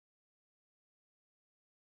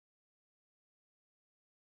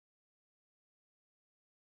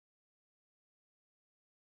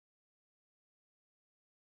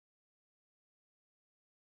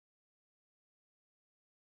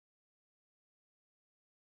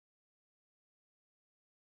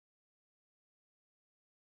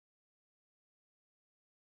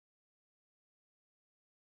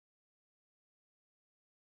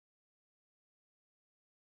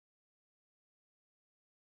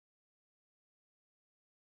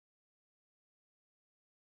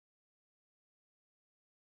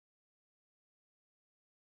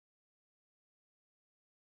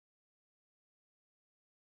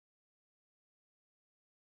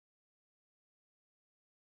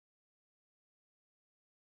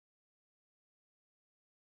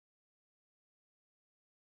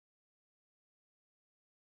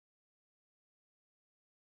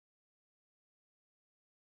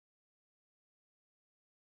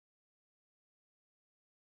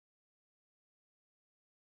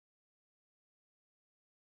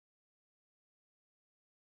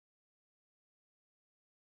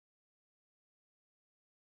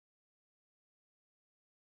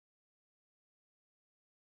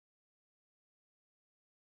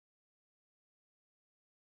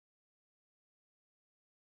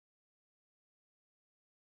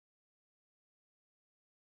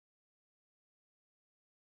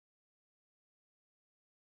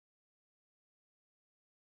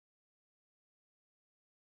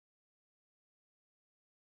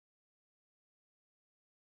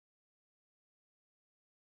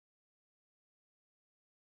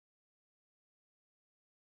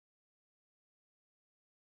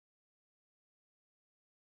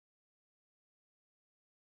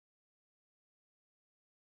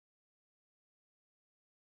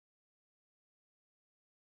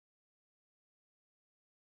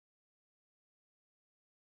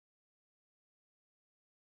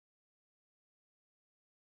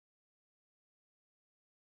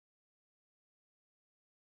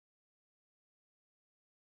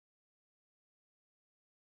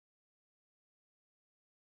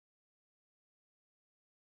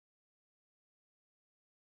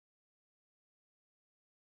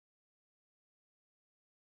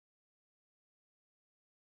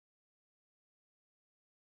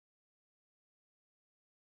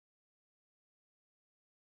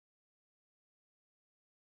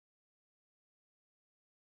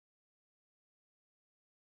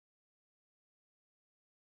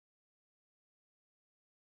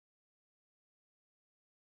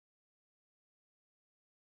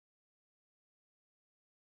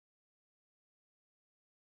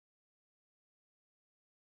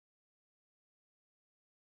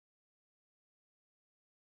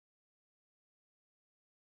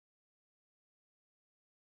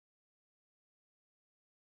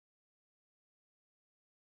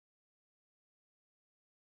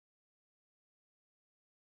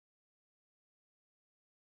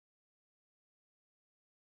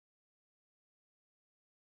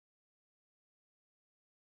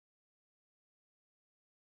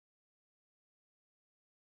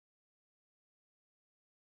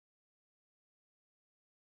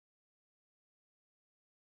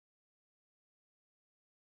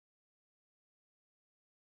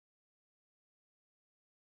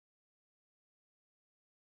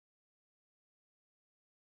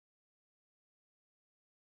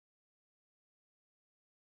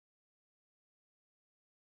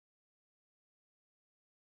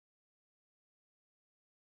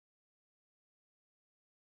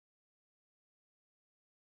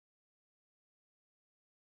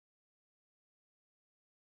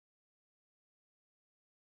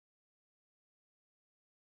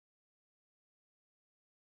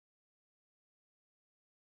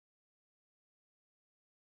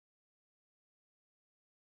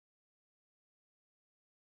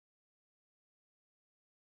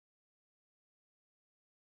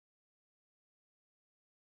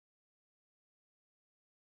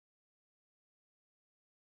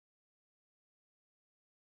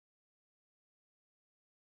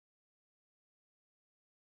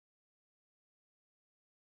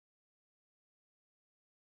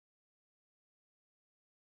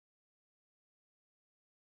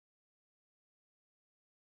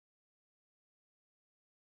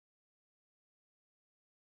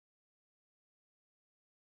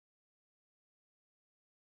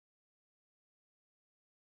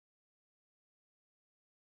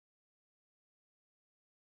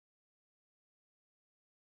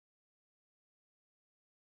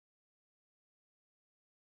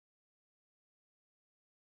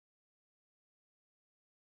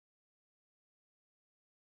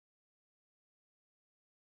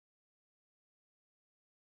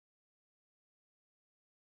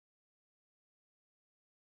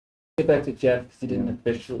get back to Jeff because he didn't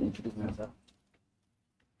officially introduce himself.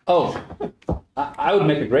 Oh, I would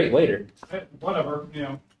make a great waiter. Whatever, you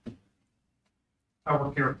know. I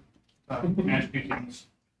work here at Ashton's.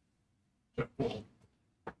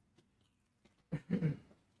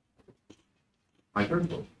 My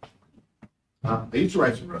turn. I used to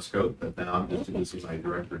write some Rust code, but now I'm just this is my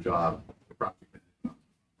director job.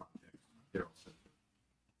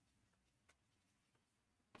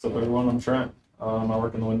 So everyone, I'm Trent. I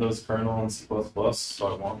work in the Windows kernel and C++, so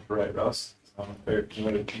I want to write Rust. I'm a very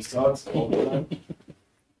committed peace dog, so all the time.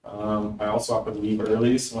 I also have to leave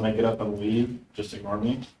early, so when I get up and leave, just ignore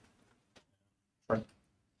me.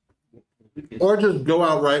 Or just go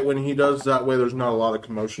out right when he does, that way there's not a lot of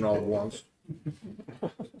commotion all at once.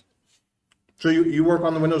 So you work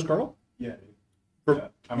on the Windows kernel? Yeah. For,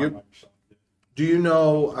 I'm at Microsoft. Do you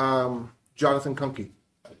know Jonathan Kunke?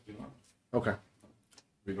 I do not. Okay.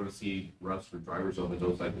 We're going to see Rust for drivers on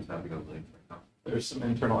those sites is happening on links right now. There's some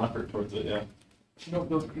internal effort towards it, yeah. No,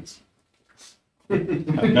 Bill Gates. I've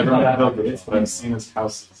never met Bill Gates, but I've seen his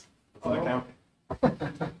houses. Does that count?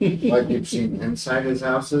 Like you've seen inside his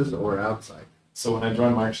houses or outside? So when I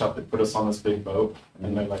joined Microsoft, they put us on this big boat,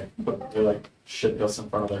 and they shipped us in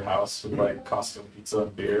front of their house with like Costco pizza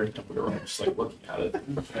and beer, and we were all just like looking at it.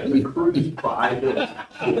 And the cruise by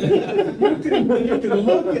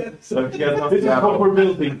So if you guys want to what we're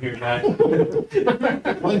building here, guys.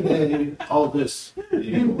 One day, all this.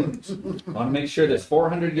 Want to make sure there's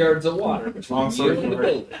 400 yards of water between Long you story and the short,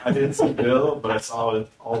 building. I didn't see Bill, but I saw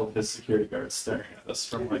all of his security guards staring at us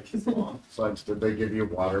from like his lawn. So did they give you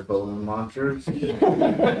water balloon launchers?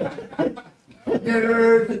 Yeah,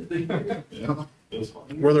 it was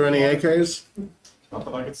fun. Were there any AKs? Not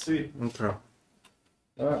that I could see. Okay.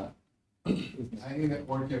 All right. I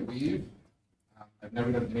work at Weave. I've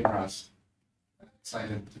never done any Rust. I'm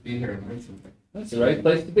excited to be here and learn something. That's the right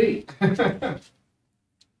place to be.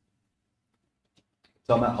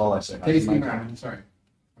 Tell Matt Hall I say hi. Casey Brown, I'm sorry.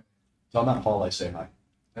 Tell Matt Hall I say hi.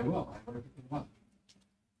 I will. I work with them a lot.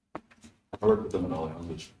 I work with them in all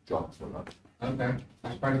language jobs for that. Okay.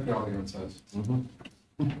 I'm part of what everyone says.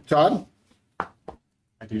 Todd?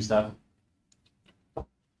 I do stuff.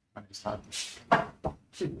 My name's Todd.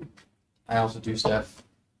 I also do stuff.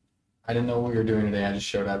 I didn't know what we were doing today. I just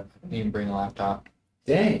showed up. I didn't even bring a laptop.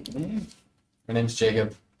 Dang, man. My name's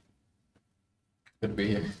Jacob. Good to be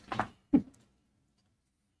here.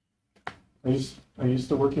 I used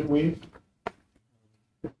to work at Weave.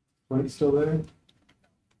 Wait, still there?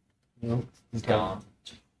 No. He's gone.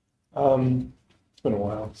 It's been a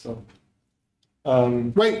while, so.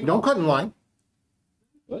 Wait, don't cut in line.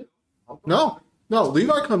 What? No,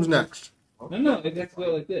 Levi comes next. No, it has to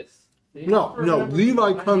go like this. See? No,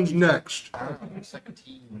 Levi comes next. All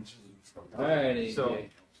right, So,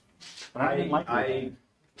 I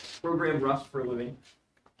program Rust for a living,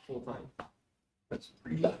 full time. That's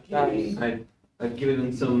pretty nice. I've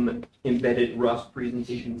given some embedded Rust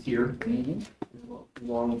presentations here.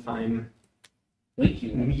 Long time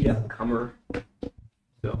meetup comer.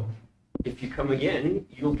 So, if you come again,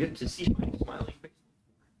 you'll get to see my smiling face.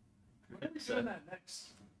 When are we doing that next?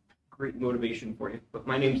 Great motivation for you. But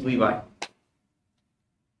my name's Levi.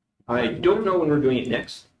 I don't know when we're doing it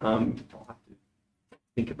next. I'll have to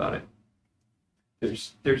think about it.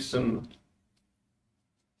 There's some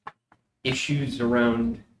issues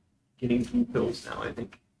around getting blue pills now, I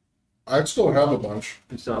think. I'd still have a bunch.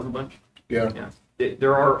 You still have a bunch? Yeah.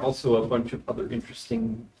 There are also a bunch of other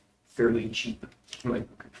interesting, fairly cheap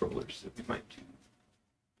microcontrollers that we might do.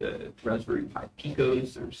 The Raspberry Pi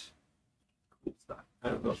Picos, there's cool stuff. I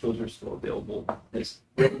don't know if those are still available as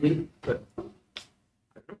readily, but I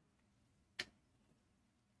don't know.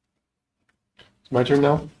 My turn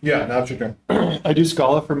now? Yeah, now it's your turn. I do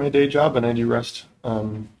Scala for my day job, and I do Rust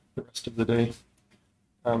the rest of the day.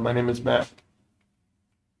 My name is Matt.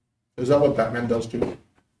 Is that what Batman does too?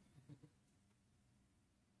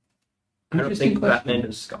 I don't think Batman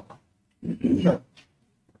is Scala.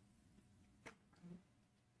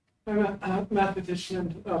 I'm a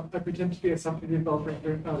mathematician. I pretend to be a software developer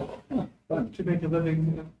to make a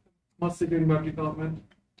living, mostly doing web development.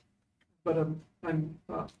 But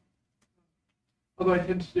although I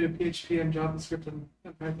tend to do PHP and JavaScript and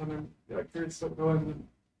Python, I'm curious to go and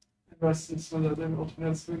Rust and some of the other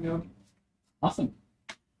alternates we know. Awesome.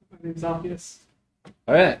 My name's obvious.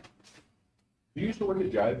 All right. You used to work at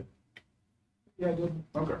Jive? Yeah, I did.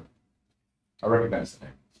 Okay. I recognize the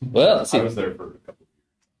name. Well, let's see. I was there for a couple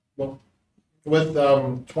of With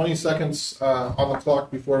 20 seconds on the clock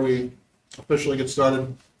before we officially get started,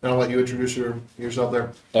 and I'll let you introduce yourself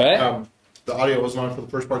there. All right. The audio wasn't on for the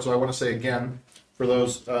first part, so I want to say again, for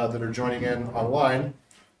those that are joining in online,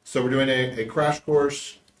 So we're doing a crash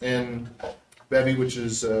course in Bevy, which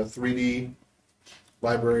is a 3D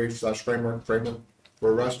library / framework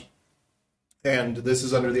for Rust. And this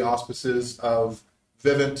is under the auspices of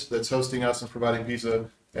Vivint, that's hosting us and providing pizza,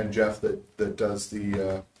 and Jeff that does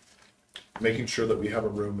the making sure that we have a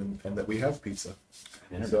room and that we have pizza.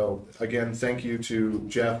 So again, thank you to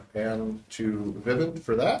Jeff and to Vivint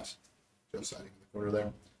for that. Jeff's hiding in the corner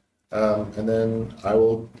there. And then I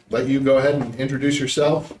will let you go ahead and introduce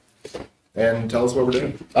yourself and tell us what we're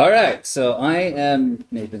doing. All right, so I am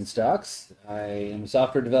Nathan Stocks. I am a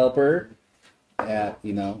software developer at,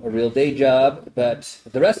 a real day job, but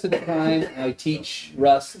the rest of the time I teach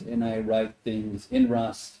Rust and I write things in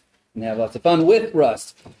Rust and have lots of fun with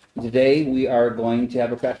Rust. Today we are going to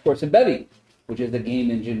have a crash course in Bevy, which is a game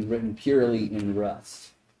engine written purely in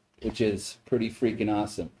Rust, which is pretty freaking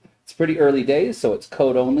awesome. It's pretty early days, so it's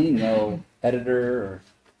code only, no editor or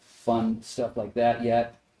fun stuff like that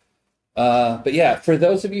yet. But yeah, for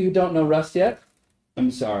those of you who don't know Rust yet,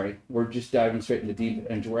 I'm sorry. We're just diving straight into deep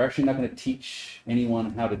end. We're actually not going to teach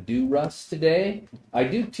anyone how to do Rust today. I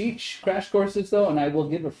do teach crash courses, though, and I will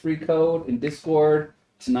give a free code in Discord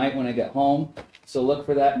tonight when I get home. So look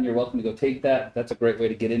for that, and you're welcome to go take that. That's a great way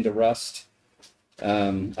to get into Rust.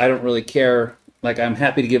 I don't really care. Like, I'm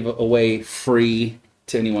happy to give away free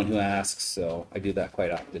to anyone who asks, so I do that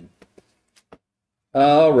quite often.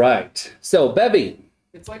 All right. So, Bevy.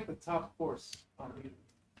 It's like the top course on YouTube.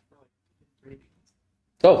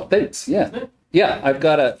 Oh, thanks. Yeah, yeah. I've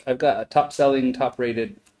got a top-selling,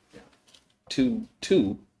 top-rated two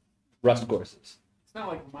Rust courses. It's not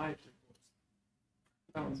like my course.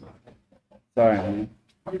 That one's not. Sorry, man.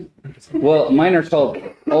 Well, mine are called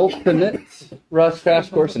Ultimate Rust Crash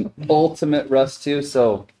Course and Ultimate Rust 2,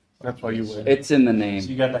 so That's why you win. it's in the name. So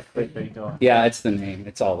you got that clickbait going. Yeah, it's the name.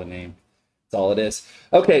 It's all the name. That's all it is.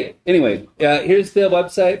 Okay, anyway, here's the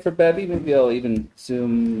website for Bevy. Maybe I'll even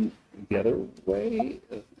zoom the other way.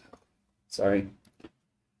 Sorry.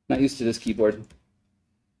 Not used to this keyboard.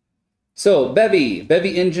 So, Bevy,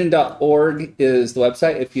 bevyengine.org is the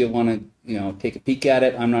website if you want to, take a peek at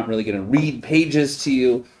it. I'm not really going to read pages to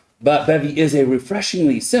you, but Bevy is a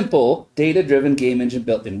refreshingly simple, data-driven game engine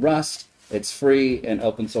built in Rust. It's free and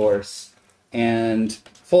open source. And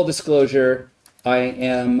full disclosure, I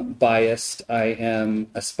am biased. I am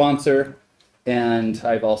a sponsor, and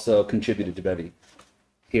I've also contributed to Bevy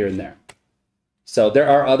here and there. So there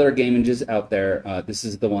are other game engines out there. This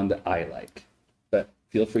is the one that I like, but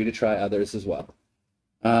feel free to try others as well.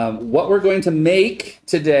 What we're going to make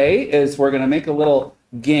today is we're going to make a little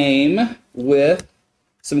game with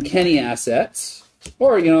some Kenny assets.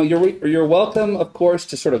 Or, you're welcome, of course,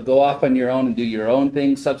 to sort of go off on your own and do your own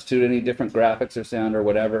thing, substitute any different graphics or sound or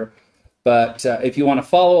whatever. But if you want to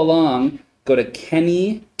follow along, go to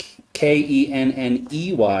Kenny, KENNEY.NL.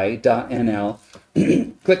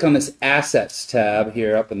 Click on this Assets tab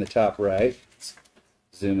here up in the top right. Let's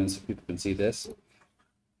zoom in so people can see this.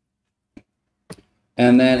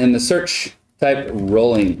 And then in the search, type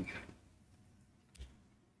rolling.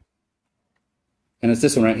 And it's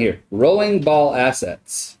this one right here, Rolling Ball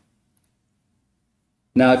Assets.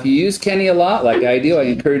 Now, if you use Kenny a lot, like I do, I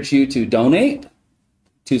encourage you to donate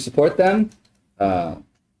to support them,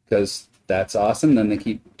 because that's awesome. Then they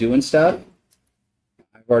keep doing stuff.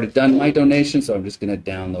 I've already done my donation, so I'm just going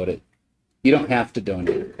to download it. You don't have to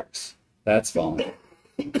donate, of course. That's fine.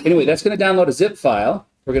 Anyway, that's going to download a zip file.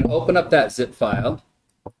 We're going to open up that zip file.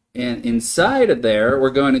 And inside of there,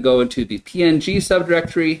 we're going to go into the PNG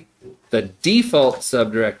subdirectory, the default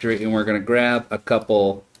subdirectory, and we're going to grab a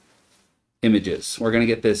couple images. We're going to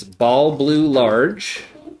get this ball blue large,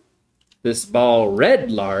 this ball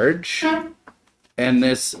red large, and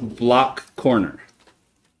this block corner.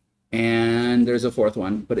 And there's a fourth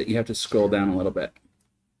one, but you have to scroll down a little bit.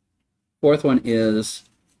 Fourth one is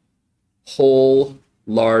whole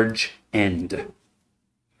large end.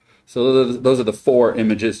 So those are the four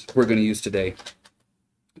images we're going to use today.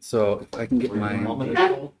 So if I can get my...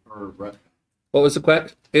 What was the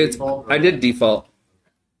question? It's I did default.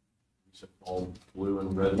 You said all blue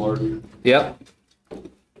and red large? Yep.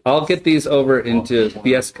 I'll get these over into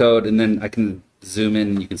VS Code, and then I can zoom in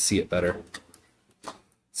and you can see it better.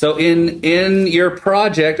 So in your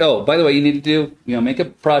project, oh, by the way, you need to do, make a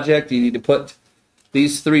project. You need to put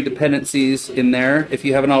these 3 dependencies in there if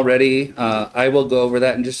you haven't already. I will go over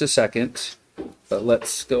that in just a second. But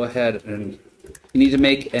let's go ahead and you need to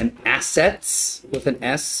make an assets with an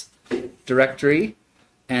S directory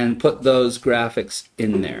and put those graphics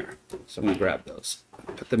in there. So I'm going to grab those.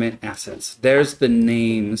 Put them in assets. There's the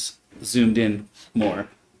names zoomed in more.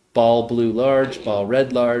 Ball blue large, ball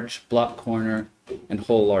red large, block corner, and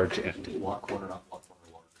whole large end. Block corner, not block corner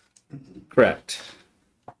large. Correct.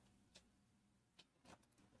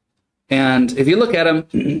 And if you look at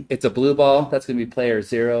them, it's a blue ball. That's going to be player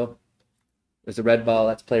 0. There's a red ball.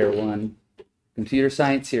 That's player 1. Computer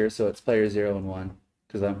science here, so it's player 0 and 1,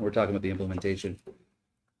 because we're talking about the implementation.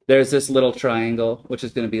 There's this little triangle, which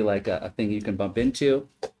is going to be like a thing you can bump into.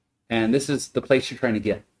 And this is the place you're trying to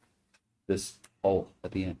get. This hole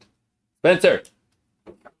at the end. Spencer!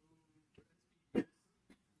 Does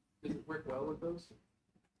it work well with those?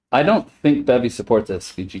 I don't think Bevy supports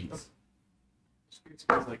SVGs. It's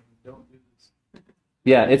like, don't do this.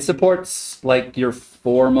 Yeah, it supports like your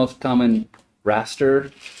 4 most common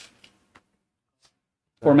raster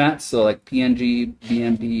formats, so like PNG,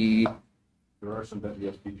 BMP, There are some Bevy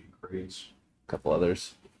SVG crates. a couple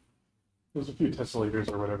others. There's a few tesselators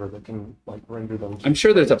or whatever that can like render them. I'm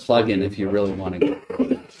sure there's a plugin if you really want to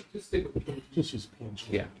go. Just use PNG.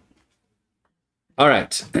 Yeah. All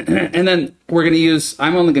right. And then we're going to use,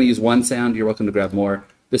 I'm only going to use one sound. You're welcome to grab more.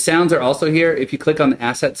 The sounds are also here. If you click on the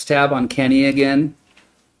Assets tab on Kenny again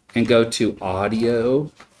and go to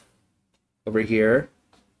Audio over here,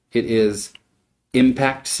 it is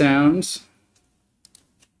Impact Sounds.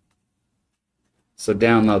 So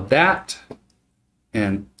download that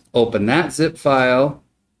and open that zip file.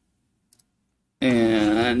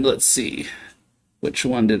 And let's see, which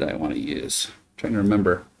one did I want to use? I'm trying to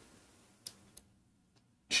remember.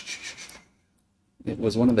 It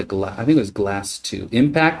was one of the glass, I think it was Glass 2.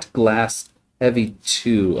 Impact Glass Heavy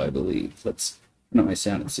 2, I believe. Let's turn up my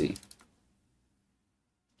sound and see.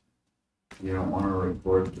 You don't want to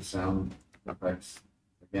record the sound effects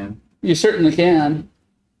again? You certainly can.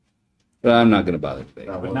 But I'm not going to bother today.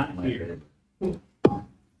 That But wasn't not my here. favorite.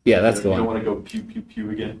 Yeah, that's the You don't one. want to go pew pew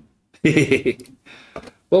pew again.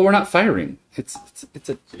 Well, we're not firing. It's a So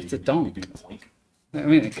you it's a can don't. do the link. I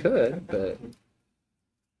mean, it could, but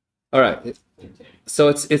all right. So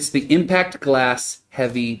it's the Impact Glass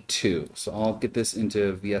Heavy 2. So I'll get this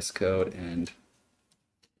into VS Code and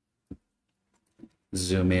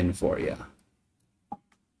zoom in for you.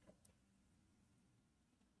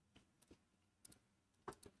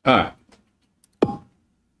 All right.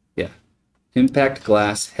 Yeah. Impact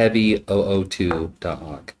Glass Heavy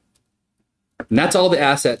 002.org. And that's all the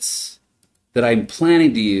assets that I'm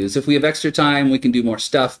planning to use. If we have extra time, we can do more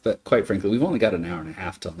stuff, but quite frankly, we've only got an hour and a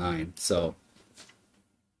half till 9, so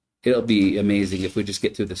it'll be amazing if we just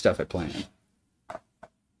get through the stuff I planned.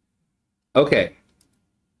 Okay.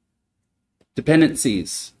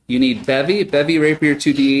 Dependencies. You need Bevy, Bevy Rapier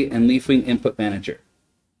 2D, and Leafwing Input Manager.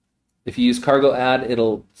 If you use Cargo Add,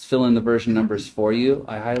 it'll fill in the version numbers for you.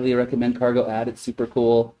 I highly recommend Cargo Add. It's super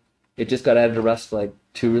cool. It just got added to Rust like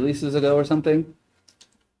 2 releases ago or something.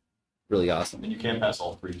 Really awesome. And you can pass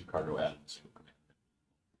all 3 to cargo add in a single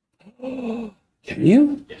command. Can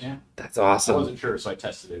you? Yeah. That's I awesome. wasn't sure, so I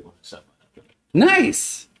tested it when I set mine up.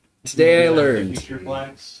 Nice. Today I You can do learned. feature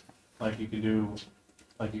flags, like you could do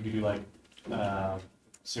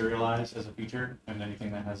serialize as a feature, and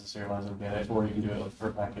anything that has a serialize will get it, or you can do it with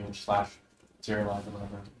per package / serialize or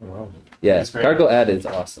whatever. Yeah, It's great. Cargo Add is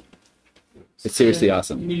awesome. It's seriously You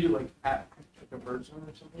awesome. need to like add like a version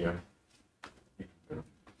or something. Yeah.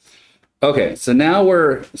 Okay, so now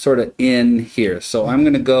we're sort of in here. So I'm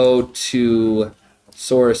going to go to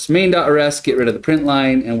source main.rs, get rid of the print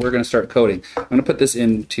line, and we're going to start coding. I'm going to put this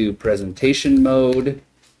into presentation mode.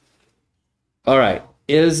 All right,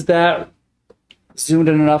 is that zoomed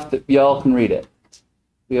in enough that y'all can read it?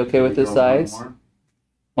 We okay with this Go size? one more?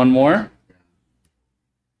 One more?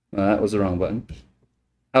 No, that was the wrong button.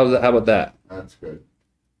 How about that? That's good.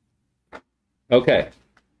 Okay.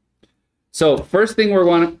 So first thing we're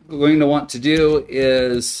going to want to do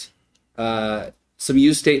is some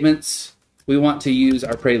use statements. We want to use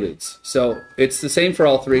our preludes. So it's the same for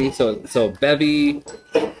all 3. So Bevy,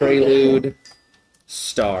 prelude,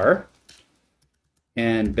 star,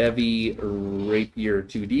 and Bevy Rapier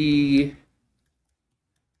 2D.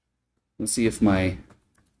 Let's see if my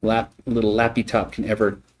little lappy top can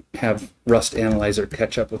ever have Rust Analyzer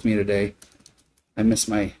catch up with me today. I miss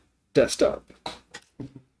my desktop.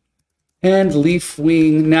 And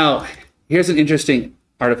Leafwing. Now, here's an interesting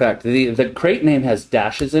artifact. The crate name has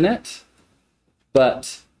dashes in it,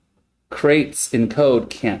 but crates in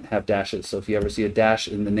code can't have dashes. So if you ever see a dash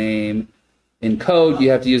in the name in code,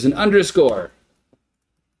 you have to use an underscore.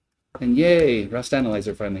 And yay, Rust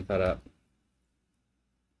Analyzer finally caught up.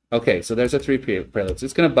 Okay, so there's our 3 preludes.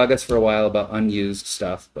 It's going to bug us for a while about unused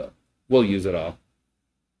stuff, but we'll use it all.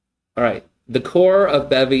 All right, the core of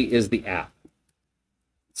Bevy is the app.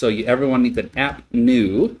 So everyone needs an app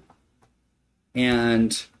new,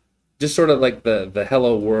 and just sort of like the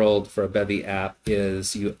hello world for a Bevy app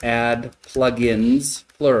is you add plugins,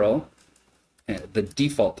 plural, the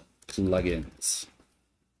default plugins,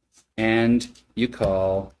 and you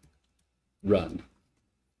call run.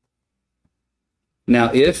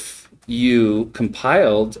 Now, if you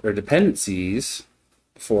compiled our dependencies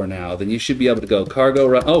for now, then you should be able to go cargo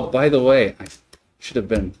run. Oh, by the way, I should have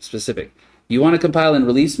been specific. You want to compile in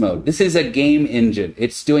release mode. This is a game engine.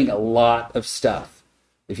 It's doing a lot of stuff.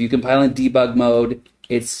 If you compile in debug mode,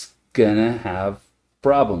 it's gonna have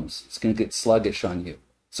problems. It's gonna get sluggish on you.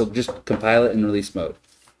 So just compile it in release mode.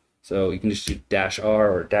 So you can just do -r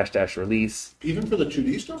or -- release. Even for the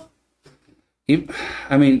 2D stuff?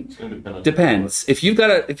 I mean, depends. If you've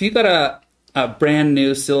got a brand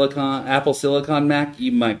new Apple Silicon Mac,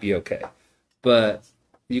 you might be okay. But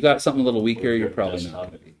you got something a little weaker, you're probably not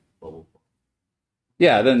going to be.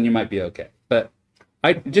 Yeah, then you might be okay. But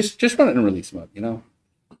I just run it in release mode. You know,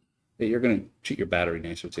 you're going to treat your battery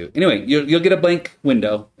nicer too. Anyway, you'll get a blank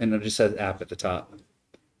window, and it just says app at the top,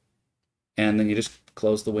 and then you just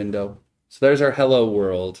close the window. So there's our hello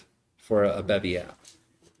world for a Bevy app.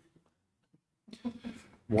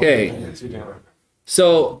 Okay,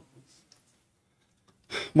 so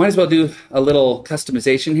might as well do a little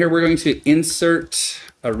customization here. We're going to insert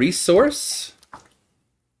a resource.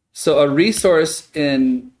 So a resource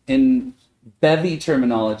in Bevy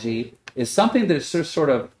terminology is something that is sort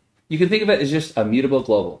of, you can think of it as just a mutable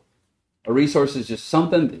global. A resource is just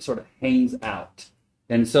something that sort of hangs out.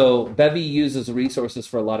 And so Bevy uses resources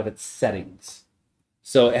for a lot of its settings.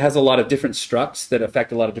 So it has a lot of different structs that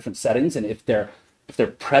affect a lot of different settings, and if they're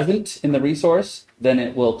present in the resource, then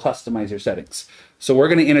it will customize your settings. So we're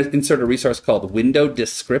going to insert a resource called window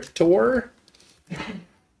descriptor.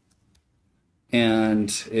 And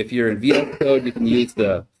if you're in VS Code, you can use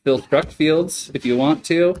the fill struct fields if you want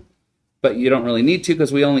to, but you don't really need to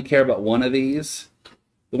because we only care about one of these.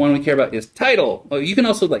 The one we care about is title. Oh, you can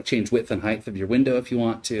also like change width and height of your window if you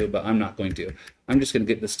want to, but I'm not going to. I'm just going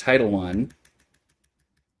to get this title one.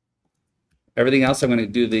 Everything else, I'm going to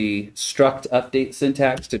do the struct update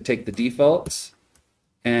syntax to take the defaults,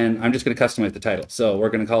 and I'm just going to customize the title. So we're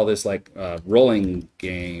going to call this like rolling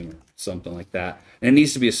game or something like that. And it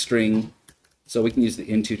needs to be a string, so we can use the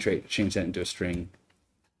into trait to change that into a string.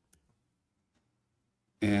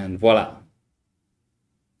 And voila.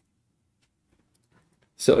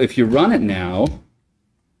 So if you run it now,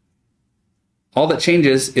 all that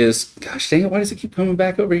changes is, gosh dang it, why does it keep coming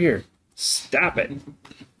back over here? Stop it.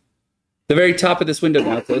 The very top of this window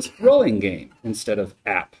now says rolling game instead of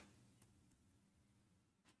app.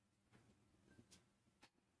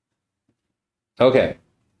 Okay,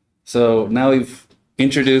 so now we've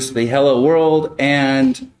introduced the hello world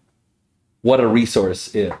and what a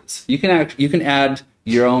resource is. You can add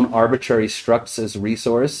your own arbitrary structs as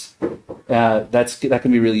resource. That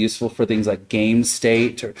can be really useful for things like game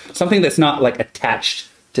state or something that's not like attached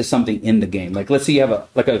to something in the game. Like let's say you have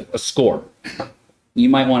a score. You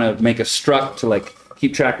might want to make a struct to like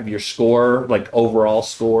keep track of your score, like overall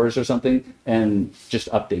scores or something, and just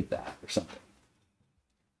update that or something.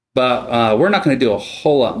 But we're not going to do a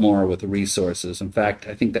whole lot more with the resources. In fact,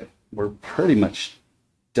 I think that we're pretty much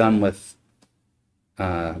done with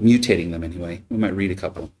mutating them anyway. We might read a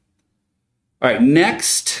couple. All right,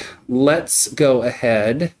 next, let's go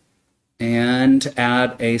ahead and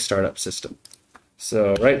add a startup system.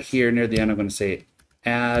 So right here near the end, I'm going to say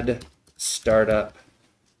add startup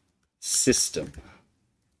system.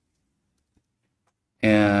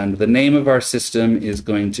 And the name of our system is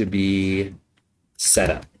going to be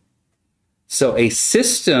setup. So a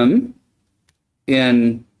system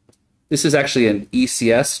this is actually an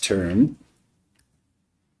ECS term.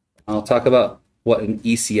 I'll talk about what an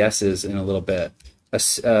ECS is in a little bit.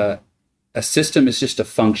 A system is just a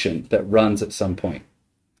function that runs at some point.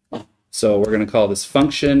 So we're going to call this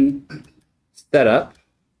function setup.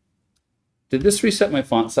 Did this reset my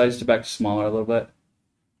font size to back to smaller a little bit?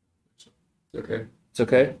 Okay. It's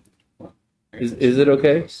okay? Is it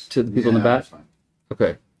okay to the people in the back?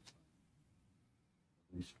 Okay.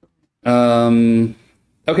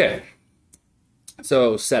 Okay.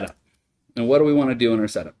 So setup. And what do we want to do in our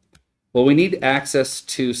setup? Well, we need access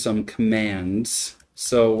to some commands.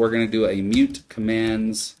 So we're going to do a mute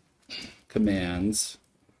commands. I'm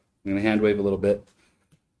going to hand wave a little bit.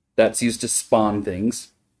 That's used to spawn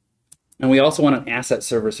things. And we also want an asset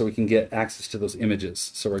server so we can get access to those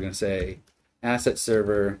images. So we're going to say asset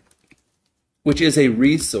server, which is a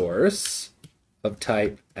resource of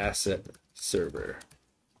type asset server.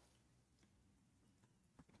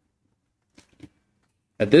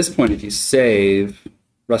 At this point, if you save,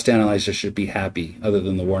 Rust Analyzer should be happy, other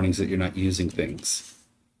than the warnings that you're not using things.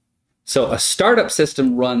 So a startup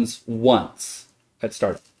system runs once at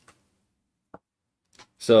startup.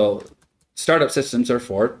 So startup systems are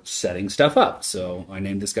for setting stuff up. So I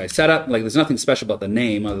named this guy setup. Like, there's nothing special about the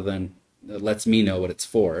name other than it lets me know what it's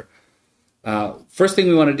for. First thing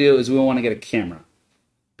we want to do is we want to get a camera,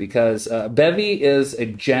 because Bevy is a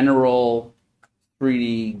general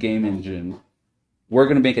 3D game engine. We're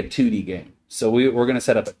going to make a 2D game. So we're going to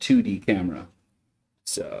set up a 2D camera.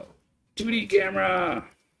 So 2D camera.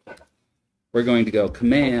 We're going to go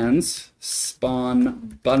commands,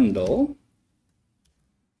 spawn bundle,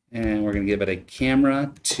 and we're going to give it a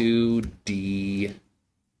camera 2D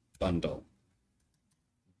bundle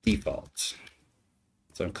default.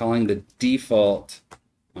 So I'm calling the default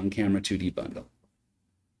on camera 2D bundle.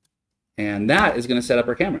 And that is going to set up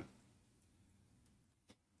our camera.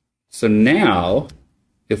 So now,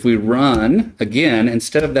 if we run, again,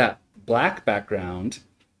 instead of that black background,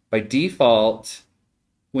 by default,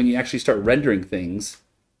 when you actually start rendering things,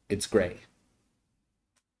 it's gray.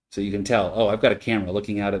 So you can tell, oh, I've got a camera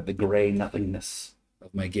looking out at the gray nothingness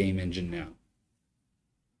of my game engine now.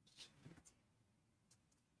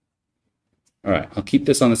 All right, I'll keep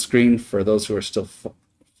this on the screen for those who are still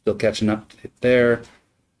catching up there,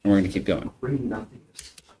 and we're going to keep going. Gray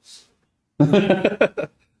nothingness.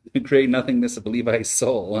 Gray nothingness of Levi's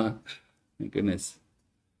soul, huh? My goodness.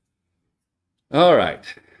 All right.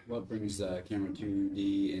 What brings camera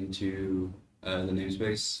 2D into the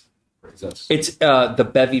namespace? It's the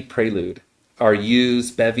Bevy prelude, our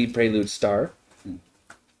use Bevy prelude star.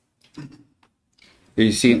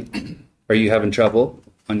 Are you having trouble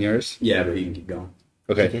on yours? Yeah, but you can keep going.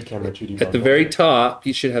 Okay. At the very top,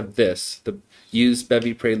 you should have this, the use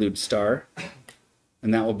Bevy prelude star,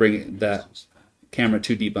 and that will bring that camera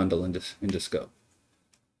 2D bundle into scope.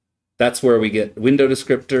 That's where we get window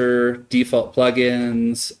descriptor, default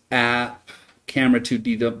plugins, app, camera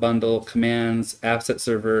 2D bundle, commands, asset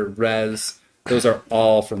server, res. Those are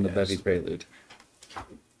all from the Bevy prelude.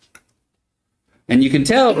 And you can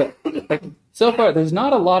tell that, like, so far there's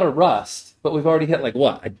not a lot of Rust, but we've already hit, like,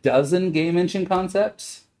 what, a dozen game engine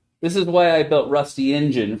concepts? This is why I built Rusty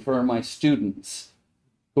Engine for my students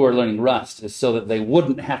who are learning Rust, is so that they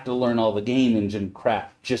wouldn't have to learn all the game engine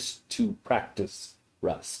crap just to practice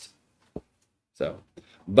Rust. So,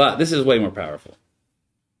 but this is way more powerful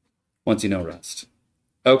once you know Rust.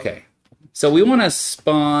 Okay, so we want to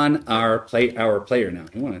spawn our player now.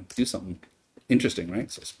 We want to do something interesting, right?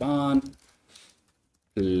 So spawn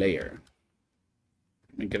player.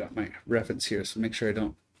 Let me get up my reference here so make sure I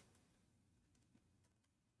don't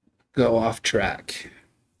go off track.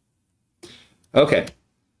 Okay,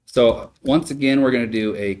 so once again we're going to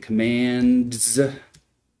do a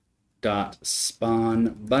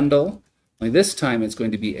commands.spawn bundle. Only this time it's going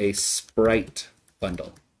to be a sprite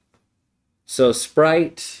bundle. So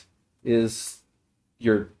sprite is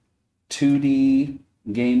your 2D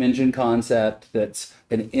game engine concept that's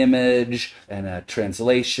an image and a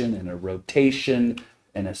translation and a rotation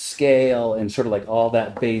and a scale and sort of like all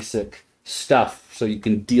that basic stuff so you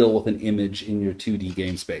can deal with an image in your 2D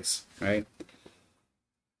game space, right?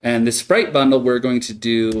 And the sprite bundle we're going to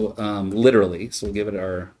do literally, so we'll give it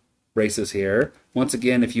our braces here. Once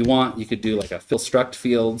again, if you want, you could do like a fill struct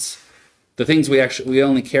fields. The things we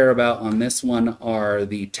only care about on this one are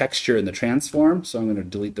the texture and the transform, so I'm going to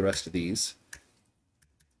delete the rest of these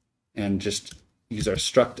and just use our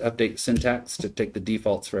struct update syntax to take the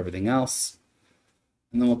defaults for everything else.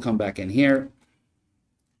 And then we'll come back in here.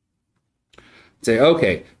 Say,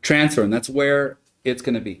 okay, transform, that's where it's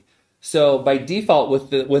going to be. So by default, with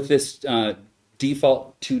this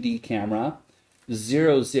default 2D camera,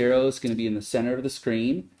 0, 0 is going to be in the center of the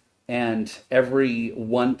screen, and every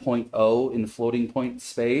 1.0 in floating point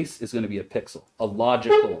space is going to be a pixel, a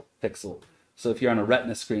logical pixel. So if you're on a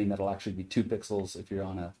retina screen, that'll actually be 2 pixels. If you're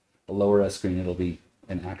on a lower res screen, it'll be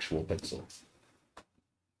an actual pixel.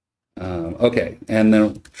 Okay, and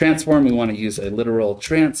then transform, we want to use a literal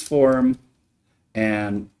transform,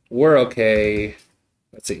 and we're okay.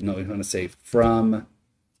 Let's see, no, we want to say from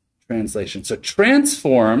translation. So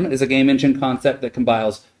transform is a game engine concept that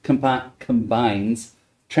combines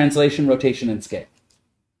translation, rotation, and scale.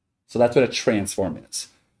 So that's what a transform is.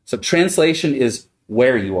 So translation is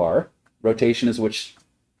where you are, rotation is where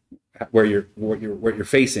you're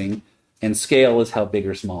facing, and scale is how big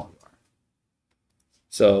or small you are.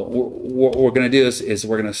 So what we're going to do is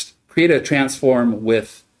we're going to create a transform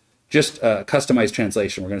with just a customized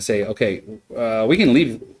translation. We're going to say, okay, we can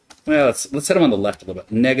leave. Well, let's set them on the left a little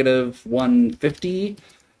bit. Negative 150,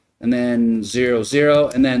 and then 0, 0,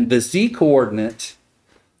 and then the z coordinate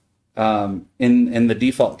in the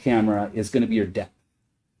default camera is going to be your depth.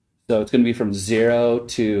 So it's going to be from 0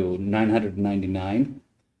 to 999.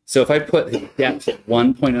 So if I put depth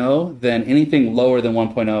 1.0, then anything lower than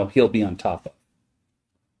 1.0, he'll be on top of.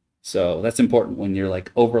 So that's important when you're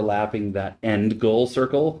like overlapping that end goal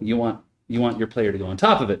circle. You want your player to go on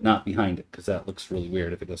top of it, not behind it, because that looks really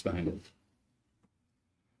weird if it goes behind it.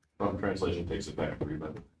 Translation takes it back 3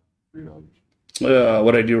 values.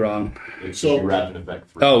 What I do wrong? So you wrap in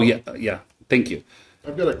effect 3. Oh yeah. Thank you.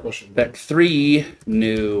 I've got a question. Vec 3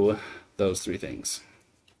 knew those 3 things.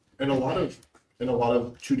 In a lot of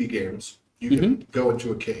 2D games, you can go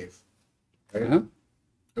into a cave, right? And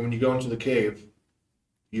when you go into the cave,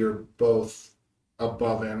 you're both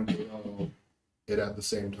above and below it at the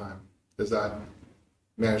same time. Is that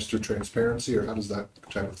managed through transparency, or how does that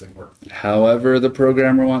type of thing work? However the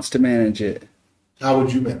programmer wants to manage it. How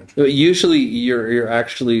would you manage it? Usually, you're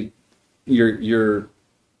actually you're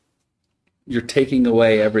taking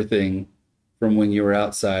away everything from when you were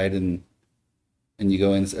outside and you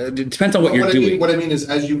go in. It depends on what you're doing. What I mean is,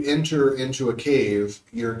 as you enter into a cave,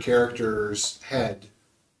 your character's head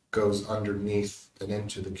goes underneath and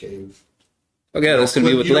into the cave. Okay, that's going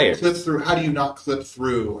to be with layers. Clip through. How do you not clip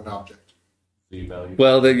through an object? Z value.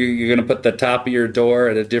 Well, you're going to put the top of your door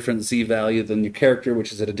at a different Z value than your character,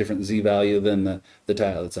 which is at a different Z value than the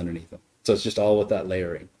tile that's underneath them. So it's just all with that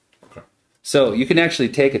layering. Okay. So you can actually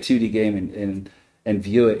take a 2D game and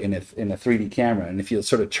view it in a 3D camera, and if you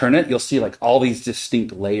sort of turn it, you'll see like all these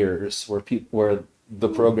distinct layers where the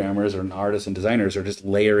programmers or artists and designers are just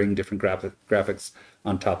layering different graphics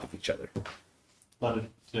on top of each other. A lot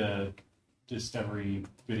of discovery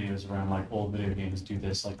videos around like old video games do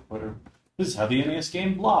this. Like, this is how the NES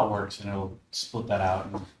game Blah works, and it'll split that out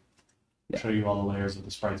and show you all the layers of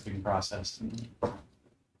the sprites being processed.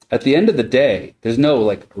 At the end of the day, there's no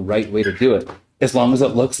like right way to do it, as long as it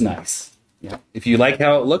looks nice. Yeah. If you like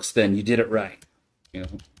how it looks, then you did it right. You know.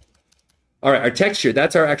 All right, our texture,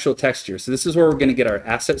 that's our actual texture. So this is where we're going to get our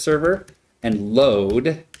asset server and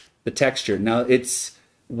load the texture. Now it's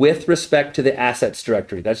with respect to the assets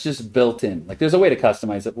directory. That's just built in. Like there's a way to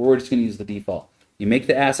customize it, but we're just going to use the default. You make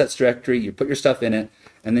the assets directory, you put your stuff in it,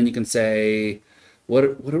 and then you can say,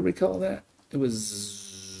 what do we call that? It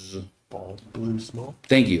was ball blue small.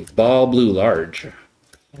 Thank you. Ball blue large.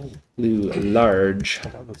 Blue large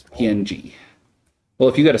PNG. Well,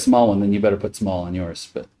 if you got a small one, then you better put small on yours.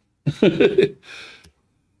 But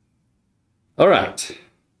all right.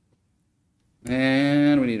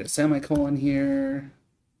 And we need a semicolon here.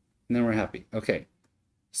 And then we're happy. Okay.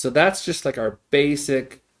 So that's just like our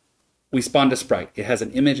basic. We spawned a sprite. It has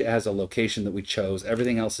an image. It has a location that we chose.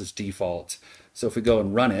 Everything else is default. So if we go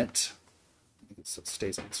and run it, so it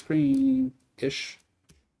stays on screen-ish.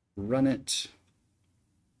 Run it.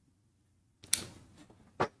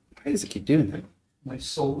 Why does it keep doing that? My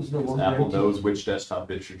soul is no longer Apple empty. knows which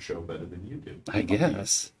desktop it should show better than you do. I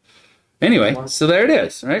guess. Anyway, so there it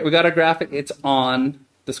is, right? We got our graphic. It's on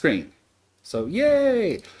the screen. So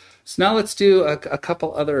yay! So now let's do a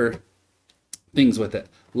couple other things with it.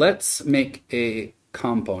 Let's make a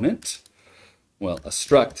component. Well, a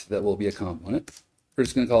struct that will be a component. We're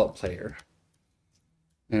just going to call it player.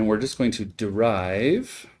 And we're just going to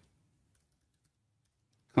derive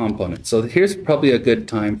component. So here's probably a good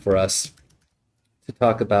time for us to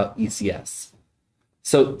talk about ECS.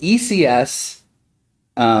 So ECS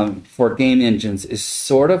for game engines is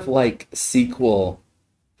sort of like SQL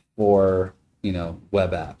for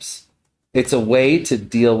web apps. It's a way to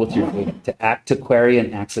deal with your data, to query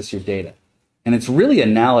and access your data. And it's really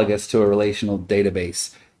analogous to a relational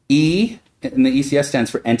database. E in the ECS stands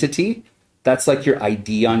for entity. That's like your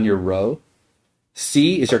ID on your row.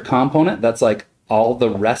 C is your component. That's like all the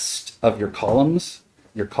rest of your columns.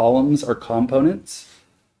 Your columns are components.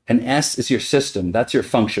 And S is your system. That's your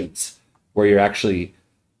functions, where you're actually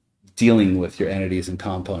dealing with your entities and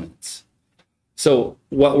components. So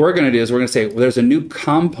what we're going to do is we're going to say, well, there's a new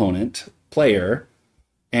component player,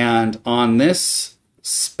 and on this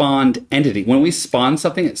spawned entity, when we spawn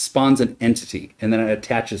something, it spawns an entity, and then it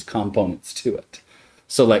attaches components to it.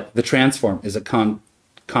 So like the transform is a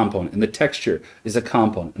component, and the texture is a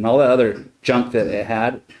component, and all that other junk that it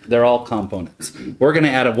had, they're all components. We're going to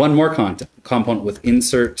add one more component with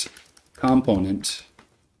insert component.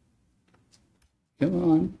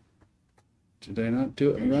 Come on. Did I not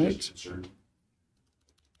do it right?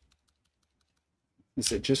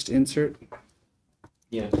 Is it just insert?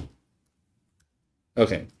 Yeah.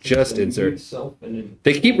 Okay, just insert.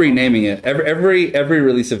 They keep renaming it. Every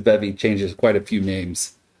release of Bevy changes quite a few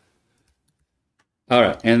names. All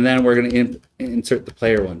right, and then we're going to insert the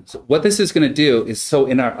player one. So what this is going to do is, so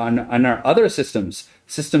on our other systems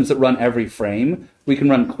that run every frame, we can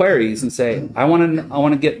run queries and say, I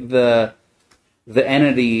want to get the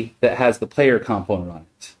entity that has the player component on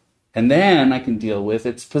it. And then I can deal with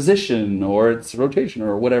its position or its rotation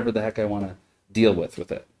or whatever the heck I want to deal with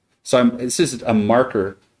it. So this is a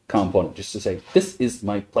marker component, just to say, this is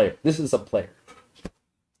my player. This is a player.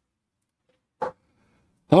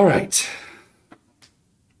 All right.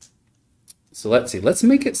 So let's see. Let's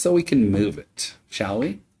make it so we can move it, shall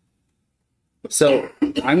we? So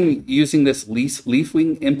I'm using this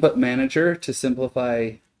Leafwing input manager to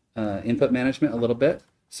simplify input management a little bit.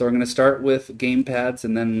 So we're going to start with gamepads,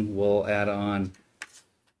 and then we'll add on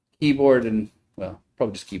keyboard and, well,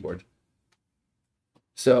 probably just keyboard.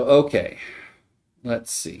 So, okay, let's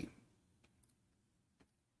see.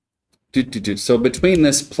 So between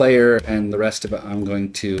this player and the rest of it, I'm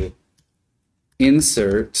going to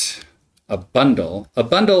insert a bundle. A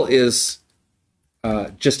bundle is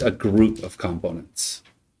just a group of components.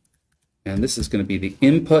 And this is going to be the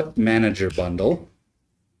input manager bundle.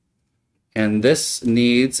 And this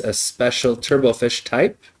needs a special turbofish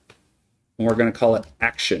type, and we're going to call it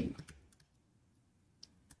action.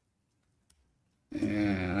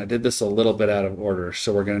 And I did this a little bit out of order,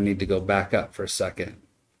 so we're going to need to go back up for a second.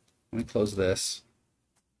 Let me close this.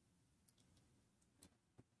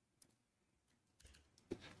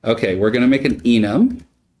 Okay, we're going to make an enum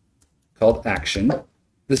called action.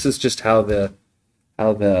 This is just how the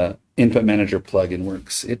input manager plugin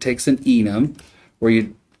works. It takes an enum where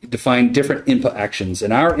you define different input actions,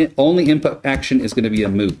 and our only input action is going to be a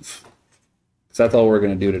move. So that's all we're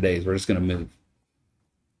going to do today, is we're just going to move.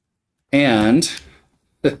 And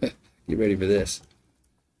get ready for this.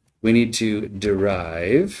 We need to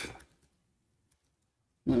derive.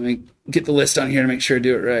 Let me get the list on here to make sure I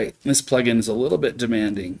do it right. This plugin is a little bit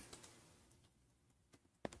demanding.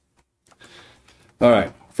 All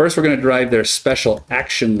right, first we're going to derive their special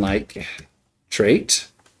action-like trait.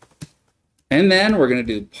 And then we're going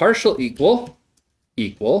to do partial equal,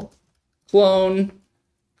 clone,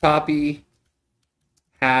 copy,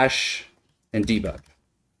 hash, and debug.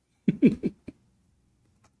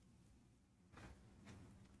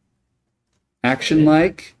 Action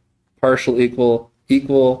like, partial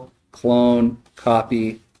equal, clone,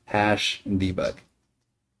 copy, hash, and debug.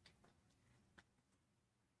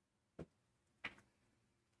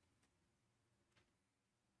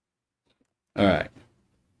 All right.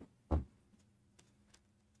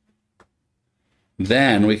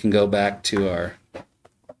 Then we can go back to our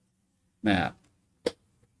map.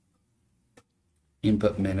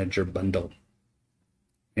 Input manager bundle.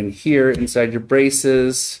 And here inside your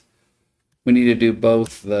braces, we need to do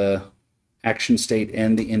both the action state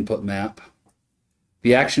and the input map.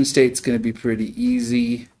 The action state's going to be pretty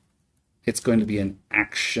easy. It's going to be an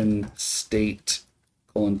action state :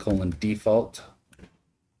 default.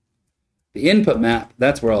 The input map,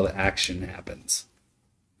 that's where all the action happens.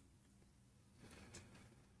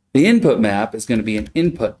 The input map is going to be an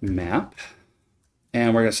input map,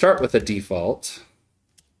 and we're going to start with a default,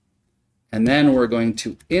 and then we're going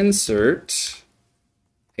to insert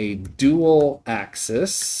a dual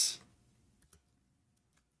axis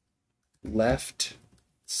left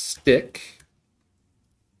stick,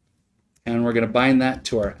 and we're going to bind that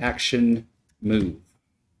to our action move.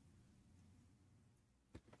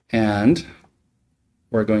 And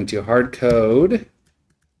we're going to hard code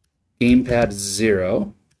gamepad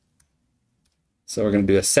 0. So we're going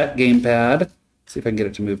to do a set gamepad. See if I can get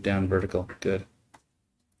it to move down vertical. Good.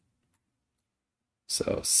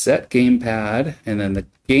 So set gamepad, and then the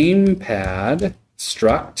gamepad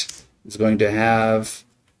struct is going to have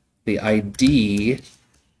the ID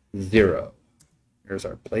 0. Here's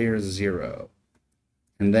our player 0.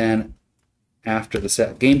 And then after the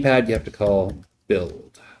set gamepad, you have to call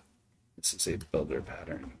build. This is a builder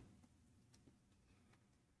pattern.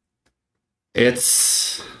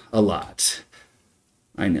 It's a lot.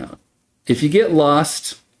 I know. If you get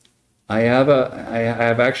lost, I have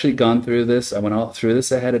actually gone through this. I went all through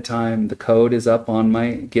this ahead of time. The code is up on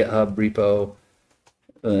my GitHub repo.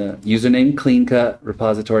 Username cleancut,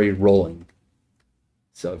 repository rolling.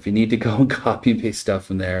 So if you need to go and copy and paste stuff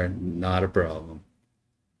from there, not a problem.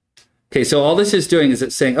 Okay, so all this is doing is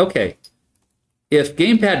it's saying, okay, if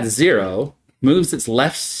gamepad 0 moves its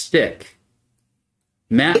left stick,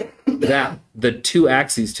 map the two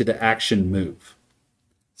axes to the action move.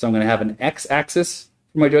 So I'm going to have an x-axis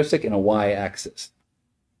for my joystick and a y-axis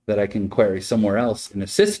that I can query somewhere else in a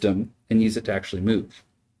system and use it to actually move.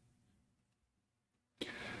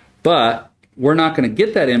 But we're not going to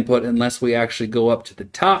get that input unless we actually go up to the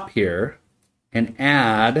top here and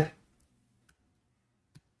add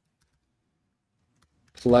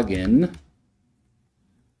plugin.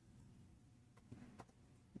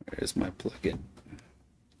 Where's my plugin?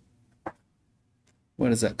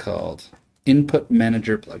 What is that called? Input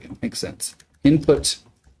manager plugin. Makes sense. Input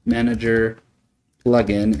manager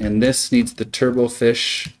plugin, and this needs the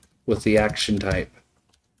turbofish with the action type.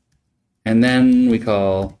 And then we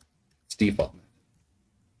call its default.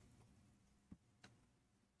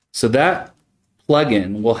 So that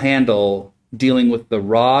plugin will handle dealing with the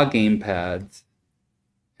raw gamepads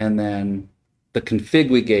and then the config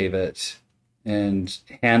we gave it and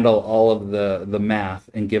handle all of the math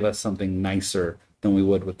and give us something nicer than we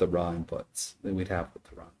would with the raw inputs, than we'd have with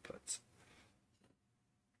the raw inputs.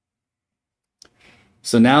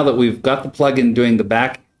 So now that we've got the plugin doing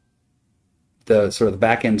the sort of the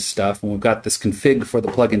back end stuff, and we've got this config for the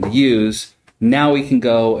plugin to use, now we can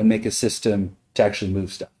go and make a system to actually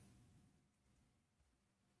move stuff.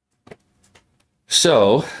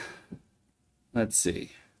 So let's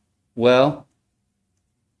see. Well,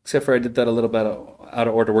 except for I did that a little bit out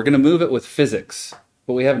of order. We're going to move it with physics,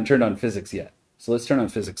 but we haven't turned on physics yet. So let's turn on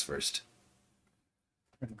physics first.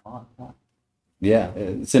 Yeah,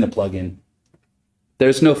 it's in a plugin.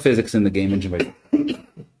 There's no physics in the game engine.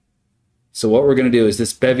 So what we're going to do is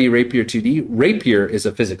this Bevy Rapier 2D. Rapier is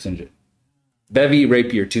a physics engine. Bevy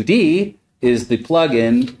Rapier 2D is the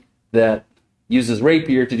plugin that uses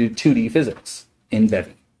Rapier to do 2D physics in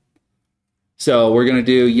Bevy. So we're going to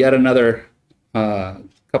do yet another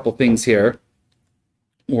couple things here.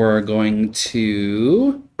 We're going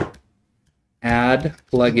to add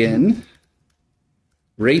plugin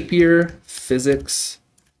Rapier physics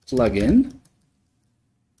plugin.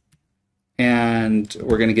 And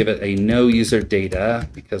we're going to give it a no user data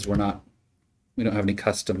because we don't have any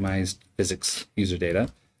customized physics user data.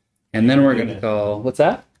 And then we're going to call, what's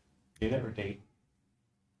that? Data or date?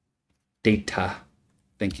 Data.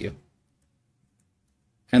 Thank you.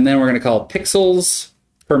 And then we're going to call pixels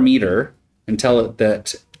per meter and tell it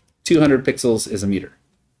that 200 pixels is a meter.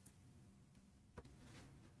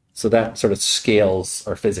 So that sort of scales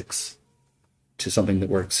our physics to something that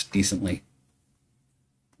works decently.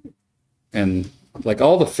 And like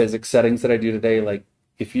all the physics settings that I do today, like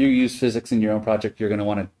if you use physics in your own project, you're going to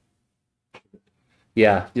want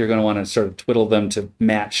to sort of twiddle them to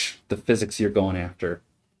match the physics you're going after.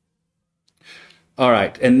 All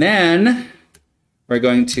right, and then we're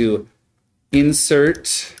going to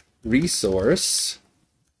insert resource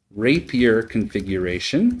Rapier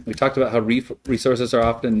configuration. We talked about how resources are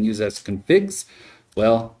often used as configs.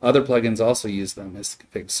 Well, other plugins also use them as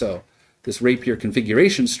configs. So this Rapier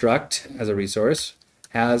configuration struct as a resource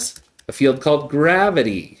has a field called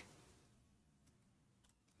gravity.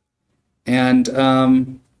 And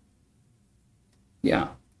yeah,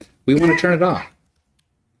 we want to turn it off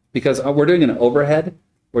because we're doing an overhead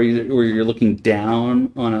where you're looking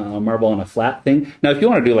down on a marble on a flat thing. Now, if you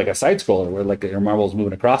want to do like a side scroller where like your marble is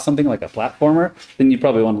moving across something like a platformer, then you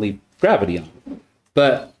probably want to leave gravity on.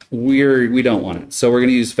 But we don't want it. So we're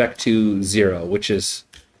going to use vec2 0, which is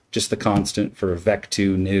just the constant for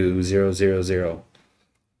vec2 new 0, 0, 0.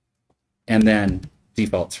 And then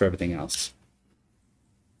defaults for everything else.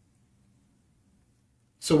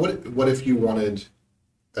 So what if you wanted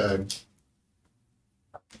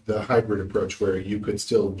the hybrid approach where you could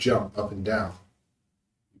still jump up and down?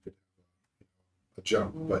 You could have a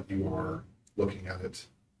jump, but you are looking at it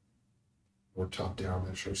more top down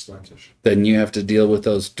and sort of slantish. Then you have to deal with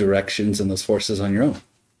those directions and those forces on your own.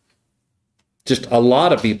 Just a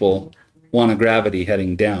lot of people want a gravity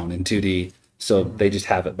heading down in 2D, so they just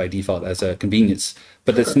have it by default as a convenience.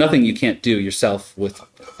 But it's nothing you can't do yourself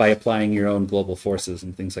by applying your own global forces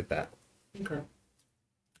and things like that. Okay.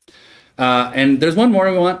 And there's one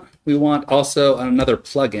more we want. We want also another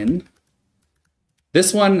plugin.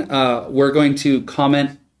 This one we're going to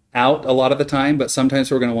comment out a lot of the time, but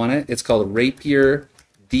sometimes we're going to want it. It's called Rapier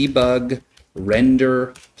Debug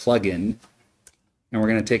Render Plugin, and we're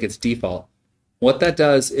going to take its default. What that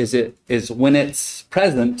does is when it's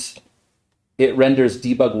present, it renders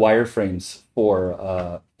debug wireframes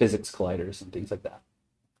for physics colliders and things like that.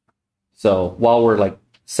 So while we're like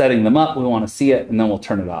setting them up, we want to see it, and then we'll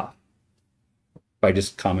turn it off by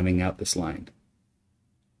just commenting out this line.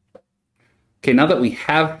 Okay, now that we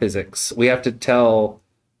have physics, we have to tell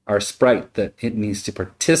our sprite that it needs to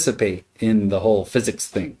participate in the whole physics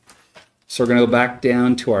thing. So we're going to go back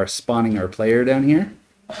down to our spawning our player down here.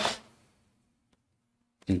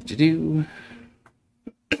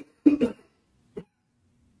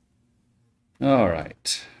 All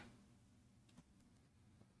right.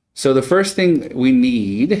 So the first thing we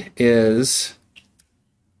need is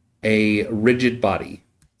a rigid body.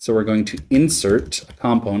 So we're going to insert a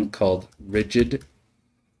component called rigid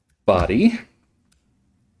body.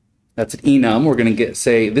 That's an enum. We're going to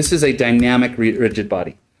say this is a dynamic rigid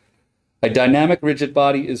body. A dynamic rigid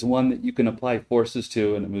body is one that you can apply forces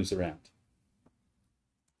to and it moves around.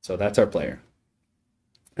 So that's our player.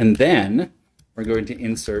 And then we're going to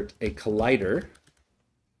insert a collider.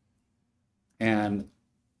 And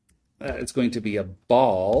it's going to be a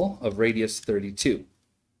ball of radius 32.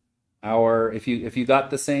 If you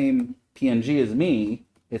got the same PNG as me,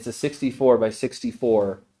 it's a 64 by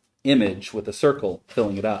 64 image with a circle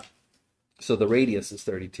filling it up. So the radius is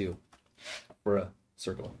 32 for a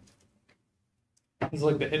circle. It's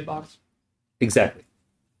like the hitbox. Exactly.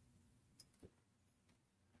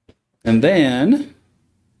 And then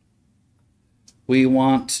we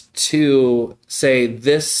want to say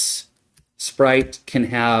this sprite can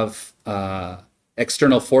have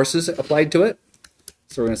external forces applied to it.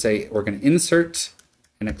 So we're going to say we're going to insert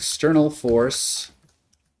an external force,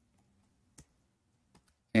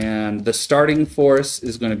 and the starting force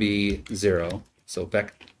is going to be 0. So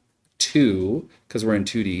vec2, because we're in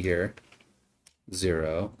 2D here,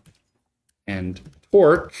 0. And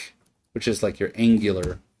torque, which is like your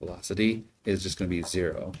angular velocity, is just going to be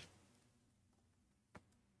 0.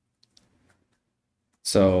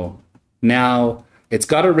 So now it's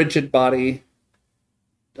got a rigid body,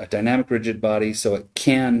 a dynamic rigid body, so it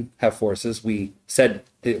can have forces. We said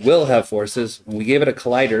it will have forces, and we gave it a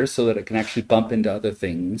collider so that it can actually bump into other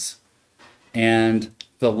things. And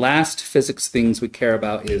the last physics things we care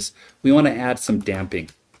about is we want to add some damping.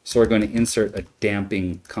 So we're going to insert a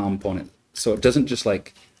damping component so it doesn't just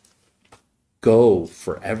like go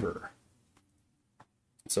forever.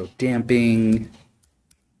 So damping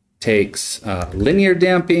takes linear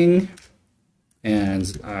damping,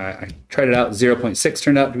 and I tried it out. 0.6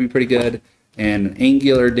 turned out to be pretty good. And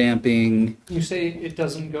angular damping. You say it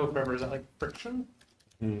doesn't go forever. Is that like friction?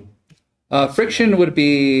 Friction would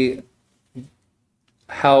be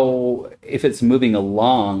how, if it's moving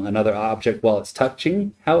along another object while it's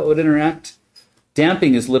touching, how it would interact.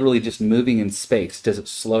 Damping is literally just moving in space. Does it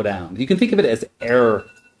slow down? You can think of it as air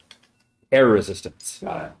resistance.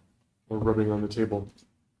 Got it. Or rubbing on the table.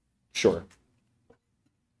 Sure.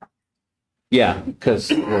 Yeah,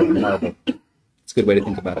 because we're marble. It's a good way to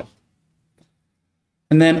think about it.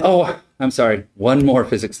 And then, oh, I'm sorry, one more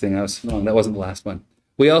physics thing. That wasn't the last one.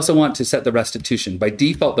 We also want to set the restitution. By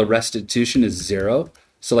default, the restitution is 0.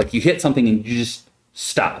 So like you hit something and you just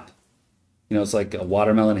stop. You know, it's like a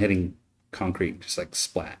watermelon hitting concrete, just like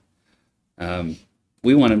splat.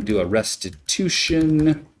 We want to do a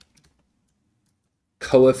restitution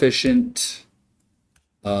coefficient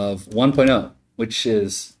of 1.0, which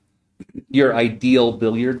is your ideal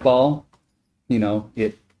billiard ball. You know,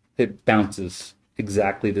 it bounces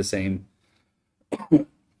exactly the same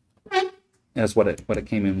as what it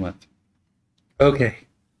came in with. Okay.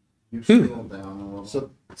 You scroll down.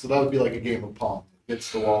 So that would be like a game of Pong.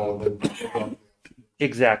 Hits the wall and then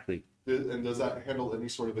Exactly. And does that handle any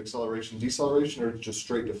sort of acceleration, deceleration, or just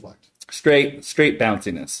straight deflect? Straight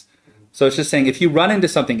bounciness. So it's just saying if you run into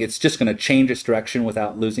something, it's just going to change its direction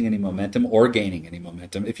without losing any momentum or gaining any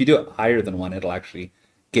momentum. If you do it higher than 1, it'll actually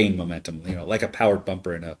gain momentum, you know, like a powered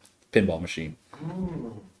bumper in a pinball machine.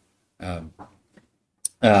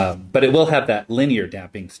 But it will have that linear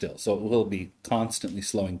damping still, so it will be constantly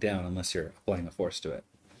slowing down unless you're applying a force to it.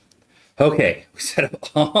 Okay, we set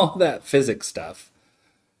up all that physics stuff.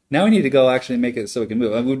 Now we need to go actually make it so we can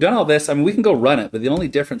move. And we've done all this. I mean, we can go run it, but the only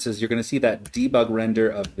difference is you're going to see that debug render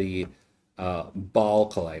of the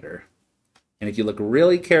ball collider. And if you look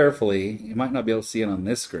really carefully, you might not be able to see it on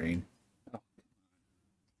this screen. Oh,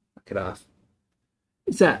 knock it off.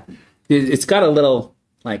 What's that? It's got a little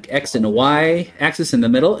like X and Y axis in the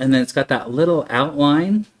middle, and then it's got that little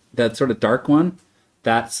outline, that sort of dark one.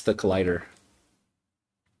 That's the collider.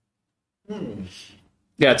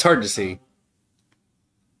 Yeah, it's hard to see.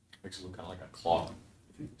 Makes it look kind of like a clock,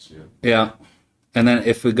 if you can see it. Yeah, and then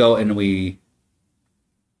if we go and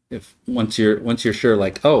once you're sure,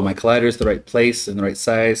 like, oh, my collider is the right place and the right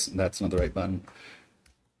size, and that's not the right button,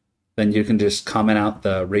 then you can just comment out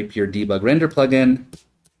the Rapier debug render plugin,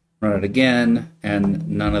 run it again, and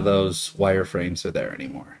none of those wireframes are there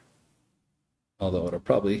anymore. Although it'll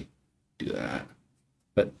probably do that,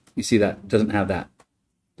 but you see that doesn't have that,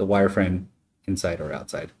 the wireframe inside or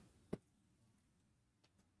outside.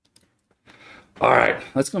 All right,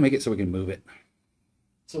 let's go make it so we can move it.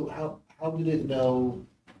 So how did it know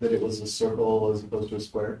that it was a circle as opposed to a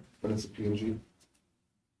square when it's a PNG?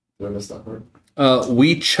 Did I miss that part?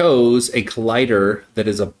 We chose a collider that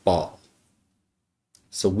is a ball.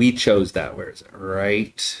 So we chose that. Where is it?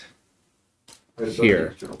 Right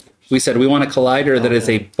here. We said we want a collider that is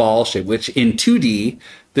a ball shape, which in 2D,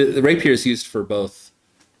 the Rapier is used for both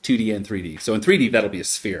 2D and 3D. So in 3D, that'll be a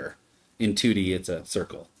sphere. In 2D, it's a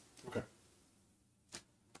circle. Okay.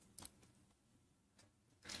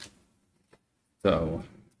 So,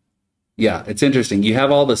 yeah, it's interesting. You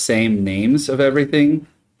have all the same names of everything,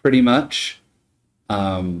 pretty much,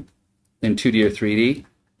 in 2D or 3D.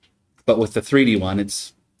 But with the 3D one,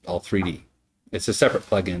 it's all 3D. It's a separate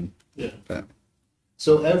plugin. Yeah. But,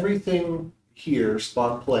 So everything here,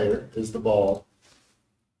 spawn player, is the ball.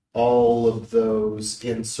 All of those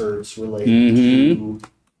inserts relate to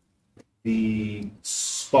the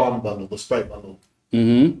spawn bundle, the sprite bundle.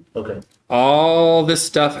 Okay. all this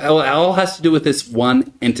stuff, it all has to do with this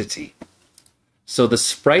one entity. So the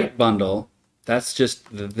sprite bundle, that's just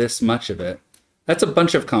this much of it. That's a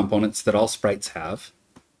bunch of components that all sprites have.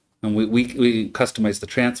 And we customized the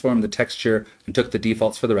transform, the texture, and took the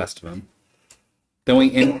defaults for the rest of them. Then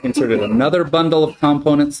we inserted another bundle of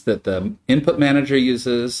components that the input manager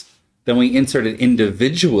uses. Then we inserted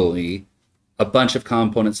individually a bunch of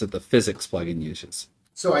components that the physics plugin uses.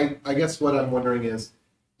 So I guess what I'm wondering is,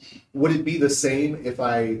 would it be the same if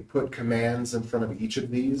I put commands in front of each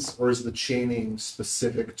of these, or is the chaining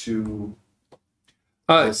specific to?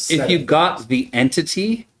 If you got the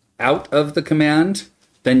entity out of the command,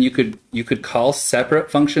 then you could call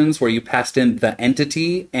separate functions where you passed in the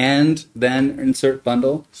entity and then insert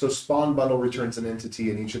bundle. So spawn bundle returns an entity,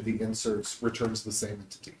 and each of the inserts returns the same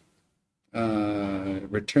entity.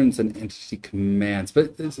 Returns an entity commands,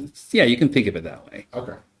 but yeah, you can think of it that way.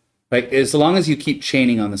 Okay. Like as long as you keep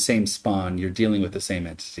chaining on the same spawn, you're dealing with the same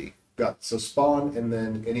entity. Got it. So spawn and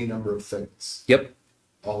then any number of things. Yep.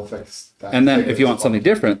 All affects that. And then if you want something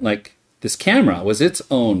different, like this camera was its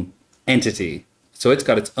own entity, so it's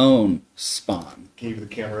got its own spawn. Can you give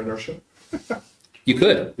the camera inertia? You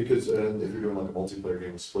could. Because if you're doing like a multiplayer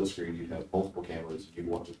game with split screen, you'd have multiple cameras. You'd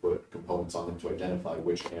want to put components on them to identify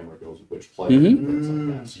which camera goes with which player. And things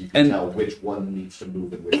like that. So you can tell which one needs to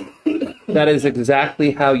move and which. That is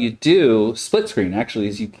exactly how you do split screen, actually,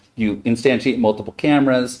 is you instantiate multiple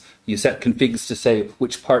cameras, you set configs to say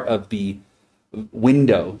which part of the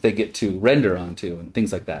window they get to render onto and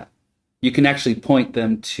things like that. You can actually point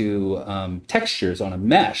them to textures on a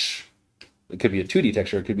mesh. It could be a 2D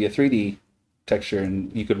texture, it could be a 3D texture,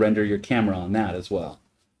 and you could render your camera on that as well.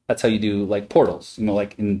 That's how you do like portals. You know,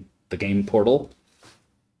 like in the game Portal,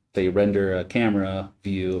 they render a camera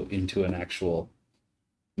view into an actual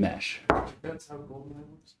mesh. That's how GoldenEye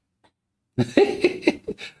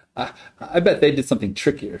works. I bet they did something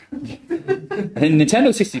trickier. In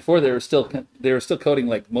Nintendo 64, they were still coding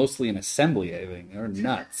like mostly in assembly. I think they're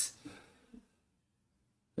nuts.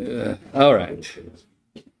 All right.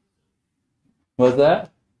 What's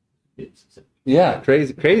that? Yeah,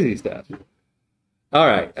 crazy stuff. All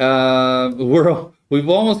right, we've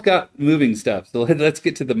almost got moving stuff, so let's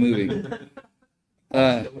get to the moving.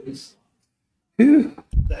 The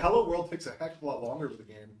Hello World takes a heck of a lot longer with the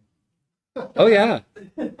game. Oh yeah,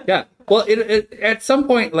 yeah. Well, it at some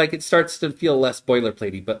point, like it starts to feel less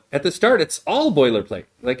boilerplatey, but at the start, it's all boilerplate.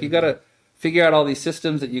 Like you got to figure out all these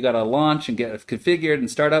systems that you got to launch and get configured and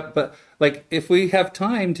start up. But like if we have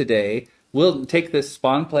time today, we'll take this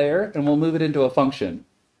spawn player and we'll move it into a function,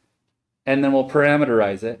 and then we'll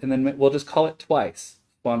parameterize it, and then we'll just call it twice: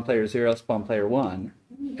 spawn player 0, spawn player 1.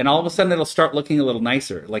 And all of a sudden, it'll start looking a little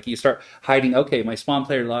nicer. Like you start hiding, okay, my spawn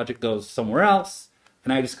player logic goes somewhere else,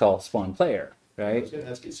 and I just call spawn player, right? I was going to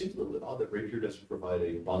ask, it seems a little bit odd that Rapier doesn't provide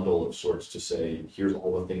a bundle of sorts to say, here's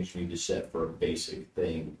all the things you need to set for a basic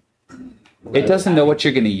thing. It doesn't know what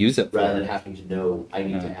you're going to use it for. Rather than having to know, I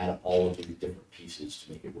need to add all of these different pieces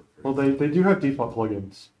to make it work. Well, they do have default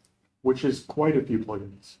plugins, which is quite a few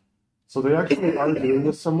plugins. So they actually are doing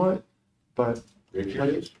this somewhat, but... Rapier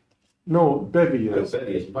is? No, Bevy is.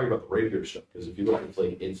 Bevy is. I'm talking about the Rapier stuff, because if you look at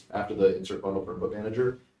like after the insert bundle for input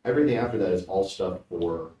manager, everything after that is all stuff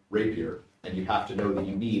for Rapier, and you have to know that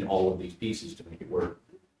you need all of these pieces to make it work.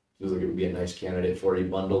 Feels like it would be a nice candidate for a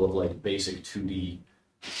bundle of like basic 2D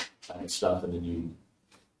stuff, and then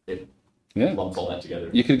it lumps all that together.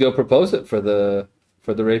 You could go propose it for the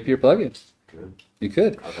Rapier plugin. Good. You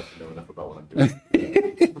could. I'd have to know enough about what I'm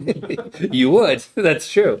doing. You would.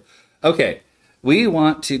 That's true. Okay. We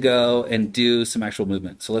want to go and do some actual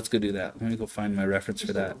movement. So let's go do that. Let me go find my reference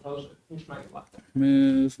for that.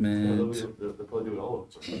 Movement. They'll probably do it all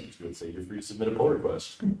of them. So you would say you're free to submit a pull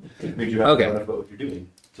request. It means you have to know enough about what you're doing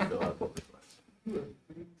to fill out a pull request.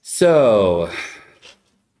 So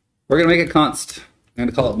we're going to make it const. I'm going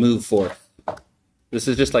to call it move forth. This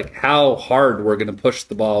is just like how hard we're going to push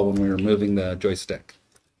the ball when we're moving the joystick.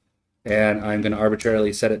 And I'm going to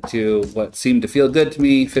arbitrarily set it to what seemed to feel good to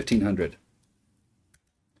me, 1500.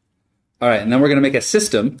 All right, and then we're going to make a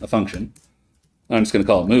system, a function. I'm just going to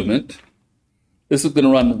call it movement. This is going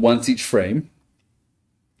to run once each frame.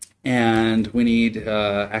 And we need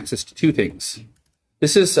access to two things.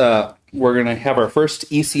 This is we're going to have our first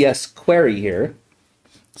ECS query here.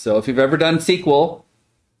 So if you've ever done SQL,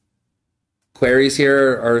 queries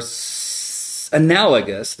here are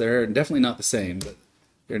analogous. They're definitely not the same, but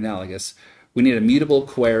they're analogous. We need a mutable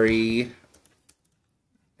query.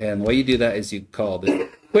 And the way you do that is you call the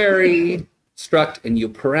query struct and you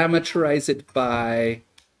parameterize it by,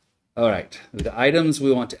 all right, the items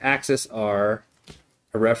we want to access are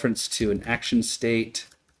a reference to an action state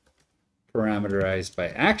parameterized by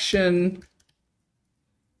action.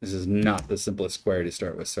 This is not the simplest query to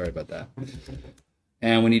start with. Sorry about that.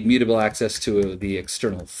 And we need mutable access to the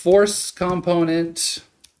external force component.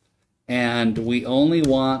 And we only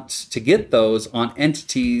want to get those on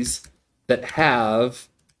entities that have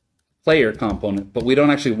player component, but we don't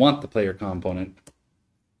actually want the player component.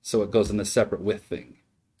 So it goes in the separate with thing.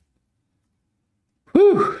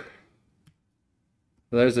 Whew.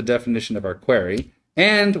 So there's the definition of our query.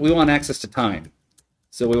 And we want access to time.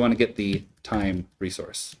 So we want to get the time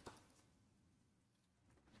resource.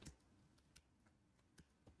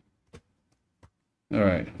 All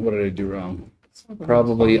right, what did I do wrong?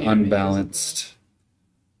 Probably unbalanced.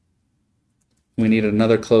 We need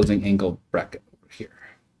another closing angle bracket over here.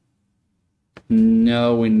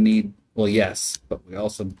 No, we need, well, yes, but we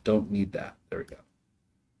also don't need that. There we go.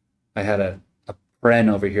 I had a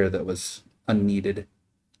paren over here that was unneeded.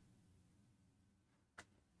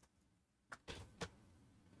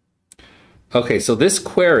 Okay, so this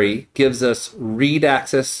query gives us read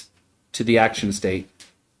access to the action state,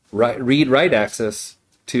 read-write access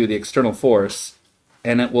to the external force,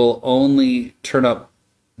 and it will only turn up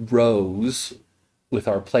rows with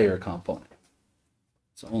our player component.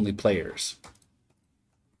 So only players.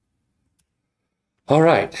 All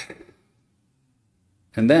right.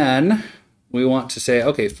 And then we want to say,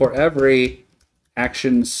 okay, for every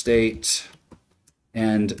action state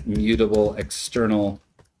and mutable external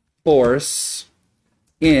force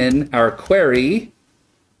in our query,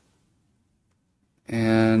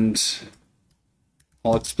 and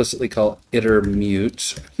I'll explicitly call iter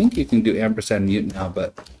mute. I think you can do ampersand mute now,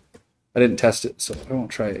 but I didn't test it, so I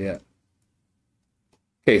won't try it yet.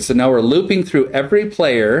 Okay, so now we're looping through every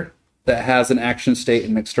player that has an action state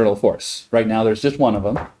and external force. Right now there's just one of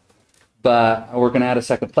them, but we're going to add a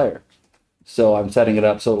second player. So I'm setting it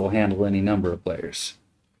up so it will handle any number of players.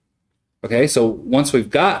 Okay, so once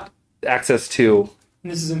we've got access to...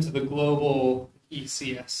 And this is into the global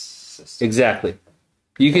ECS system. Exactly.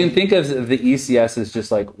 You can think of the ECS as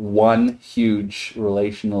just like one huge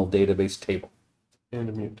relational database table. And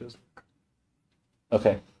a mute does work.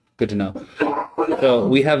 Okay, good to know. So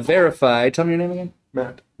we have verified, tell me your name again?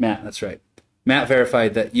 Matt. Matt, that's right. Matt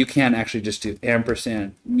verified that you can actually just do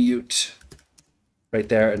ampersand mute right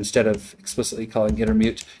there instead of explicitly calling iter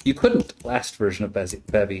mute. You couldn't last version of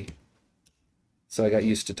Bevy. So I got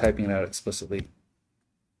used to typing it out explicitly.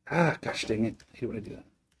 Ah, gosh dang it. I hate when I do that.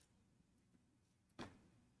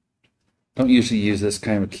 Don't usually use this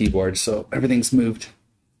kind of keyboard, so everything's moved.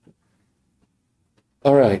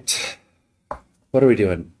 All right. What are we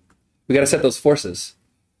doing? We got to set those forces.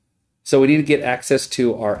 So we need to get access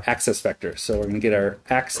to our access vector. So we're going to get our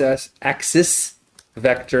axis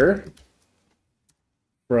vector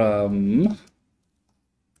from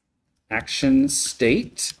action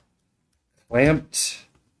state, clamped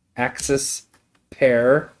axis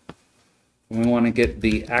pair. And we want to get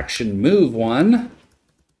the action move one.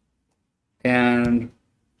 And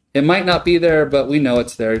it might not be there, but we know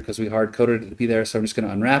it's there because we hard-coded it to be there. So I'm just going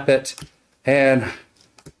to unwrap it. And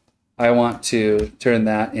I want to turn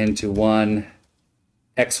that into one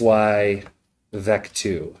XY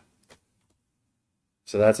vec2.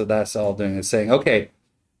 So that's what that's all doing. It's saying, okay,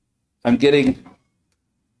 I'm getting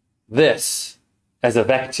this as a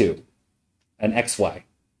vec2, an XY.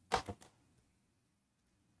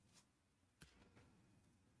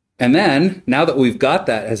 And then, now that we've got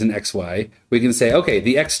that as an XY, we can say, okay,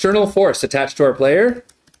 the external force attached to our player,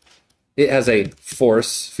 it has a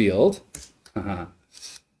force field.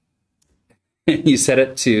 You set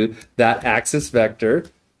it to that axis vector.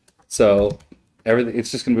 So everything,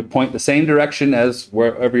 it's just going to point the same direction as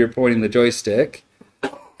wherever you're pointing the joystick.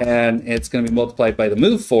 And it's going to be multiplied by the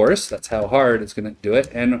move force. That's how hard it's going to do it.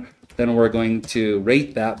 And then we're going to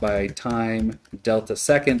rate that by time delta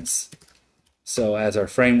seconds. So as our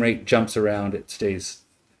frame rate jumps around, it stays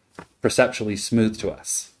perceptually smooth to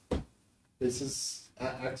us. This is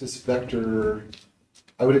axis vector.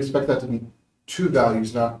 I would expect that to be two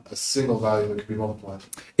values, not a single value that could be multiplied.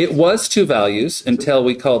 It was two values until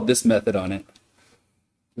we called this method on it.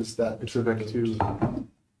 Is that It's a vec2.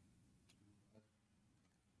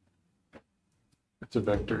 It's a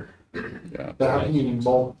vector. Yeah. But how can you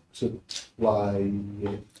Supply.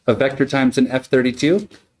 A vector times an F32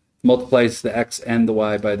 multiplies the X and the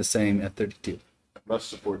Y by the same F32. Rust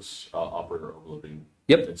supports operator overloading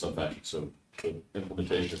Yep. in some fashion. So the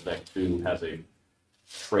implementation of Vec2 has a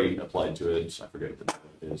trait applied to it. I forget what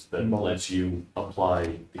it is that lets you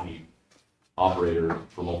apply the operator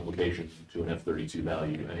for multiplication to an F32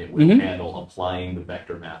 value, and it will handle applying the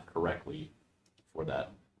vector math correctly for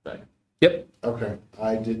that vector. Yep. Okay,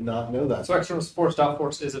 I did not know that. So external force dot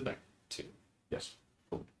force is a vector too. Yes.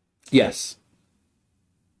 Yes.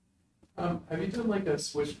 Have you done like a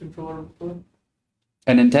switch controller before?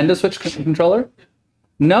 A Nintendo Switch controller?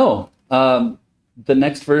 No. The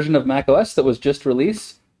next version of macOS that was just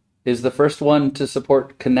released is the first one to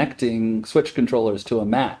support connecting Switch controllers to a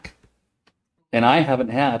Mac. And I haven't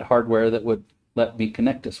had hardware that would let me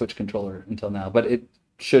connect a Switch controller until now, but it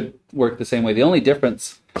should work the same way. The only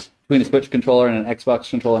difference between a Switch controller and an Xbox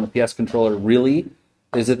controller and a PS controller really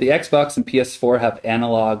is that the Xbox and PS4 have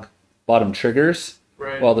analog bottom triggers,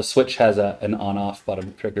 Right. while the Switch has an on-off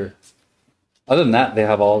bottom trigger. Other than that, they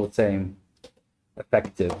have all the same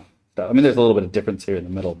effective stuff. I mean, there's a little bit of difference here in the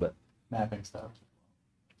middle, but Mapping stuff.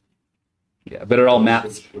 yeah, but it all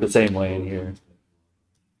maps the same way in here.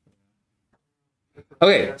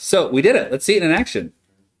 Okay, so we did it. Let's see it in action.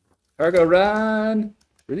 Cargo run,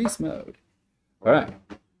 release mode. All right,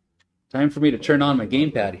 time for me to turn on my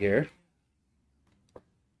gamepad here.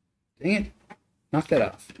 Dang it, knock that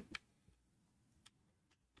off.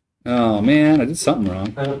 Oh man, I did something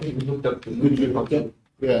wrong. I don't think we looked up the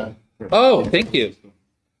Yeah. Oh, thank you.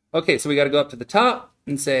 Okay, so we got to go up to the top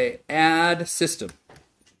and say add system.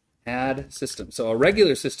 Add system. So a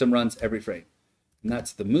regular system runs every frame. And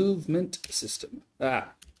that's the movement system.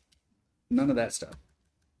 None of that stuff.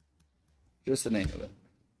 Just the name of it.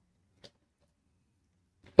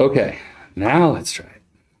 Okay, now let's try it.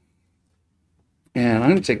 And I'm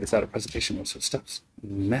going to take this out of presentation mode so it stops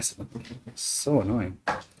messing with me. It's so annoying.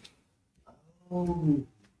 Oh,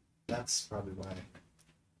 that's probably why.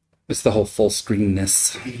 It's the whole full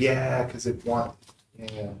screenness. Yeah, because it wants.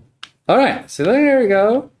 Yeah. All right, so there we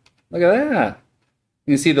go. Look at that.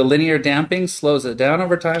 You can see the linear damping slows it down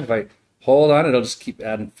over time. If I hold on, it'll just keep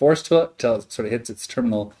adding force to it until it sort of hits its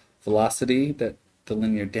terminal velocity that the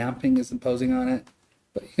linear damping is imposing on it.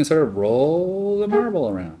 But you can sort of roll the marble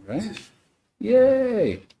around, right?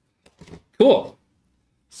 Yay! Cool.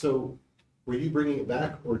 So, were you bringing it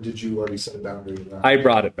back, or did you already set a boundary? I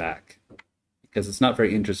brought it back because it's not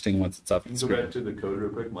very interesting once it's off the Can you go screen. back to the code real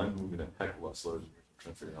quick? Mine's moving a heck of a lot slower. I'm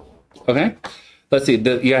trying to figure out what. Okay. Let's see.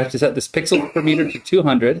 You have to set this pixel per meter to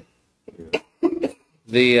 200.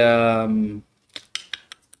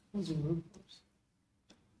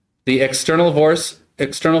 The external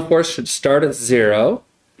force should start at 0.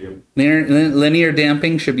 Yep. Linear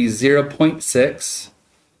damping should be 0.6.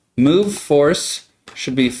 Move force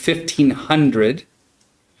should be 1500.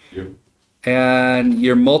 Yep. And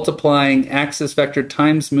you're multiplying axis vector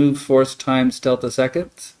times move force times delta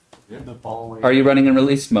seconds. Yep. The ball weight. Are you running in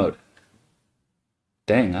release mode?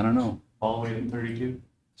 Dang, I don't know. Ball weight in 32?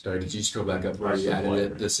 Sorry, did you scroll back up where you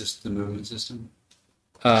added it, the movement system?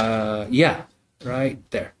 Yeah, right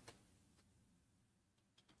there.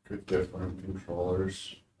 Different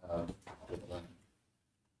controllers.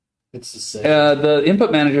 It's the same. The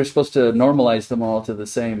input manager is supposed to normalize them all to the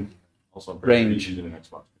same Also, I'm pretty sure range. he's using an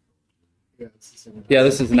Xbox. Yeah, it's the same. Yeah,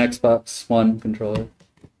 this is an Xbox One controller.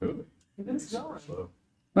 Really? Slow.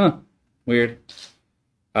 Huh. Weird.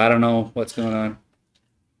 I don't know what's going on.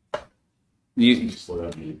 You Slow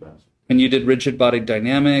down really fast. and you did rigid body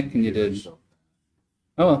dynamic and you did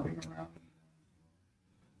oh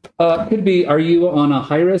well. Could be, are you on a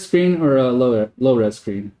high res screen or a low res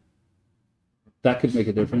screen? That could make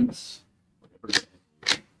a difference.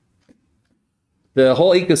 The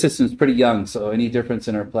whole ecosystem is pretty young, so any difference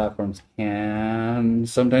in our platforms can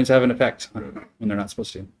sometimes have an effect when they're not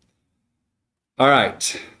supposed to. All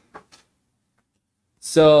right.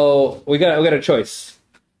 So we got a choice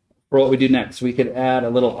for what we do next. We could add a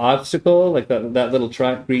little obstacle, like that little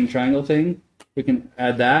green triangle thing. We can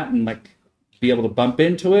add that and like be able to bump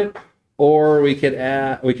into it, or we could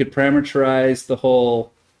parameterize the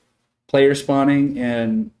whole player spawning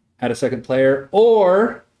and add a second player,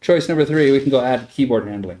 or choice number 3, we can go add keyboard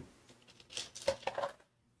handling.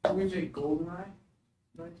 Can we make GoldenEye?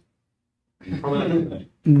 Probably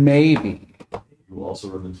Maybe. you will also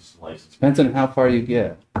run into some license. Depends on how far you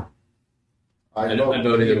get. I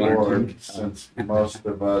voted keyboard, since most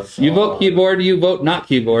of us. You vote keyboard, you vote not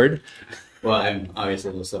keyboard. Well, I'm obviously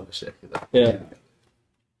a little selfish there. Yeah.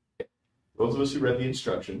 Those of us who read the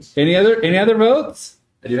instructions. Any other votes?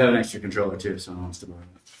 I do have an extra controller too, so someone wants to borrow it.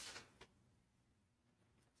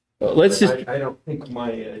 Let's just I don't think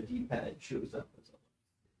my D-pad shows up.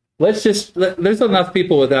 there's enough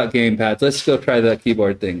people without gamepads. Let's go try the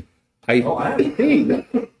keyboard thing. I think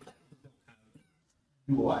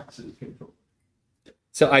Dual axis control.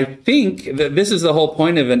 so. I think that this is the whole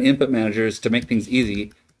point of an input manager is to make things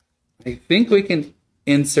easy. I think we can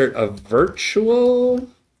insert a virtual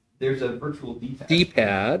There's a virtual D-pad.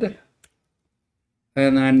 D-pad.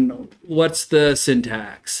 And then what's the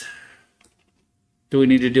syntax? Do we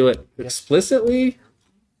need to do it explicitly?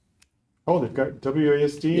 Oh, they've got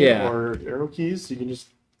WASD Yeah. or arrow keys. You can just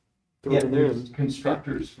throw Yeah, them there's in.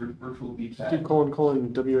 constructors for virtual Do D-pad.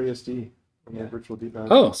 colon WASD on Yeah. the virtual D-pad.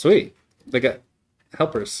 Oh, sweet. They got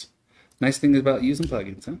helpers. Nice thing about using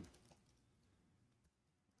plugins, huh?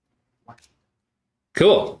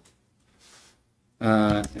 Cool.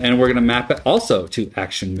 And we're going to map it also to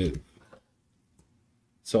action move.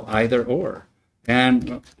 So either or.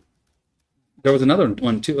 And there was another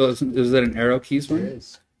one too. Is that an arrow keys one? There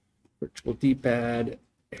is. Virtual D-pad,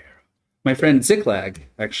 arrow. My friend Ziklag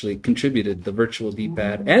actually contributed the virtual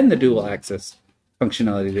D-pad and the dual access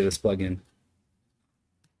functionality to this plugin.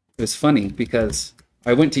 It was funny because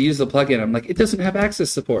I went to use the plugin. I'm like, it doesn't have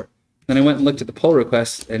access support. Then I went and looked at the pull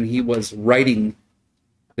request, and he was writing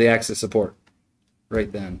the access support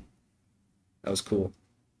right then. That was cool.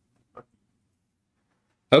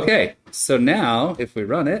 Okay, so now if we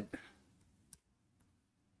run it,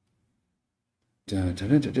 dun, dun,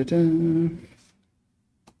 dun, dun, dun, dun.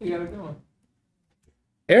 You got it going.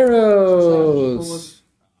 Arrows.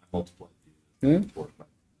 Multiply. Huh?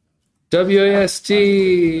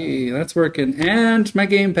 WASD, that's working, and my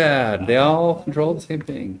gamepad. They all control the same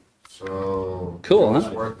thing. So Cool, it was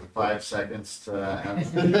huh? worth the 5 seconds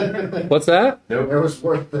to What's that? It was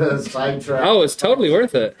worth the sidetrack. Oh, it's totally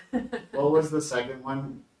worth it. What was the second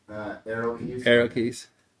one? Arrow keys. Arrow keys.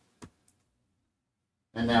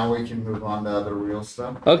 And now we can move on to other real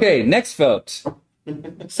stuff. Okay, next vote.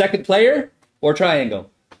 Second player or triangle?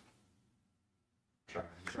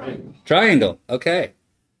 Triangle. Triangle. Okay.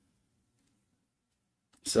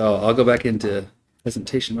 So I'll go back into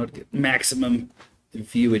presentation mode to get maximum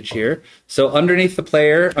viewage here. So underneath the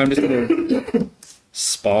player, I'm just going to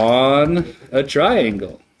spawn a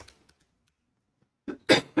triangle.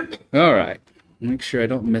 All right. Make sure I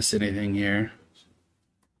don't miss anything here.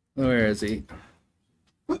 Where is he?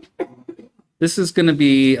 This is going to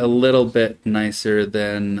be a little bit nicer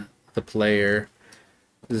than the player.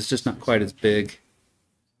 It's just not quite as big.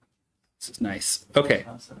 This is nice. Okay.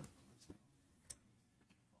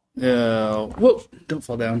 Whoa, don't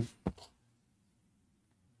fall down.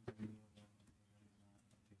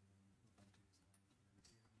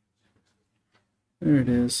 There it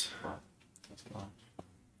is.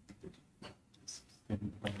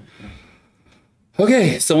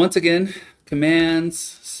 Okay, so once again, commands,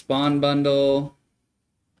 spawn bundle,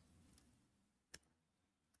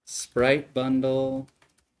 sprite bundle.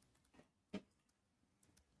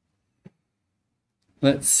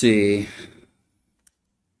 Let's see.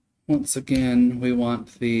 Once again, we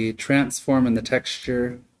want the transform and the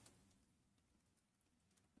texture.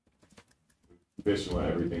 Basically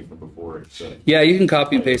want everything from before except Yeah, you can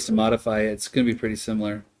copy and paste and modify it. It's going to be pretty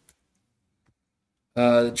similar.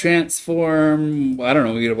 The transform, I don't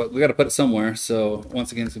know, we got to put it somewhere. So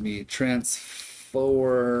once again, it's going to be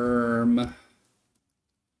transform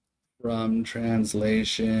from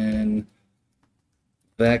translation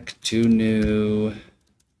back to new.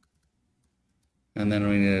 And then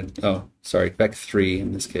we need, back 3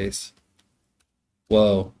 in this case.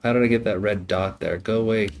 Whoa, how did I get that red dot there? Go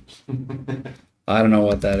away. I don't know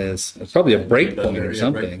what that is. It's probably a breakpoint or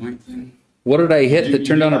something. What did I hit that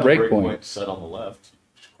turned on a breakpoint? Set on the left.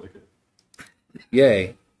 Just click it.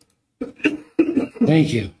 Yay.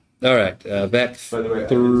 Thank you. All right, back By the way,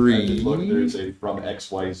 3. I did look, there's a from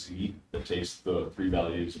XYZ that takes the 3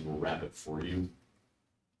 values and will wrap it for you.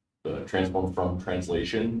 The transform from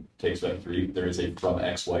translation takes that 3. There is a from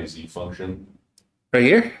XYZ function. Right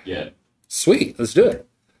here? Yeah. Sweet, let's do it.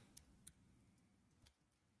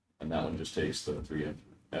 And that one just takes the 3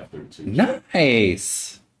 after 2.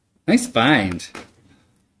 Nice. Nice find.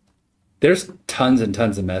 There's tons and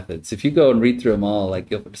tons of methods. If you go and read through them all,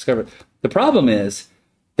 like you'll discover. The problem is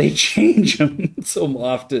they change them so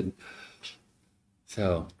often.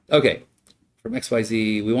 So, okay. From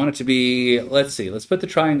XYZ, we want it to be, let's see, let's put the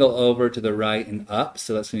triangle over to the right and up.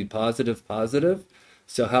 So that's going to be positive, positive.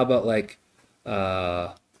 So how about like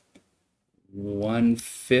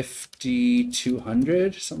 150,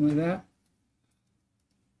 200, something like that?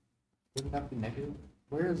 Wouldn't that be negative?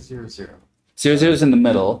 Where is 0, 0? 0, 0 is in the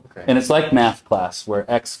middle, Okay. and it's like math class where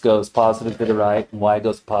x goes positive to the right and y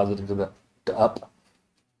goes positive to the up.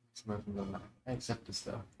 I accept this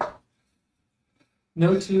though.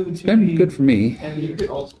 No to Been be, good for me. And you could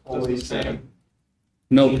also always say.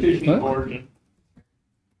 No. What? Origin.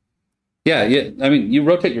 Yeah, yeah. I mean, you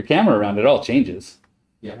rotate your camera around, it all changes.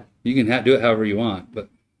 Yeah. You can do it however you want, but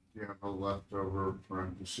You have a leftover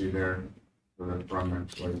parenthesis there for the from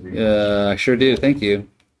I sure do. Thank you.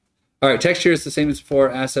 All right, texture is the same as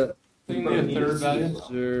before. Asset. Think a third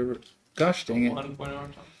value. Gosh dang it. 1 point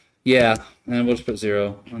on top. Yeah, and we'll just put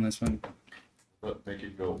 0 on this one. But make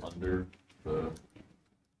it go under the.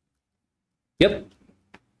 Yep.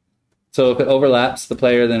 So if it overlaps the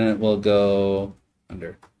player, then it will go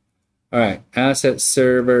under. All right, asset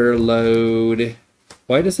server load.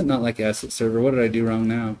 Why does it not like asset server? What did I do wrong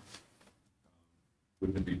now?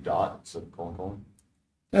 Wouldn't it be dot instead of colon?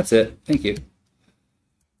 That's it. Thank you.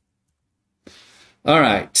 All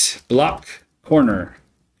right, block corner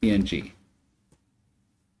PNG.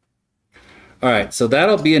 All right, so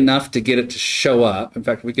that'll be enough to get it to show up. In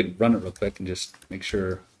fact, we could run it real quick and just make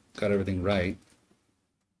sure got everything right.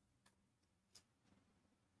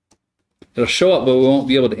 It'll show up, but we won't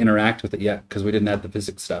be able to interact with it yet because we didn't add the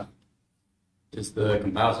physics stuff. Does the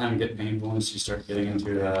compile time get painful once you start getting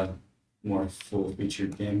into a more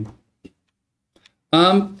full-featured game?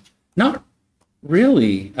 Not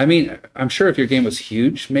really. I mean, I'm sure if your game was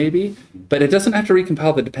huge, maybe, but it doesn't have to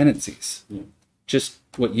recompile the dependencies. Yeah. Just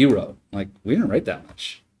what you wrote. Like, we didn't write that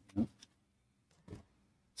much.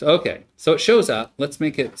 So, okay. So it shows up. Let's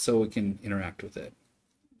make it so we can interact with it.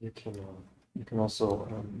 You can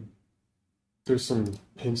also there's some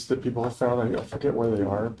hints that people have found. I forget where they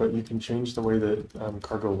are, but you can change the way that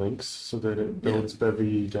cargo links so that it builds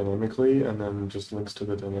Bevy dynamically and then just links to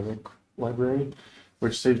the dynamic library,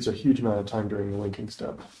 which saves a huge amount of time during the linking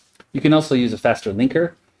step. You can also use a faster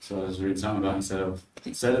linker. So I was reading something about instead of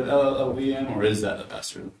LLVM, or is that the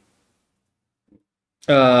faster?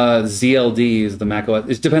 ZLD is the Mac OS.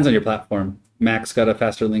 It depends on your platform. Mac's got a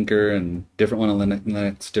faster linker and different one on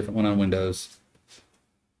Linux, different one on Windows.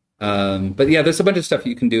 But yeah, there's a bunch of stuff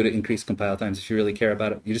you can do to increase compile times if you really care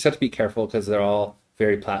about it. You just have to be careful because they're all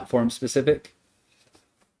very platform specific.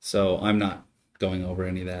 So I'm not going over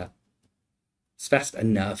any of that. It's fast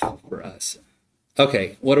enough for us.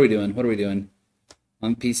 Okay, what are we doing? What are we doing?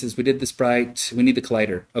 On pieces, we did the sprite. We need the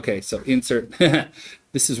collider. Okay, so insert.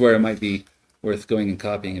 This is where it might be worth going and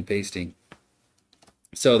copying and pasting.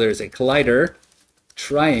 So there's a collider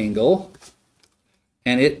triangle,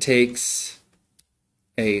 and it takes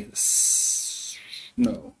a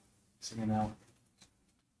no.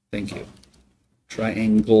 Thank you.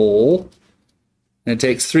 Triangle, and it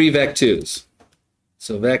takes 3 vec2s.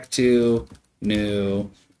 So vec2 new.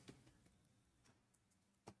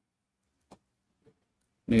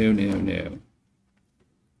 New.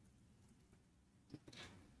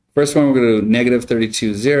 First one, we're going to do negative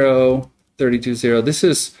 32, 0, 32, 0. This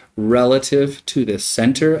is relative to the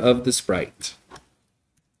center of the sprite.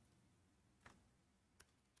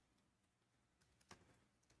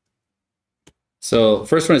 So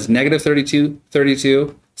first one is negative 32,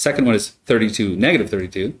 32. Second one is 32, negative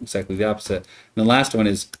 32, exactly the opposite. And the last one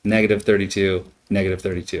is negative 32, negative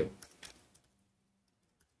 32.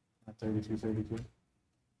 32, 32.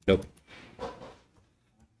 Nope.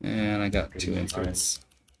 And I got 2 inserts.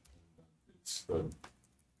 It's the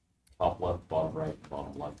top left, bottom right,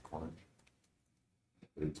 bottom left corner.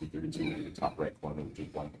 32, 32, top right corner, which is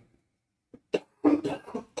blank.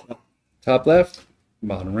 Top left,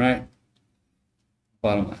 bottom right,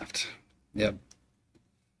 bottom left. Yep.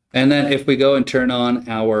 And then if we go and turn on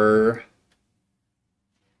our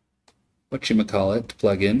whatchamacallit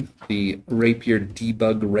plugin, the Rapier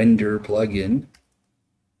Debug Render plugin,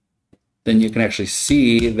 then you can actually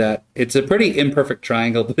see that it's a pretty imperfect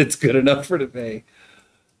triangle, but it's good enough for today.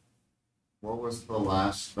 What was the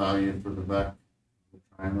last value for the vec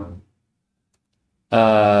triangle?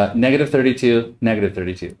 Negative 32, negative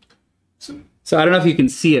 32. So I don't know if you can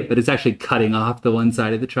see it, but it's actually cutting off the one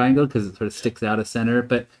side of the triangle because it sort of sticks out of center,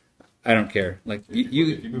 but I don't care. Like if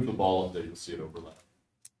you move the ball up there, you'll see it overlap.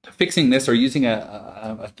 Fixing this or using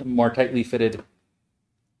a more tightly fitted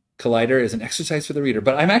collider is an exercise for the reader,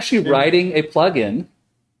 but I'm actually writing a plugin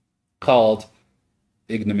called,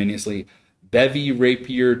 ignominiously, Bevy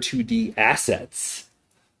Rapier 2D Assets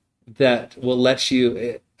that will let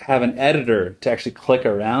you have an editor to actually click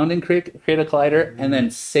around and create a collider and then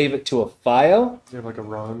save it to a file. You have like a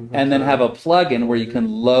run. And then have a plugin where you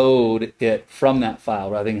can load it from that file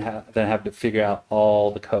rather than have to figure out all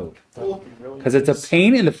the code. Because it's a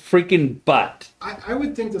pain in the freaking butt. I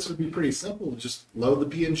would think this would be pretty simple. Just load the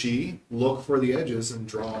PNG, look for the edges, and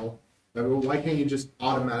draw. I mean, why can't you just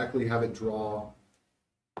automatically have it draw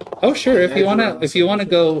Oh, sure. If you wanna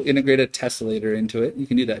go integrate a tessellator into it, you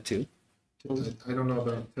can do that too. I don't know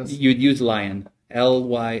about test. You'd use Lion,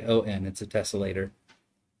 Lyon. It's a tessellator.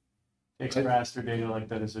 Takes raster data like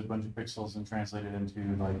that as a bunch of pixels and translate it into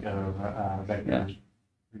like a vector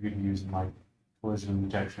you could use in like collision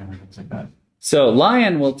detection and things like that. So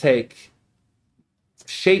Lion will take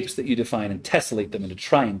shapes that you define and tessellate them into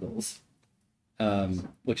triangles,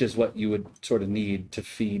 which is what you would sort of need to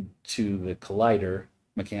feed to the collider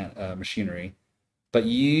machinery. But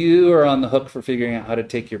you are on the hook for figuring out how to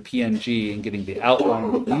take your PNG and getting the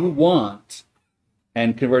outline that you want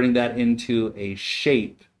and converting that into a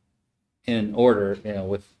shape in order,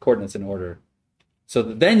 with coordinates in order. So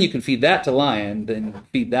that then you can feed that to Lion, then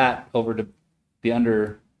feed that over to the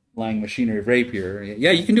underlying machinery of Rapier.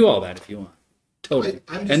 Yeah, you can do all that if you want. Totally.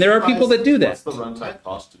 And there are people that do that. What's the runtime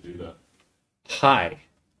cost to do that? High.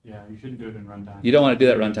 Yeah, you shouldn't do it in runtime. You don't want to do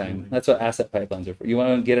that runtime. That's what asset pipelines are for. You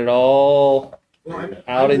want to get it all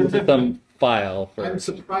out into some file. I'm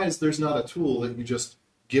surprised there's not a tool that you just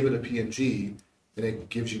give it a PNG and it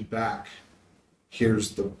gives you back.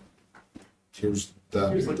 Here's the PNG.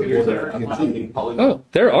 Oh,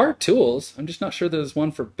 there are tools. I'm just not sure there's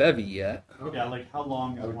one for Bevy yet. Yeah, like how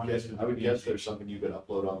long? I would guess there's something you could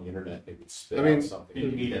upload on the internet. It would spit I mean, out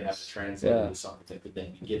something you then have to translate into something that could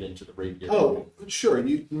then get into the Rapier. Oh, sure.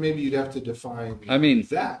 Maybe you'd have to define. I mean,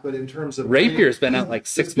 that, but in terms of Rapier's been out like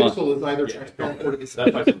 6 months. Pixel is either transparent or it's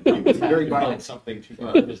very violent. Something to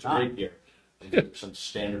Mr. Rapier. Some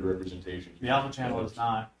standard representation. The alpha channel is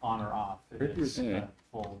not on or off. It is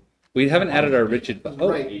full. We haven't added our rigid, but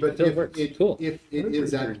right, but it works. Cool. If it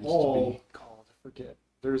is at all called, I forget.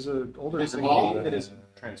 There's an older thing all, that is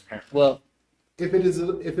transparent. Well, if it is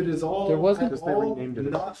all there wasn't at all not completely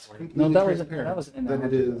that wasn't transparent, then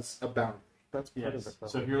it is a boundary. That's part of it.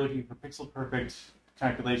 So if you're looking for pixel perfect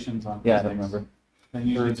calculations on Yeah, I physics, remember. then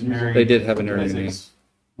you need to marry They did have an physics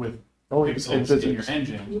with it's pixels in your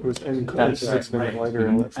engine. It was That's N6 right. later,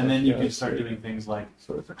 And then you can start doing things like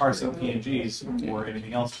parsing PNGs or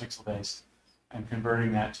anything else pixel based and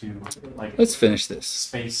converting that to like Let's finish this.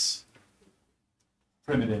 space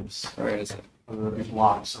primitives, Where is it? whether it be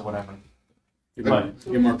blocks or whatever.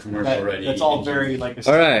 You're more commercial ready. That's all very like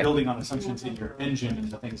All right. building on assumptions in your engine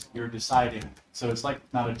and the things you're deciding. So it's like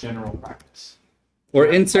not a general practice. We're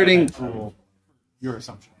inserting. Tool your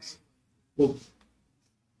assumptions. Well,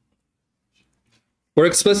 we're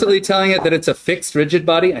explicitly telling it that it's a fixed rigid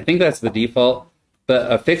body. I think that's the default. But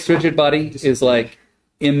a fixed rigid body is like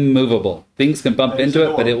immovable. Things can bump into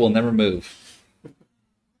it, but it will never move.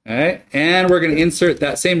 All right, and we're going to insert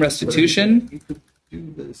that same restitution.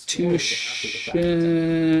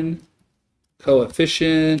 Restitution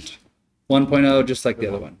coefficient 1.0, just like the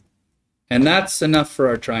other one. And that's enough for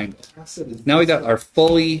our triangle. Now we got our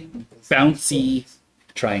fully bouncy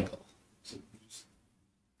triangle.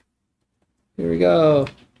 Here we go.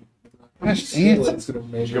 Gosh, dang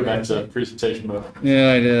it. Go back to presentation mode.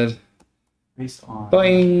 Yeah, I did. Based on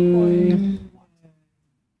Boing.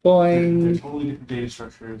 They're Boing. totally different data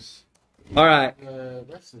structures. All right. The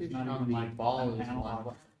recipe Not on even the like ball an is analog.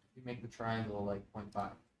 one. You make the triangle like 0.5.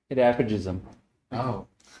 It averages them. Oh.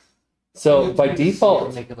 So by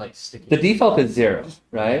default, Make it like sticky. the default is 0,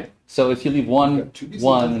 right? So if you leave 1,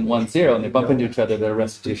 1, and 1, 0, and they bump into each other, their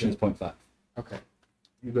restitution is 0.5. Okay.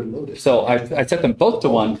 You better load it. So I set them both to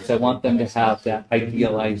 1 because I want them to have that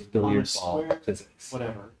idealized On a billiard ball square, physics.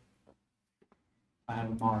 whatever. I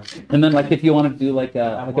have a Mars. And then, like, if you want to do like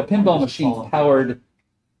a pinball machine powered,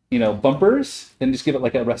 bumpers, then just give it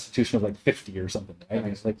like a restitution of like 50 or something, right?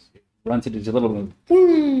 It's like runs it into a little bit.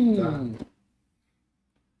 Boom.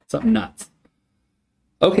 Something nuts.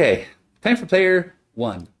 Okay, time for player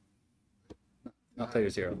 1. Not player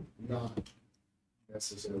 0. Not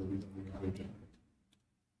necessarily the original.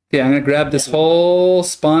 Okay, I'm gonna grab this whole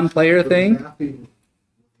spawn player thing. Mapping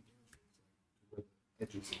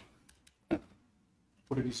edges.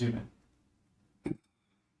 What if you zoom in? And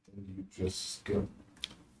you just go.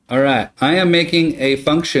 All right, I am making a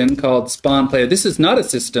function called spawn player. This is not a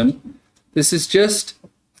system. This is just a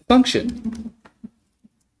function.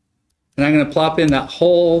 And I'm going to plop in that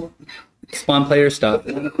whole spawn player stuff.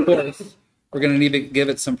 And of course, we're going to need to give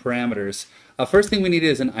it some parameters. First thing we need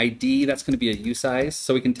is an ID. That's going to be a usize.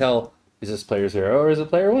 So we can tell, is this player 0 or is it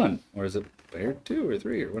player 1? Or is it player 2 or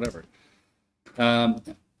 3 or whatever. And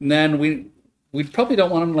then we probably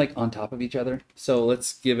don't want them like on top of each other. So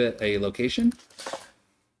let's give it a location.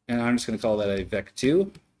 And I'm just going to call that a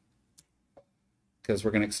vec2 because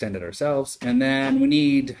we're going to extend it ourselves. And then we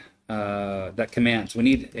need that commands. We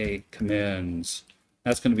need a commands.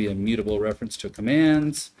 That's going to be a mutable reference to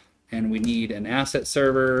commands. And we need an asset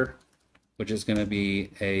server which is going to be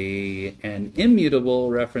an immutable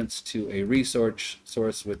reference to a resource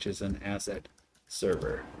source, which is an asset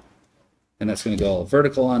server. And that's going to go all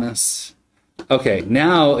vertical on us. Okay,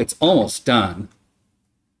 now it's almost done,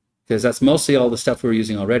 because that's mostly all the stuff we're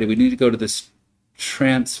using already. We need to go to this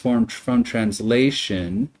transform from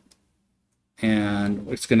translation, and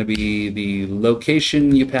it's going to be the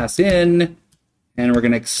location you pass in, and we're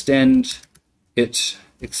going to extend it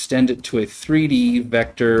to a 3D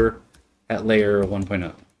vector at layer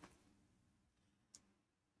 1.0.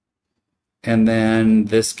 And then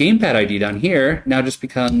this gamepad ID down here now just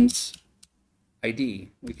becomes ID.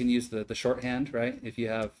 We can use the shorthand, right? If you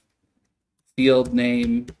have field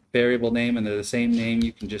name, variable name, and they're the same name,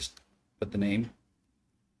 you can just put the name.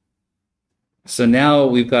 So now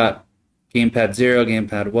we've got gamepad 0,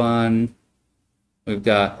 gamepad 1. We've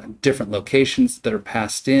got different locations that are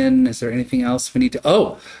passed in. Is there anything else we need to?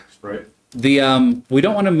 Oh, right. We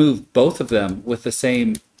don't want to move both of them with the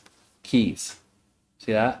same keys.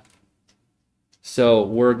 See that? So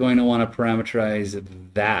we're going to want to parameterize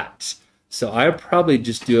that. So I would probably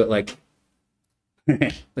just do it like,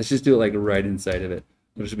 let's just do it like right inside of it.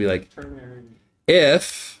 It should be like,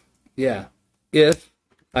 if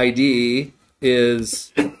ID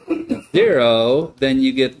is 0, then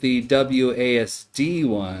you get the WASD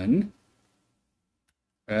one,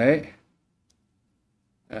 right?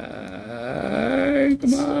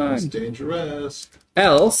 Come on. Sounds dangerous.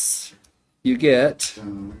 Else, you get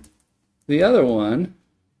the other one.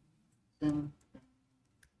 Get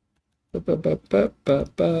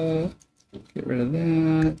rid of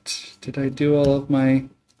that. Did I do all of my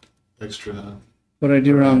extra? What did I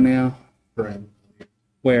do wrong now? Param.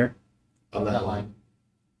 Where? On that line.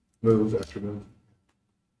 Move after move.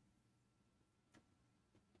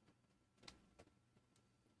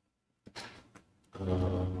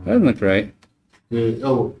 That doesn't look right.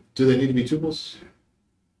 Oh, do they need to be tuples?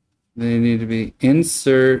 They need to be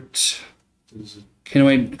insert. Can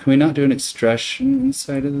we not do an expression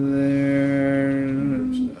inside of there?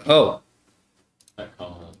 Oh, That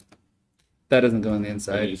comma. that doesn't go on the That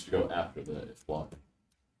inside. needs to go after the if block.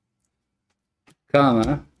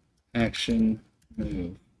 Comma, action,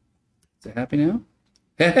 move. Is it happy now?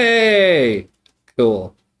 Hey,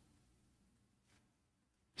 cool.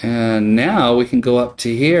 And now we can go up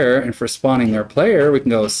to here, and for spawning our player, we can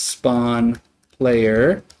go spawn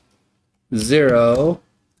player 0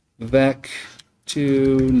 vec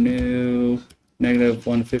to new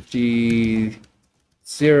 -150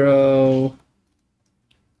 0,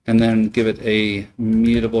 and then give it a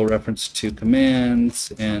mutable reference to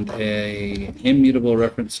commands and a immutable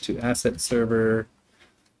reference to asset server.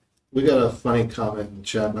 We got a funny comment in the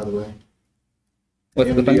chat, by the way.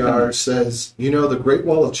 What's the funny MDR comment? says, you know, the Great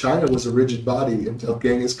Wall of China was a rigid body until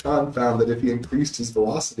Genghis Khan found that if he increased his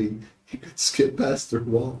velocity, he could skip past through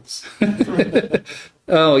walls.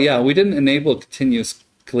 Oh, yeah, we didn't enable continuous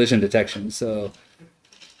collision detection, so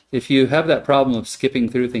if you have that problem of skipping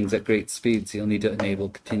through things at great speeds, you'll need to enable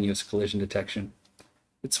continuous collision detection.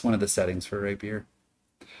 It's one of the settings for Rapier.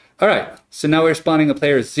 All right, so now we're spawning a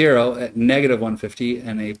player 0 at -150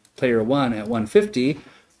 and a player 1 at 150.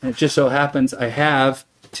 And it just so happens I have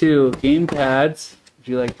 2 gamepads. Would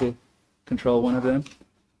you like to control one of them?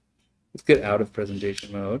 Let's get out of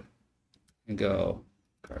presentation mode and go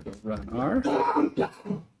cargo run R.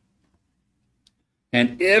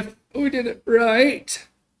 And if we did it right,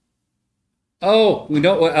 oh, we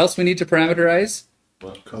know what else we need to parameterize?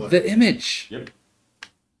 What? Color. The image. Yep.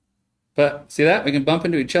 But see that? We can bump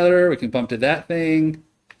into each other. We can bump to that thing.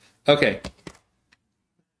 Okay.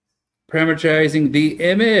 Parameterizing the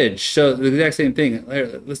image. So the exact same thing.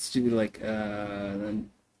 Let's do like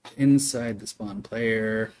inside the spawn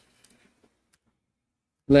player.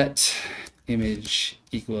 Let image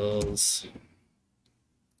equals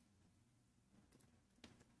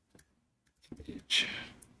image.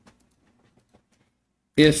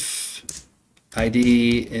 If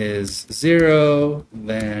ID is 0,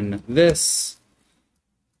 then this,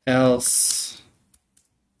 else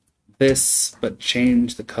this, but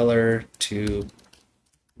change the color to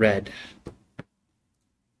red.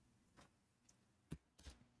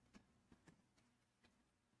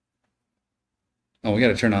 Oh, we got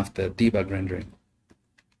to turn off the debug rendering.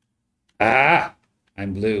 Ah,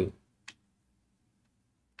 I'm blue.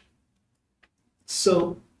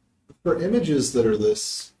 So, for images that are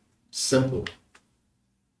this simple,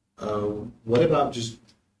 what about just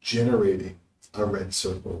generating a red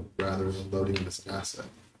circle rather than loading it as an asset?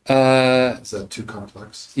 Is that too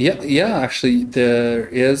complex? Yeah, actually, there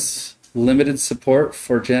is limited support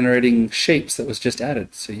for generating shapes that was just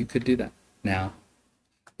added, so you could do that now.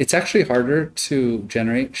 It's actually harder to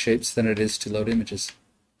generate shapes than it is to load images.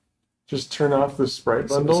 Just turn off the sprite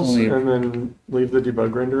So it's bundles only- and then leave the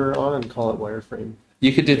debug renderer on and call it wireframe.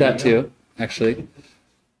 You could do that too, actually.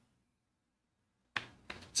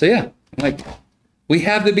 So yeah, like we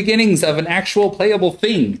have the beginnings of an actual playable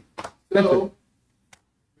thing. So,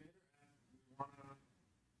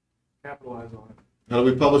 capitalize on it. How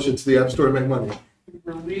do we publish it to the App Store to make money?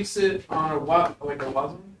 Release it on a like a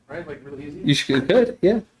WASM, right? Like really easy. You could,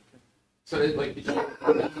 yeah. So it like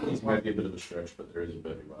It might be a bit of a stretch, but there is a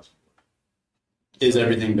Bevy West. Is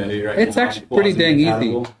everything Bevy right It's now? actually pretty dang easy.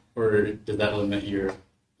 compatible, Or does that limit your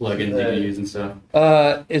plugins you can use and stuff?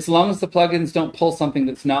 As long as the plugins don't pull something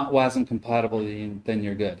that's not WASM compatible, then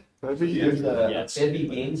you're good. There's a Yes. Bevy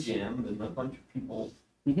Games Jam, and a bunch of people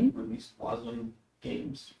Mhm. released WASM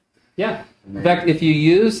games. Yeah. In fact, if you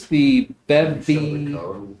use the Show the Bevy,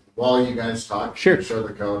 code. While you guys talk, Sure. show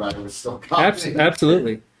the code. I was still copying.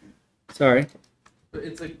 absolutely. Sorry. But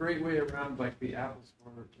it's a great way around like the Apple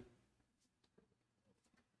Store.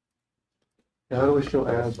 How do we show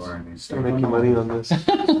ads? I'm making money on this.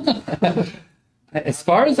 As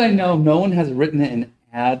far as I know, no one has written an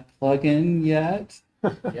ad plugin yet.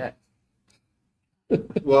 Yeah.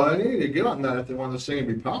 Well, I need to get on that if they want this thing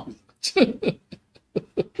to be popular.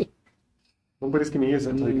 Nobody's going to use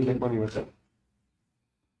it until you can make money with it.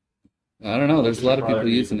 I don't know. There's a lot of people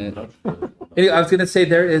using it. Anyway, I was going to say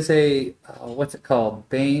there is a what's it called?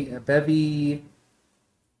 Bevy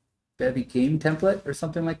game template or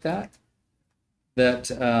something like that.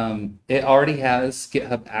 That it already has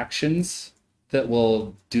GitHub Actions that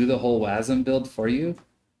will do the whole WASM build for you.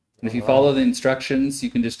 And if you follow the instructions,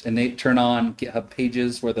 you can just turn on GitHub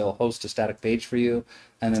Pages where they'll host a static page for you,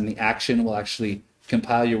 and then the action will actually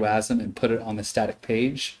compile your WASM and put it on the static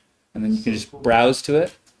page, and then you can just browse to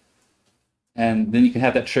it. And then you can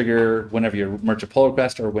have that trigger whenever you merge a pull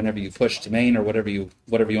request or whenever you push to main or whatever you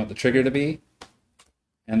want the trigger to be.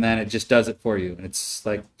 And then it just does it for you. And it's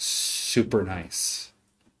like super nice.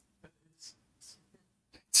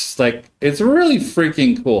 It's like, it's really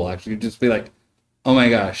freaking cool. Actually, just be like, oh my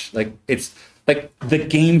gosh. Like it's like the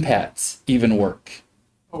gamepads even work.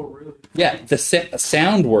 Oh really? Yeah. The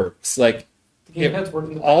sound works. Like The gamepads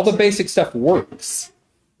work. all the basic stuff works.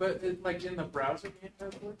 But it, like in the browser,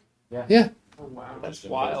 gamepads work. Yeah. Oh wow, that's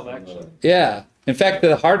wild actually. Yeah. In fact,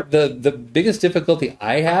 the biggest difficulty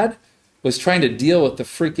I had was trying to deal with the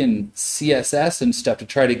freaking CSS and stuff to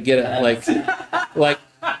try to get it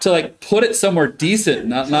like put it somewhere decent,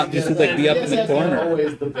 not just like be up in the corner.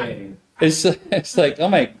 Always the pain. It's like, oh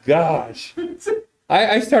my gosh.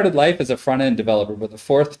 I started life as a front end developer, but the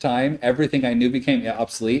fourth time everything I knew became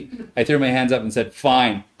obsolete. I threw my hands up and said,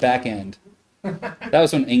 "Fine, back end." That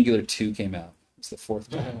was when Angular 2 came out. It's the fourth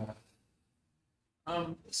time.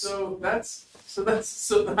 So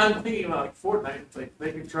I'm thinking about like Fortnite. It's like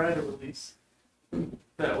they could try to release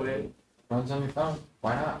that way. Runs on your phone.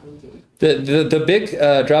 Why not? The big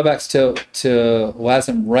drawbacks to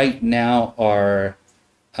WASM right now are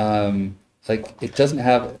like it doesn't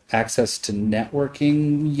have access to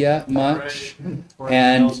networking yet much,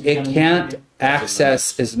 and it can't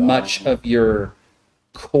access as much of your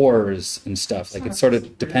cores and stuff. Like it's sort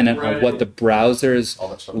of dependent on what the browser's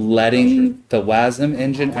letting the WASM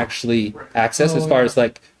engine actually access as far as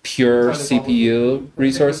like pure CPU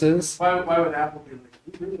resources. Why would Apple be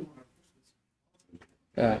like, we really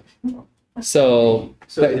want to So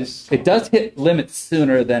it does hit limits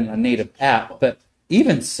sooner than a native app, but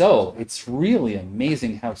even so, it's really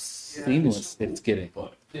amazing how seamless it's getting.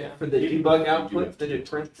 Yeah. For the debug output, did it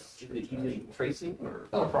print? Is it using tracing or?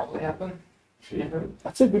 That'll probably happen.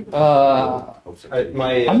 That's a good.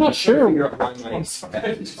 I'm not sure. User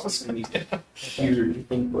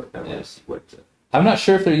input. I'm not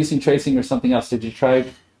sure if they're using tracing or something else. Did you try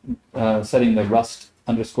setting the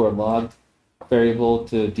Rust_log variable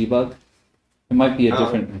to debug? It might be a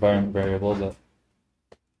different environment variable, but.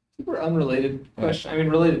 Super unrelated question. I mean,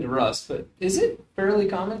 related to Rust, but is it fairly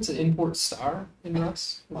common to import star in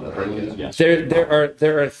Rust? Yes. There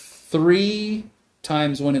are 3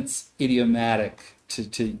 times when it's idiomatic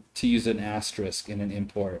to use an asterisk in an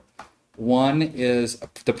import. One is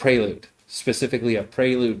the prelude, specifically a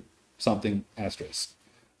prelude something asterisk.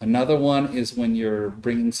 Another one is when you're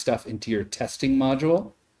bringing stuff into your testing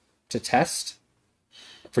module to test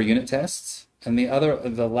for unit tests. And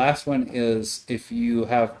the last one is if you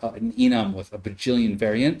have an enum with a bajillion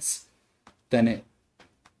variants, then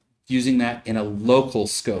using that in a local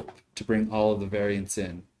scope to bring all of the variants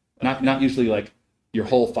in. Not usually like your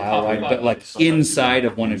whole file, right? But like inside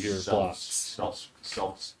of one of your blocks. Self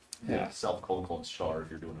colon star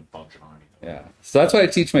if you're doing a function on anything. Yeah. So that's why I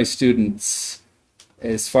teach my students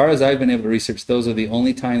as far as I've been able to research, those are the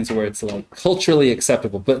only times where it's like culturally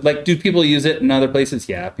acceptable. But like, do people use it in other places?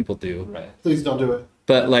 Yeah, people do. Right. Please don't do it.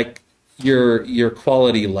 But like your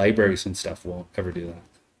quality libraries and stuff won't ever do that.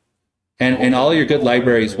 And all your good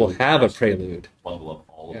libraries will have a prelude. Bundle up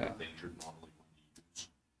all of the things you're normally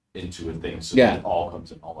going to use into a thing, so Yeah. it all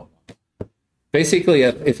comes in all at once. Basically,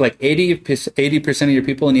 if like 80% of your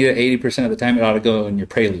people need it 80% of the time, it ought to go in your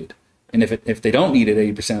prelude. And if they don't need it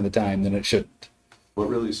 80% of the time, then it shouldn't. What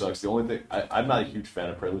really sucks, the only thing, I'm not a huge fan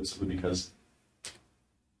of prelude simply because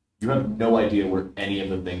you have no idea where any of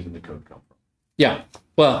the things in the code come from. Yeah.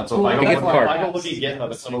 Well, And so if I it gets hard. go look at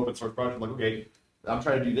GitHub at some open source project, I'm like, okay, I'm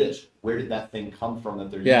trying to do this. Where did that thing come from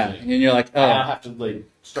that they're Yeah, using? and you're like, And I oh, have to like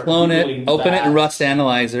start clone it, Googling open it in that, Rust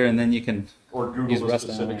Analyzer, and then you can or use Google a Rust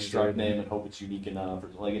specific Analyzer. struct name and hope it's unique enough. Or,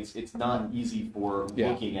 like it's not easy for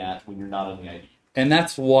Yeah. looking at when you're not in the ID. And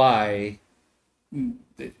that's why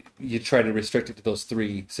you try to restrict it to those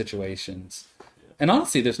three situations. And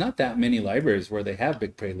honestly, there's not that many libraries where they have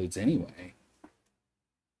big preludes anyway.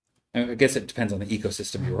 I guess it depends on the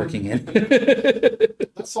ecosystem you're working in.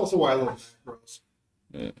 That's also why I love macros.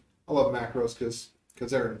 Yeah. I love macros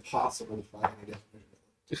because they're impossible to find any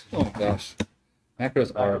definition. Oh my gosh.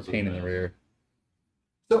 Macros are a pain in the rear.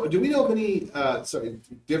 So, do we know of any? Sorry,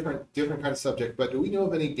 different kind of subject, but do we know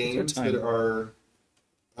of any games that are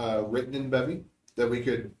written in Bevy that we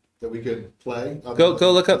could play?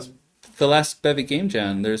 Go look up the last Bevy Game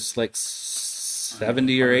Jam. There's like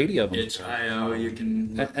 70 or 80 of them. itch.io, you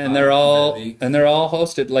can And they're all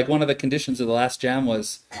hosted. Like one of the conditions of the last jam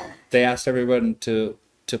was they asked everyone to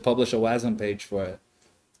publish a WASM page for it.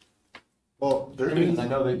 Well, There I mean, is, I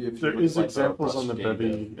know that if you there look is like examples the on the Rust Bevy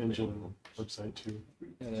game engine website too.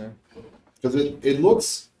 Yeah, there. Because it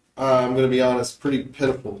looks, I'm going to be honest, pretty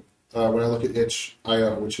pitiful when I look at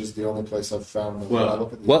itch.io, which is the only place I've found. When I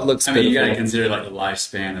look at What looks I mean, you gotta pitiful? consider like the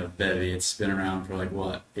lifespan of Bevy. It's been around for like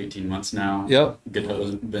what, 18 months now. Yep.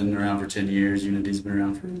 GitHub's been around for 10 years. Unity's been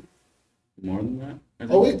around for more than that. I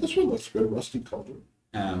think. Oh wait, this one looks good. Rusty Culture.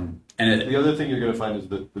 And the other thing you're going to find is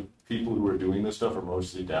that the people who are doing this stuff are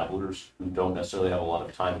mostly dabblers who don't necessarily have a lot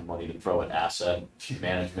of time and money to throw at asset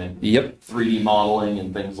management, Yep. 3D modeling,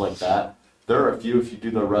 and things like that. There are a few, if you do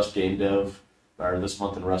the Rust Game Dev, or this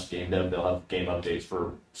month in Rust Game Dev, they'll have game updates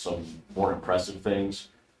for some more impressive things.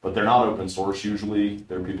 But they're not open source usually.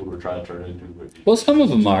 They're people who are trying to turn it into... Well, some of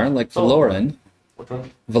them are, like Valoran. Which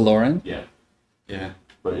one? Valoran. Yeah. Yeah.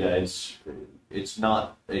 But yeah, it's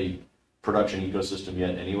not a production ecosystem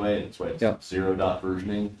yet anyway. That's why it's Yep. 0 dot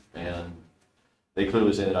versioning, and they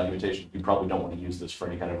clearly say in the documentation you probably don't want to use this for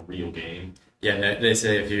any kind of real game. yeah, they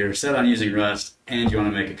say if you're set on using Rust and you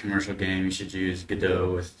want to make a commercial game, you should use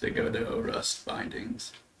Godot with the Godot Rust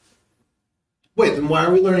bindings. Wait, then why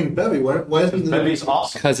are we learning Bevy? Why isn't Bevy's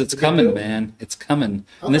awesome. Because it's coming, man. It's coming.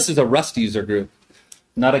 And this is a Rust user group,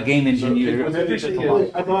 not a game engine user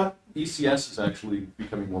group. I thought ECS is actually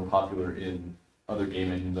becoming more popular in other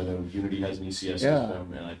game engines. I know Unity has an ECS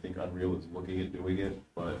system, and I think Unreal is looking at doing it.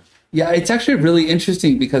 But Yeah, it's actually really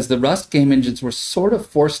interesting because the Rust game engines were sort of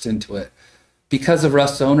forced into it because of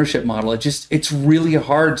Rust's ownership model. It's really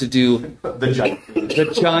hard to do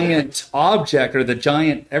the giant object or the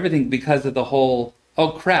giant everything because of the whole,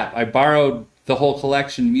 oh crap, I borrowed the whole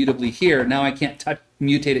collection mutably here. Now I can't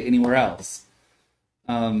mutate it anywhere else.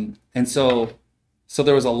 And so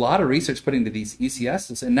there was a lot of research put into these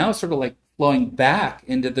ECSs, and now it's sort of like flowing back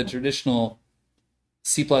into the traditional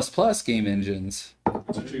C++ game engines.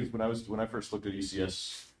 it's actually when I first looked at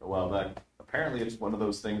ECS a while back, apparently it's one of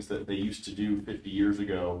those things that they used to do 50 years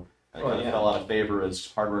ago. And it kind of fell out of favor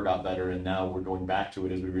as hardware got better, and now we're going back to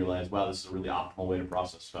it as we realize, wow, this is a really optimal way to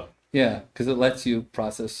process stuff. Yeah, because it lets you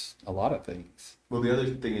process a lot of things. Well, the other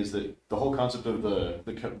thing is that the whole concept of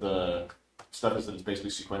the stuff is that it's basically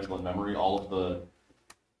sequential in memory. All of the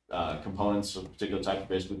components of a particular type are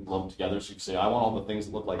basically lumped together. So you can say, I want all the things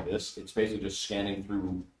that look like this. It's basically just scanning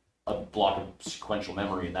through a block of sequential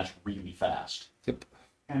memory, and that's really fast. Yep.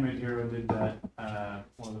 Handmade Hero did that.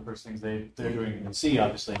 One of the first things they're doing in C,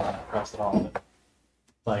 obviously, not across it all, but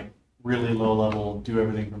like really low level, do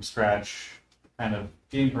everything from scratch kind of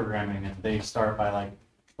game programming. And they start by like,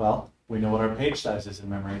 well, we know what our page size is in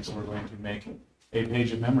memory, so we're going to make a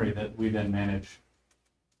page of memory that we then manage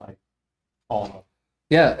like all of.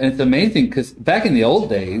 Yeah, and it's amazing because back in the old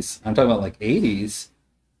days, I'm talking about like 80s,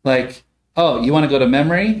 like, oh, you want to go to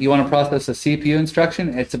memory? You want to process a CPU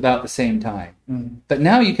instruction? It's about the same time. Mm-hmm. But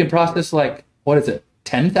now you can process like, what is it,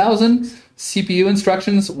 10,000 CPU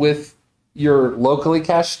instructions with your locally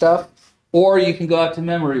cached stuff, or you can go out to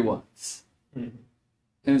memory once. Mm-hmm.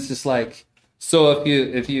 And it's just like, So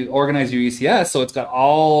if you organize your ECS, so it's got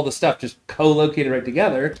all the stuff just co-located right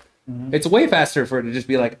together, it's way faster for it to just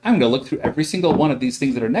be like, I'm going to look through every single one of these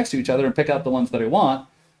things that are next to each other and pick out the ones that I want,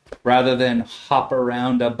 rather than hop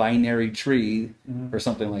around a binary tree or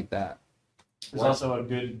something like that. There's also a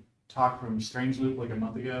good talk from Strange Loop like a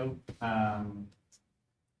month ago.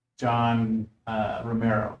 John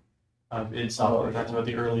Romero of id Software talks about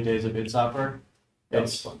the early days of id Software.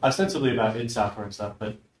 It's ostensibly about id Software and stuff,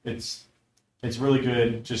 but it's really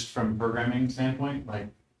good just from a programming standpoint, like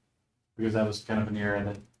because that was kind of an era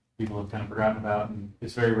that people have kind of forgotten about, and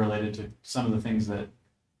it's very related to some of the things that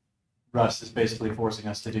Rust is basically forcing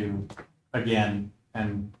us to do again,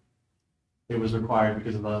 and it was required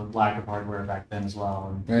because of the lack of hardware back then as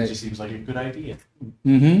well, and it just seems like a good idea.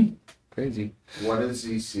 Crazy. What is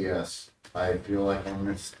ECS? I feel like I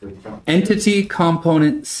missed the Entity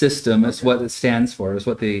Component System is what it stands for, is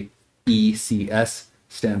what the ECS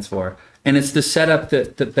stands for. And it's the setup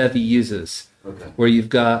that Bevy uses, where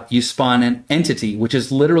you spawn an entity, which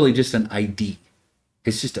is literally just an ID.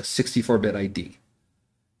 It's just a 64-bit ID.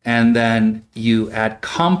 And then you add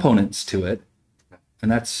components to it.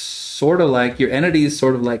 And that's sort of like, your entity is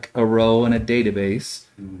sort of like a row in a database,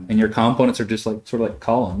 and your components are just like sort of like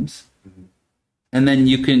columns. And then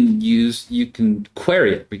you can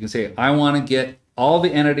query it. You can say, I want to get all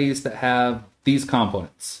the entities that have these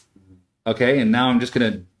components. Okay, and now I'm just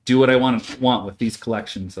going to do what I want with these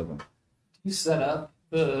collections of them. You set up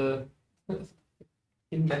the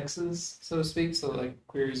indexes, so to speak, so like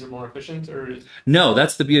queries are more efficient, or no?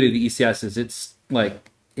 That's the beauty of the ECS, is it's like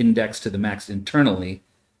indexed to the max internally.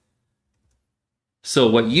 So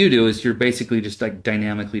what you do is you're basically just like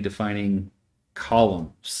dynamically defining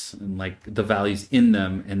columns and like the values in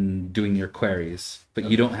them and doing your queries, but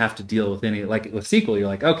you don't have to deal with any, like with SQL, you're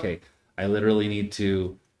like, okay, I literally need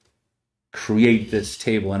to create this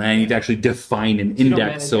table and I need to actually define an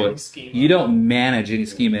index, so you don't manage any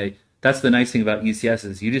schema. That's the nice thing about ECS,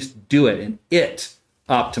 is you just do it and it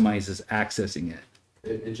optimizes accessing it.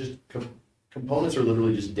 It just components are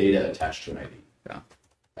literally just data attached to an ID. Yeah.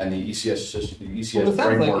 And the ECS system, the ECS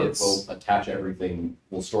framework will attach everything,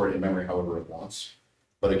 will store it in memory however it wants.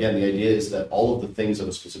 But again, the idea is that all of the things of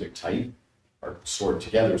a specific type are stored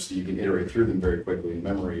together, so you can iterate through them very quickly in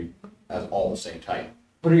memory as all the same type.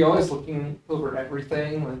 But are you always looking over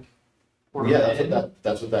everything? Like, yeah,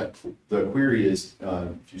 that's what the query is.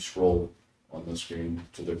 If you scroll on the screen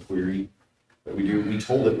to the query that we do, we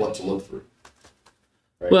told it what to look through.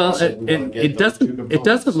 Right? Well, So it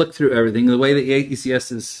doesn't look through everything. The way the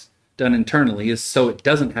ECS is done internally is so it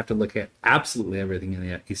doesn't have to look at absolutely everything in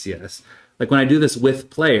the ECS. Like when I do this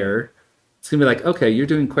with player, it's gonna be like, okay, you're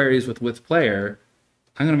doing queries with player.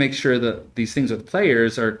 I'm gonna make sure that these things with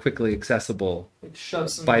players are quickly accessible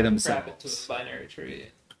by themselves. Into a binary tree.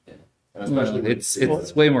 Yeah. Especially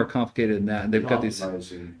it's way more complicated than that. And they've got these,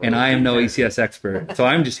 and I am no ECS expert, so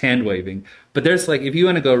I'm just hand waving. But there's like, if you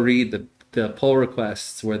want to go read the pull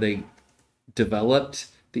requests where they developed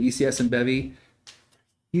the ECS and Bevy,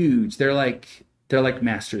 huge. They're like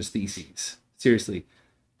master's theses, seriously,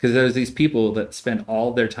 because there's these people that spend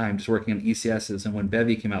all their time just working on ECSs, and when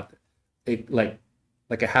Bevy came out,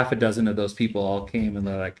 like a half a dozen of those people all came and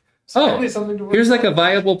they're like, oh, here's like a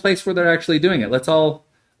viable place where they're actually doing it. Let's all,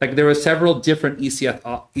 like, there were several different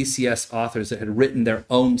ECS authors that had written their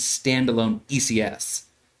own standalone ECS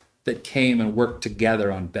that came and worked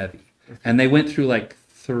together on Bevy. And they went through like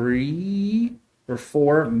 3 or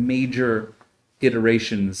 4 major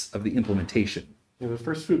iterations of the implementation. Yeah, the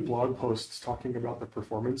first few blog posts talking about the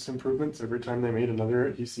performance improvements every time they made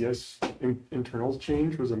another ECS internal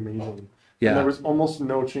change was amazing. Yeah. And there was almost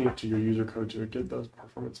no change to your user code to get those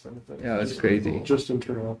performance benefits. Yeah, that's crazy. Just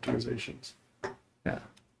internal optimizations. Yeah.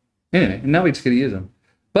 Anyway, now we just gotta use them.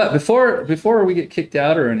 But before we get kicked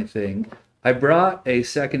out or anything, I brought a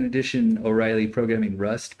 2nd edition O'Reilly Programming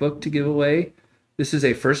Rust book to give away. This is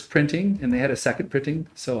a first printing, and they had a 2nd printing,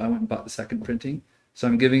 so I went and bought the 2nd printing. So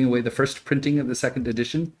I'm giving away the first printing of the 2nd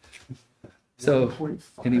edition. So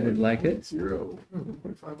anyone would like it?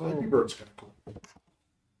 1.50.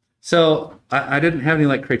 So I didn't have any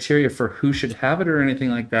like criteria for who should have it or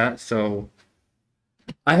anything like that. So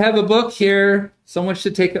I have a book here. Someone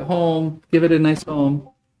should take it home, give it a nice home.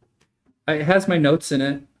 It has my notes in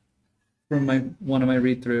it from one of my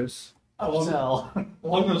read-throughs. Along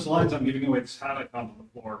those lines, I'm giving away this hat on the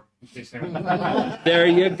floor. In case anyone... There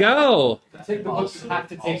you go. Take the book, you have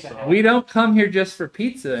to take the hat. We don't come here just for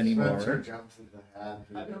pizza anymore.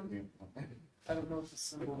 I don't know what the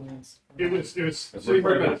symbol means. It was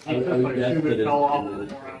super bad. It fell off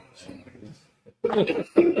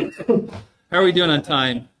How are we doing on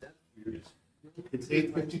time? It's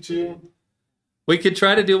 8:52. We could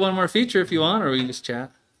try to do one more feature if you want, or we can just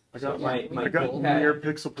chat. I got My near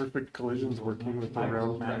pixel perfect collisions working with the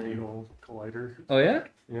round triangle collider. Oh yeah?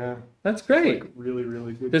 Yeah. That's great. Like really,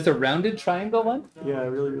 really good. There's a rounded triangle one? Yeah,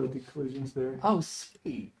 really, really good collisions there. Oh,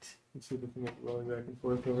 sweet. You see the thing rolling back and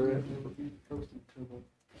forth over it.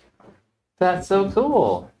 That's so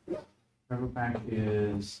cool. Pack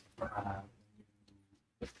is.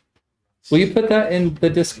 Will you put that in the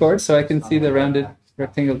Discord so I can see the rounded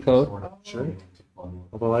rectangle code? Sure.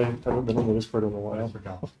 Although I haven't been on the Discord in a while.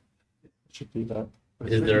 Should be that.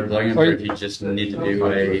 Is there a plugin where you just need to do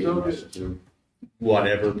a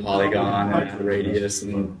whatever polygon radius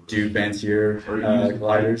and do fancier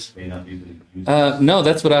colliders? No,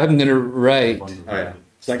 that's what I'm gonna write. Oh yeah.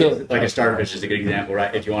 It's like a starfish is a good example,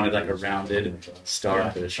 right? If you wanted like a rounded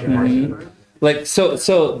starfish. Like so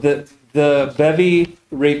the Bevy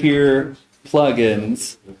Rapier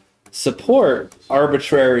plugins support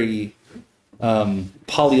arbitrary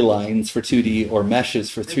polylines for 2D or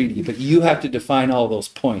meshes for 3D, but you have to define all those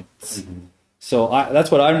points. So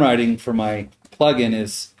that's what I'm writing for my plugin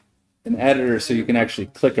is an editor so you can actually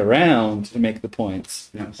click around to make the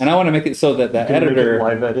points. Yes. And I want to make it so that the editor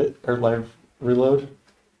live edit or live reload.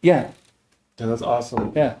 Yeah. Yeah, that's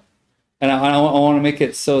awesome. Yeah. And I want to make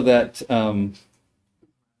it so that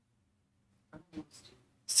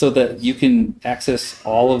you can access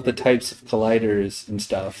all of the types of colliders and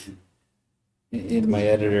stuff in my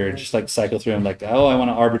editor, just like cycle through them like, oh, I want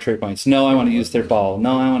to arbitrary points. No, I want to use their ball.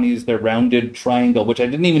 No, I want to use their rounded triangle, which I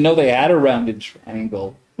didn't even know they had a rounded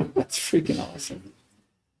triangle. That's freaking awesome.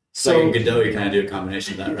 So like in Godot, you kind of do a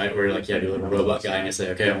combination of that, right? Where like you have your little robot guy and you say,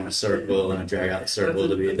 okay, I want a circle, and I drag out the circle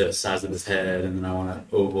to be the size of his head, and then I want an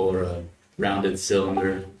oval or a rounded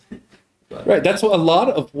cylinder. But, right. That's what a lot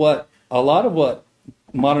of what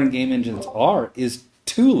modern game engines are is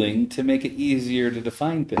tooling to make it easier to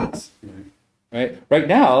define things. Right. Right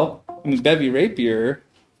now, I mean, Bevy Rapier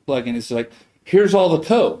plugin is like, here's all the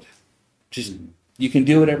code. Just you can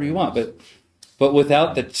do whatever you want, but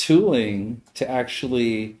without the tooling to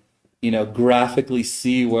actually, graphically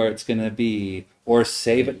see where it's going to be, or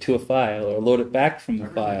save it to a file, or load it back from the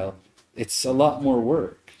file, it's a lot more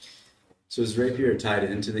work. So is Rapier tied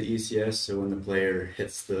into the ECS? So when the player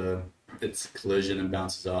hits its collision and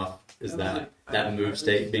bounces off, is that move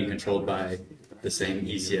state being controlled by the same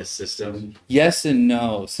ECS system? Yes and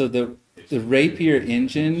no. So the Rapier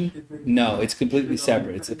engine, no, it's completely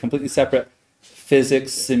separate. It's a completely separate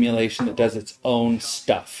physics simulation that does its own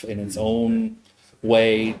stuff in its own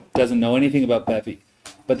way, doesn't know anything about Bevy.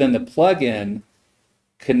 But then the plugin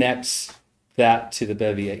connects that to the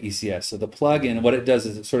Bevy ECS. So the plugin, what it does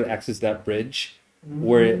is it sort of acts as that bridge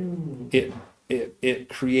where it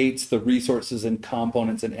creates the resources and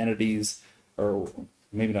components and entities, or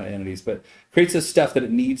maybe not entities, but creates the stuff that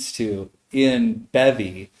it needs to in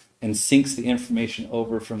Bevy and syncs the information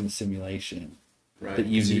over from the simulation that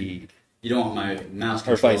you need. You don't want my mouse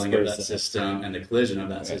controlling of that system and the collision of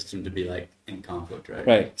that system to be like in conflict, right?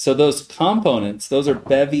 Right. So those components, those are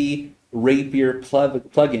Bevy Rapier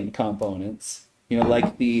plugin components,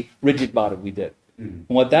 like the rigid body we did. And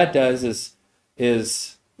what that does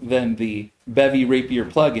is then the Bevy Rapier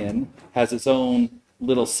plugin has its own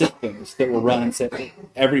little systems that will run and say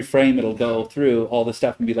every frame it'll go through all the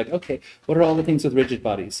stuff and be like, okay, what are all the things with rigid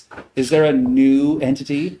bodies? Is there a new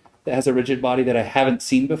entity that has a rigid body that I haven't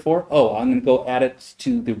seen before? Oh, I'm going to go add it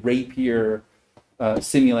to the Rapier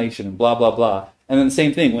simulation and blah, blah, blah. And then the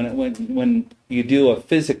same thing, when you do a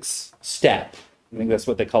physics step, I think that's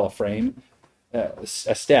what they call a frame, a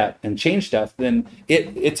step, and change stuff, then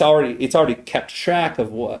it's already kept track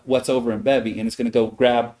of what's over in Bevy, and it's going to go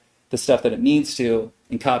grab the stuff that it needs to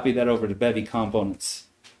and copy that over to Bevy components.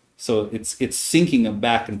 So it's syncing them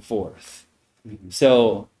back and forth.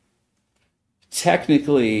 So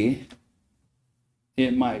technically,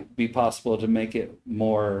 it might be possible to make it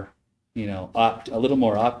more, a little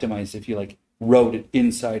more optimized if you wrote it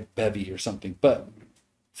inside Bevy or something. But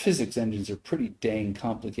physics engines are pretty dang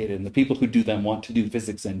complicated, and the people who do them want to do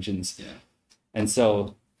physics engines. Yeah. And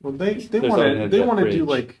so, well, they want to do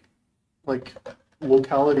like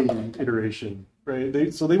locality iteration, right?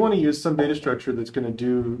 They want to use some data structure that's going to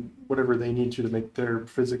do whatever they need to make their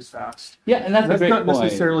physics fast. Yeah, and that's not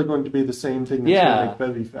necessarily going to be the same thing that's going to make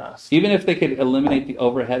Bevy fast. Even if they could eliminate the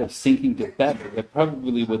overhead of syncing to Bevy, they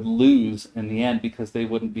probably would lose in the end because they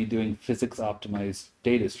wouldn't be doing physics optimized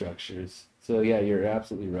data structures. So yeah, you're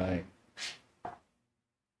absolutely right.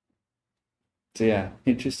 So yeah,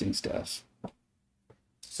 interesting stuff.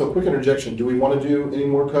 So quick interjection, do we want to do any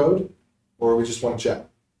more code, or we just want to chat?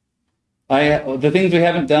 The things we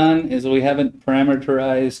haven't done is we haven't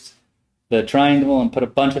parameterized the triangle and put a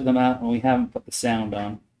bunch of them out, and we haven't put the sound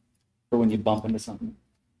on for when you bump into something.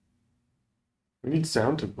 We need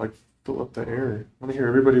sound to like fill up the air. I want to hear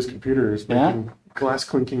everybody's computers making glass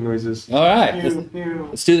clinking noises. All right,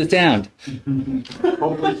 let's do the sound.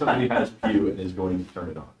 Hopefully somebody has Pew and is going to turn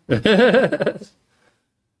it on.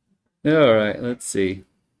 All right, let's see.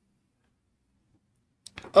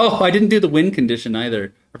 Oh, I didn't do the win condition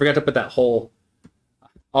either. I forgot to put that hole.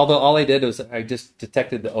 Although all I did was I just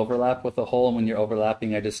detected the overlap with the hole, and when you're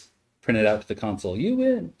overlapping, I just printed out to the console, you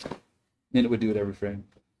win. And it would do it every frame.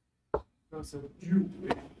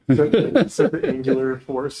 Set the angular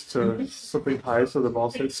force to something high so the ball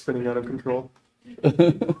starts spinning out of control. Like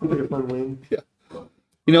a fun win. Yeah.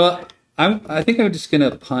 You know what? I think I'm just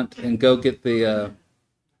gonna punt and go get the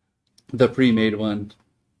pre-made one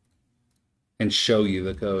and show you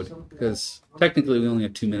the code, because technically we only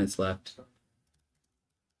have 2 minutes left.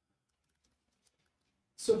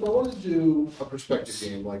 So if I wanted to do a perspective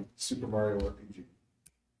game like Super Mario RPG,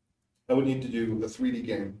 I would need to do a 3D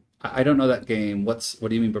game. I don't know that game. What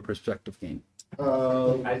do you mean by perspective game?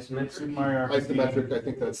 Isometric, I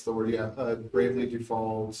think that's the word, yeah. Bravely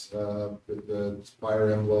Default, the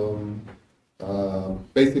Fire Emblem,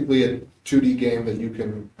 basically a 2D game that you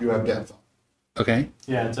have depth on. Okay.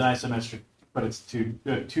 Yeah, it's an isometric, but it's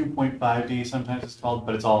 2.5D sometimes it's called,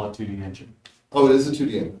 but it's all a 2D engine. Oh, it is a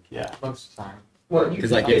 2D engine? Yeah. Most of the time.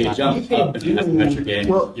 Because like if you jump up in an isometric game,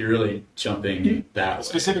 you're really jumping that way.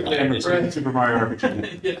 Specifically, I'm referring to Super Mario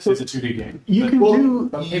RPG. It's a 2D game. You can do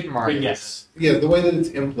Paper Mario. But yes. Yeah, the way that it's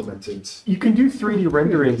implemented. You can do 3D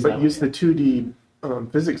rendering, but use the 2D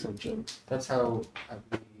physics engine. That's how I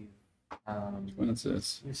believe. What is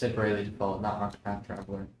this? You said Bravely Default, not Octopath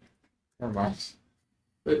Traveler. Never mind.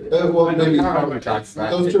 Well, maybe I don't know what we're talking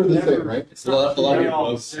about. those two are the same, right? It's a lot of your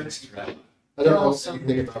both, right? I don't know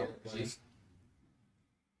anything about it.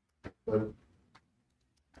 But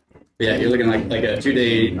Yeah, you're looking like a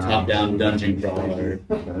 2D top-down dungeon crawler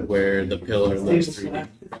where the pillar looks 3D.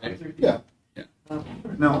 Right? Yeah.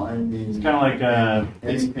 No, I mean It's kind of like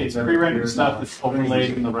it's pre-rendered stuff that's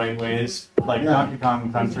overlaid in the right ways. Like Donkey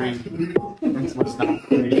Kong Country was not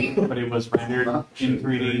 3D, but it was rendered in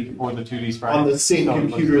 3D for the 2D sprite. on the same So it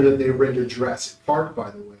computer that they rendered Jurassic Park, by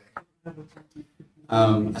the way.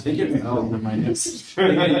 I think it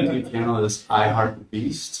YouTube channel is I Heart the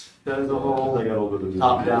Beast. Does a whole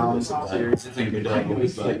top-down series. I think they're doing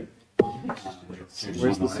it, but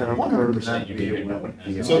Where's the sound code?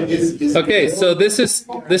 So is Okay, so this has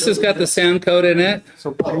got the sound code in it.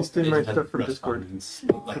 So paste in my stuff from Discord. It's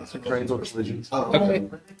a triangle collisions. Okay.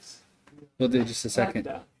 We'll do just a second.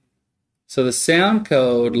 So the sound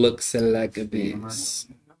code looks like this.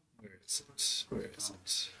 Where is it? Where is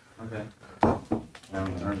it?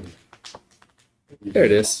 There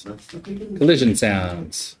it is. Collision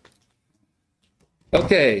sounds.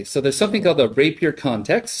 Okay, so there's something called the rapier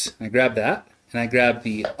context. I grab that, and I grab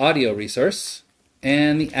the audio resource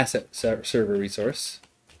and the asset server resource.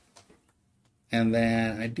 And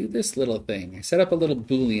then I do this little thing. I set up a little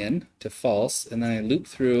Boolean to false, and then I loop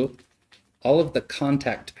through all of the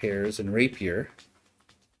contact pairs in rapier.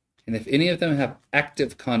 And if any of them have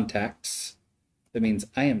active contacts, that means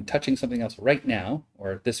I am touching something else right now,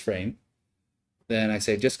 or this frame. Then I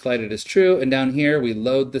say just collided is true, and down here we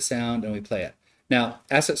load the sound and we play it. Now,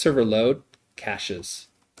 asset server load caches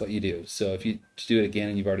what you do. So if you do it again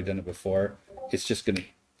and you've already done it before, it's just going to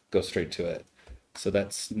go straight to it. So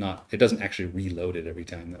that's not, it doesn't actually reload it every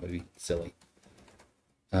time. That would be silly.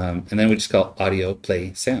 And then we just call audio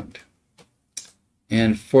play sound.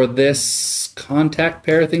 And for this contact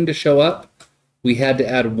pair thing to show up, we had to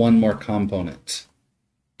add one more component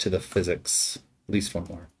to the physics, at least one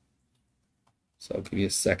more. So I'll give you a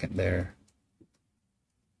second there.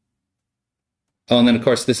 Oh, and then of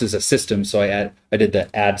course this is a system, so I did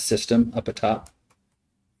the add system up at top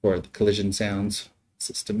for the collision sounds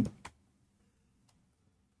system.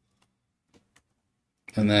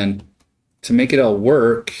 And then to make it all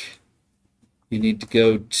work, you need to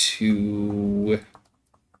go to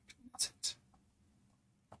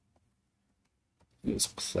use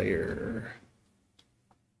player.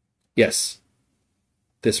 Yes,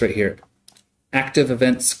 this right here. Active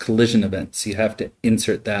events, collision events. You have to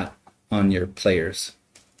insert that on your players.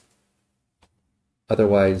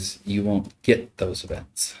 Otherwise, you won't get those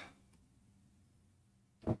events.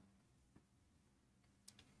 So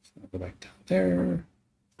I'll go back down there.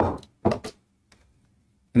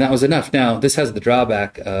 And that was enough. Now, this has the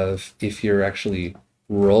drawback of if you're actually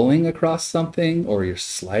rolling across something or you're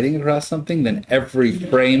sliding across something, then every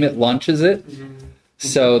frame it launches it.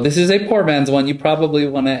 So this is a poor man's one. You probably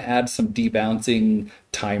want to add some debouncing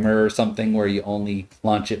timer or something where you only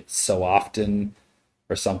launch it so often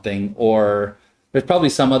or something. Or there's probably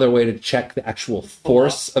some other way to check the actual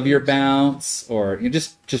force of your bounce, or you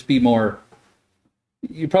just be more,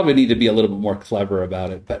 you probably need to be a little bit more clever about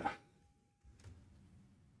it. But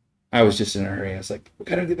I was just in a hurry. I was like, we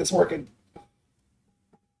gotta get this working.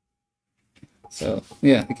 So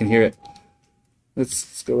yeah, you can hear it.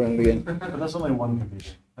 Let's go around it again. But that's only one computer.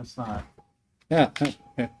 That's not. Yeah.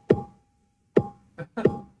 Yeah.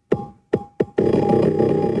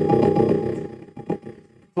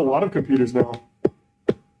 A lot of computers now.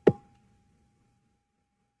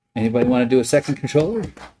 Anybody want to do a second controller?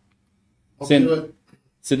 I'll do it.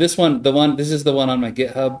 So this is the one on my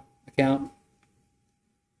GitHub account.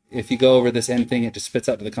 If you go over this end thing, it just spits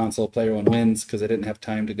out to the console. Player one wins because I didn't have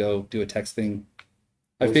time to go do a text thing.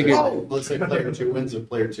 I figured. Let's say player 2 wins or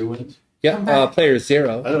player 2 wins. Yeah, player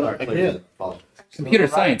 0. I don't know. Player Computer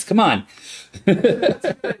science, come on.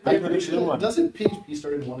 Doesn't PHP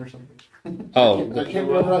start in 1 or something? Oh, I can't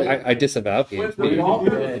remember right. I disavow PHP. Off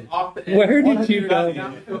the edge. Where did you go?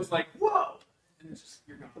 It was like, whoa! And it's just,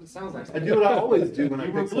 you're gone. It sounds like I do what I always do when I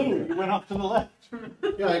You were pick blue. something. You went off to the left.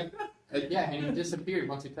 Yeah, Yeah, and he disappeared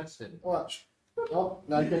once he touched it. watch. Oh,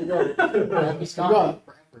 now I can't go. He's I'm gone gone.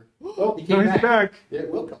 forever. Oh, He No, came he's back. back. Yeah,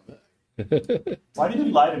 it will come back. Why did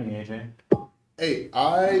you lie to me, AJ? hey,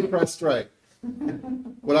 I pressed right.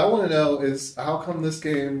 What I want to know is how come this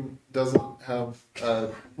game doesn't have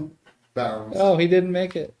bounds? Oh, he didn't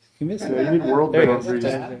make it. He missed Yeah, it. you need world There you go. boundaries.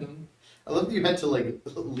 I love that you had to like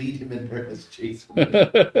lead him in there as Jason.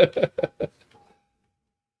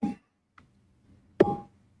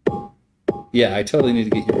 Yeah, I totally need to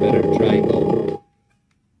get you a better triangle.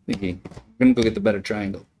 Thinking, we're gonna go get the better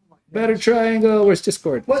triangle. Better triangle. Where's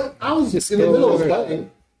Discord? What? I was just in the middle of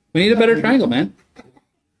playing. We need a better triangle, man.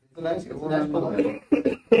 I feel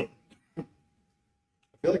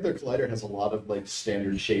like their collider has a lot of like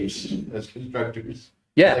standard shapes as constructors.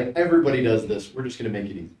 Yeah. Like everybody does this. We're just gonna make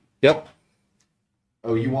it easy. Yep.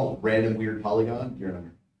 Oh, you want random weird polygon? You're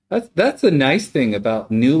an That's the nice thing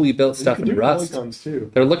about newly built stuff You can in do Rust. polygons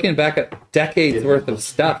too. They're looking back at decades worth of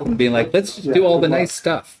stuff and being like, let's just do all the nice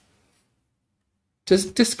stuff. Does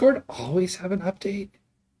Discord always have an update?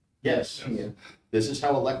 Yes. Yeah. This is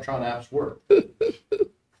how Electron apps work.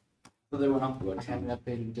 So they went off to I haven't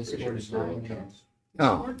updated Discord in 9 years.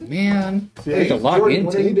 Oh man, Hey, I have to log Jordan,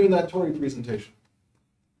 when are you into. doing that Tory presentation?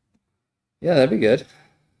 Yeah, that'd be good.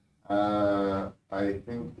 I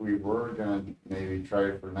think we were gonna maybe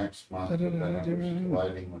try for next month, but then it was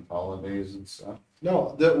colliding with holidays and stuff.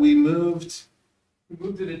 No, that we moved. we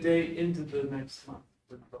moved it a day into the next month.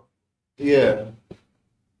 Yeah.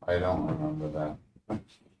 I don't remember that.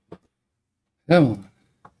 Come on.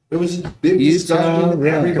 There was a big Utah, discussion.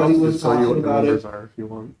 yeah. Everybody was Just tell you talking what the about numbers it. are if you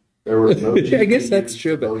want. There were emojis I guess being that's used,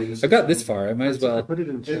 true, but voting I got this far. I might as I well. put it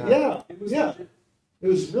in chat. Yeah, yeah. It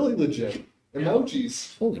was really legit.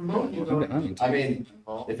 Emojis. Holy crap, I'm behind. I mean,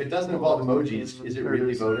 if it doesn't involve emojis, is it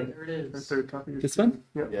really voting? There it Right is. there, copy your This one?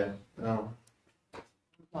 Yeah. No.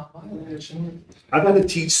 I've had to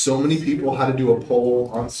teach so many people how to do a poll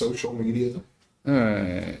on social media. All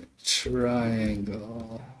right,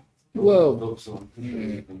 triangle. Whoa. Focus on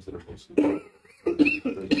Mm. instead of focusing.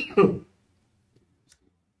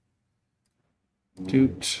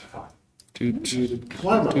 Doot. Doot.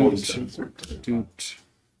 Why am I always Doot. Doot.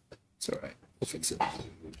 It's all right. We'll fix it.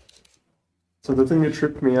 So the thing that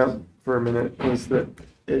tripped me up for a minute was that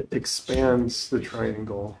it expands the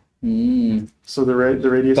triangle. Mm. So the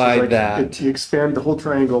radius By is like that. you expand the whole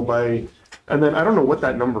triangle by, and then I don't know what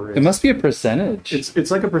that number is. It must be a percentage.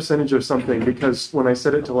 It's like a percentage of something, because when I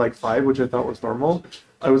set it to like 5, which I thought was normal,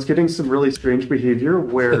 I was getting some really strange behavior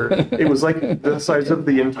where it was like the size of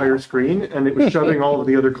the entire screen, and it was shoving all of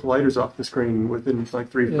the other colliders off the screen within like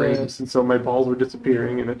 3 Yeah. frames, and so my balls were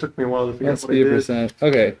disappearing, and it took me a while to figure out Must what I be a did. percent.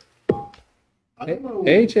 Okay. I don't know.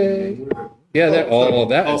 AJ. Yeah, that. Oh,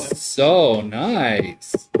 that is so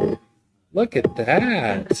nice. Look at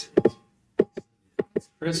that.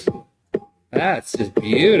 Frisbee. That's just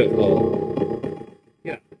beautiful.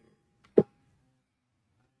 Yeah.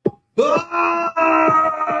 Ah,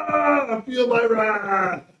 I feel my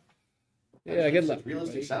wrath. Yeah, good luck.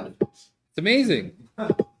 Realistic sound effects. It's amazing.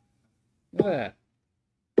 Look at that.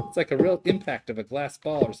 It's like a real impact of a glass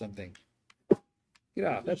ball or something. Get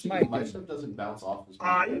off. That's my My thing. stuff doesn't bounce off as much.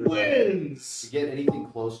 I wins. To get anything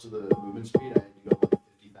close to the movement speed, I had to go like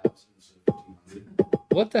 50,000 instead of 1,500.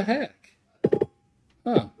 What the heck?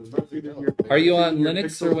 Huh. It was hard to tell. Are you on Your Linux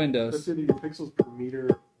pixels- or Windows? That's either your pixels per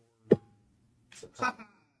meter or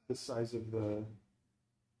the size of the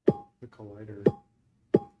collider.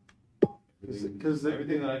 Because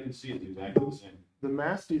everything that I can see is exactly the same. the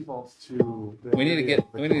mass defaults to. We need to get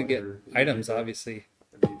items, obviously.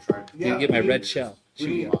 You need to get my red shell.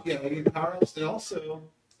 We need power ups, and also,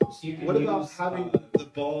 what about having the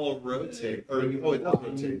ball rotate? Or it does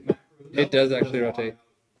rotate. It does actually rotate.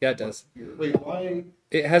 Yeah, it does. Wait, why?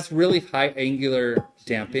 It has really high angular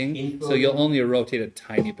damping, so you'll only rotate a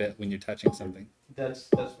tiny bit when you're touching something. If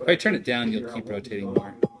I turn it down, you'll keep rotating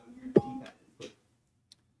more. In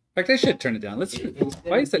fact, I should turn it down.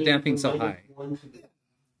 Why is that damping so high?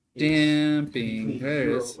 Damping. There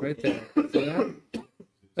it is, right there. See that?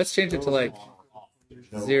 Let's change it to like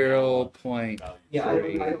 0.3. Yeah, I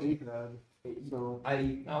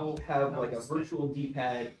will have like a virtual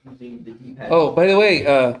D-pad using the D-pad. Oh, by the way,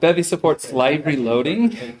 Bevy supports live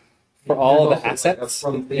reloading for all of the assets.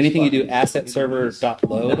 Anything you do asset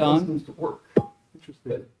server.load on,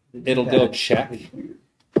 it'll go check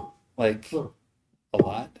like a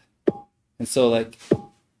lot. And so like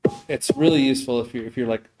it's really useful if you're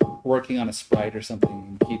like working on a sprite or something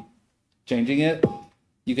and keep changing it.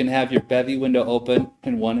 You can have your Bevy window open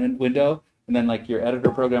in one window and then like your editor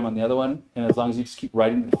program on the other one, and as long as you just keep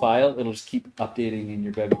writing the file, it'll just keep updating in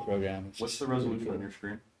your Bevy program. What's the resolution on your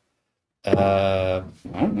screen? I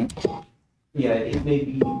don't know. Yeah, it may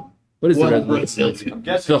be. What is the resolution?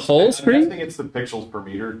 The whole screen? I think it's the pixels per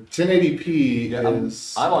meter. 1080p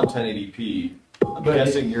is. I'm on 1080p. I'm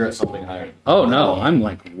guessing you're at something higher. Oh no, I'm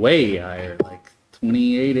like way higher, like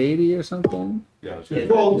 2880 or something. Yeah.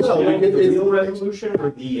 Well, no, the real resolution or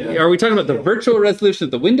the. Are we talking about the virtual resolution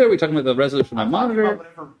of the window? Or are we talking about the resolution of my monitor?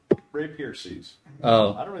 Whatever Rapier sees.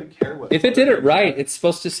 Oh. I don't really care what. If it did it right, it's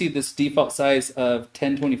supposed to see this default size of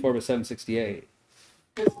 1024 by 768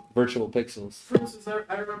 virtual pixels. For instance,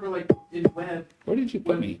 I remember like in web. Where did you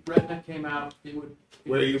put when me? Retina came out, it would.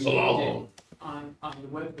 Where you belong. On the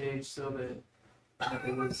web page so that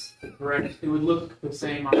it was correct. It would look the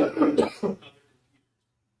same on other computers.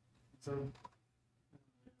 So.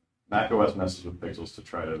 macOS messes with pixels to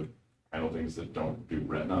try to handle things that don't do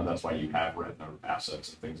Retina. That's why you have Retina assets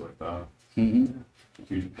and things like that. Mm-hmm.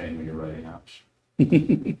 Huge pain when you're writing apps.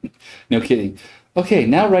 No kidding. Okay,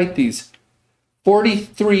 now write these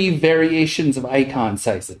 43 variations of icon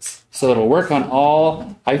sizes. So it'll work on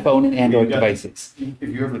all iPhone and Android devices. If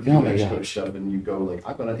you ever do Xcode stuff and you go like,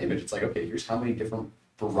 I've got an image, it's like, okay, here's how many different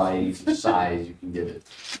varieties of size you can give it.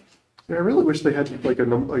 Yeah, I really wish they had like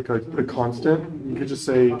a constant. You could just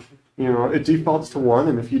say, you know, it defaults to 1,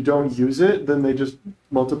 and if you don't use it, then they just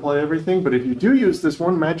multiply everything. But if you do use this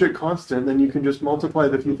one magic constant, then you can just multiply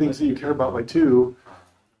the few things that you care about by 2.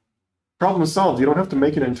 Problem solved. You don't have to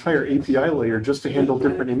make an entire API layer just to handle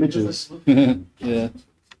different images. Yeah.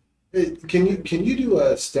 Can you do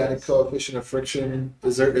a static coefficient of friction?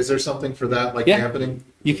 Is there something for that, like dampening?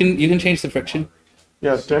 You can change the friction.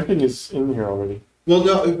 Yeah, damping is in here already. Well,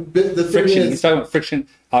 no, but the thing Friction. is, He's talking about friction,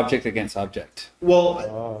 object against object.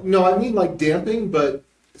 well, no, I mean like damping, but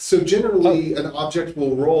so generally an object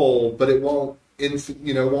will roll, but it won't, it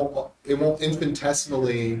won't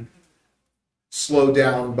infinitesimally slow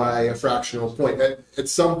down by a fractional point. At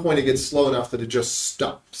some point, it gets slow enough that it just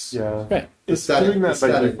stops. Yeah, right. It's doing that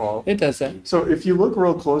by default. It does that. So if you look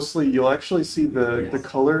real closely, you'll actually see the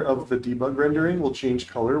color of the debug rendering will change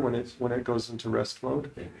color when it goes into rest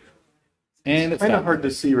mode. And it's kind of hard to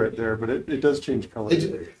see right there, but it does change color.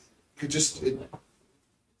 It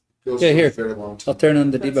goes Yeah, here. for a very long time. I'll turn on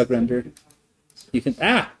the debug render. You can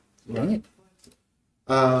dang it.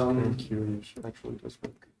 Actually does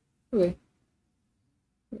work. Okay.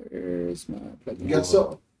 Where's my plugin? Yeah,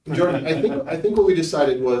 so Jordan, I think what we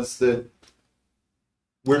decided was that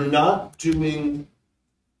we're not doing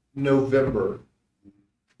November,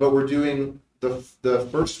 but we're doing the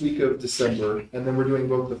first week of December, and then we're doing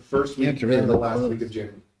both the first week and the last week of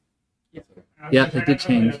January. Yeah, it did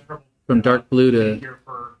change from dark blue to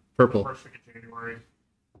purple. First week of January,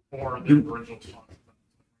 or the original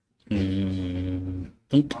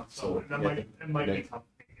So it might be tough.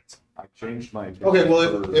 I changed my. Okay,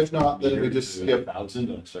 well, if not, then we just skip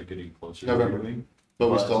 1,000 and start getting closer November, to everything.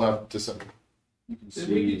 but we still have December. You can Did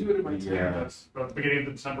we see do it in my The beginning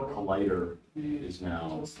of December. collider is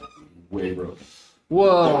now way broken.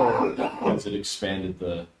 Whoa! Because it expanded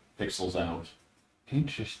the pixels out.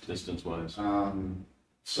 Interesting. Distance-wise.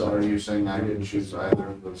 So are you saying I didn't choose either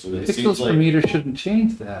of those? So it Pixels seems per like meter shouldn't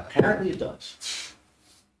change that. apparently it does.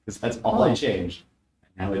 Because that's all I changed.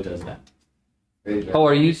 And now it does that. Oh,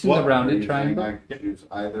 are you using the Are rounded you saying triangle? I could choose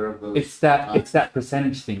either of those? It's that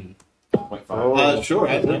percentage thingy. 0.5. Sure.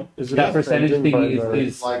 That percentage thingy is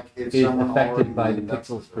it's is someone affected by already the doing that.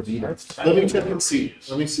 pixels per meter. Let me check and see.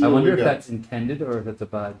 Let me see. I what wonder we if got. that's intended or if it's a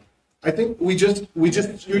bug. I think we just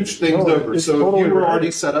switched things over. It's So totally if you were right. already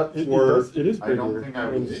set up for. It is I bigger. don't think I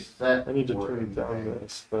was set I need to for turn it down today.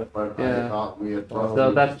 this, but But Yeah. I thought we had.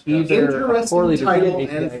 So that's either a poorly Interesting defined title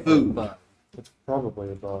API and food. or a bug. it's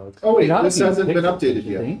probably a bug. Oh wait, It ought to this be hasn't been pixels, updated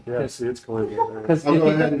you yet. think? Yeah, see, it's going there. Because I'll if, go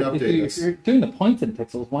ahead and if update you- this. if you're doing the points in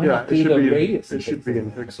pixels, why Yeah, not it do should the be. radius? It should be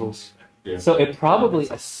in pixels. Yeah. So it probably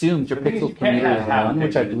assumes your The thing is, pixels you per can't meter is have 1,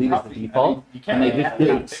 which I pixels. believe is the default, You and can't they have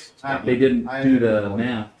just pixels. they didn't do the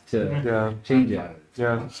math to Yeah, change it.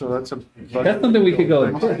 yeah. So that's a. That's something we could go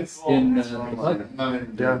and fix in the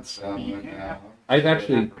plugin. Yeah. I've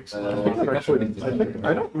actually. I don't remember if I've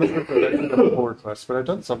actually done a pull request, but I've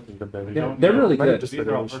done something to Bevy. They're really Might have good. just been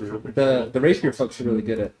an issue. The Rapier folks are really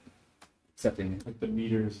good at accepting it. Like the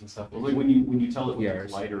meters and stuff. Well, like when you tell it what the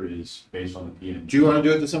PRs. collider is based on the PNG. Do you want to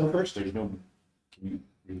do it December 1st? There's no. You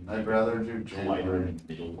I'd rather do collider in the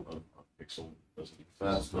middle of a pixel.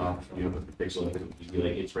 That's not You know, the pixel it would be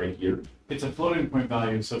like it's right here. It's a floating point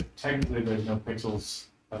value, so technically there's no pixels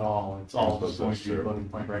at all. It's all just going to be floating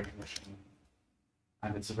point recognition.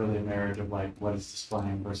 And it's really a marriage of like what it's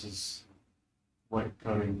displaying versus what you're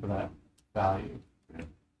coding for that value.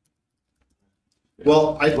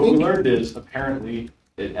 Well, I What we think learned is apparently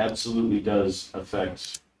it absolutely does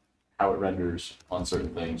affect how it renders on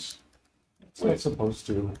certain things. It's not supposed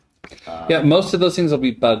to. Yeah, most of those things will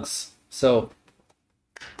be bugs. So,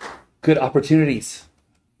 good opportunities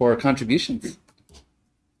for contributions.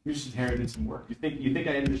 You just inherited some work. You think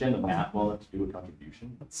I understand the math well enough to do a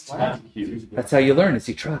contribution? That's huge. That's how you learn, is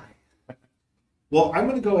you try. Well, I'm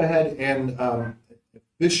going to go ahead and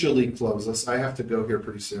officially close this. I have to go here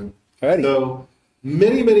pretty soon. Alrighty. So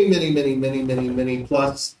many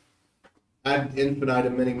plus ad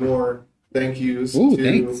infinitum many more thank yous Ooh, to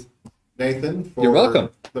thanks. Nathan for You're welcome.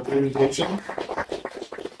 the presentation.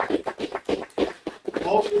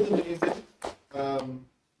 All was amazing.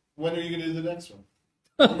 When are you going to do the next one?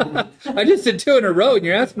 I just did 2 in a row, and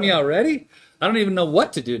you're asking me already? I don't even know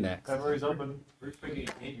what to do next. Library's open.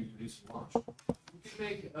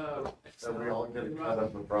 So we all get a cut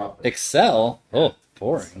of the profit. Excel? Oh,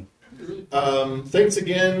 boring. Thanks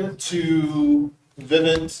again to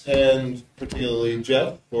Vivint and particularly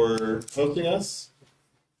Jeff for hosting us.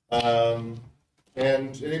 And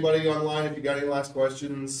anybody online, if you got any last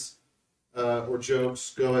questions or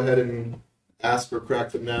jokes, go ahead and ask or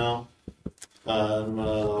crack them now.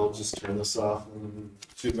 I'll just turn this off in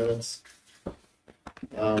 2 minutes.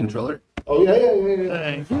 Controller? Oh,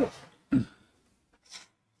 yeah.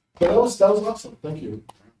 But that was awesome. Thank you.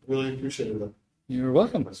 Really appreciated that. You're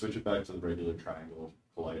welcome. Let's switch it back to the regular triangle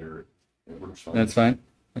collider. It works fine. That's fine.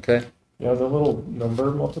 Okay. Yeah, the little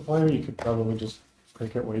number multiplier, you could probably just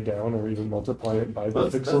crank it way down or even multiply it by the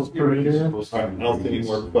pixels per meter. I don't think any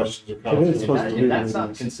more questions or It is comments. supposed to be. That's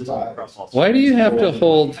not consistent across all. Why do you have to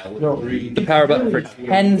hold No, the power button for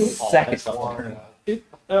 10 seconds? I'm talking.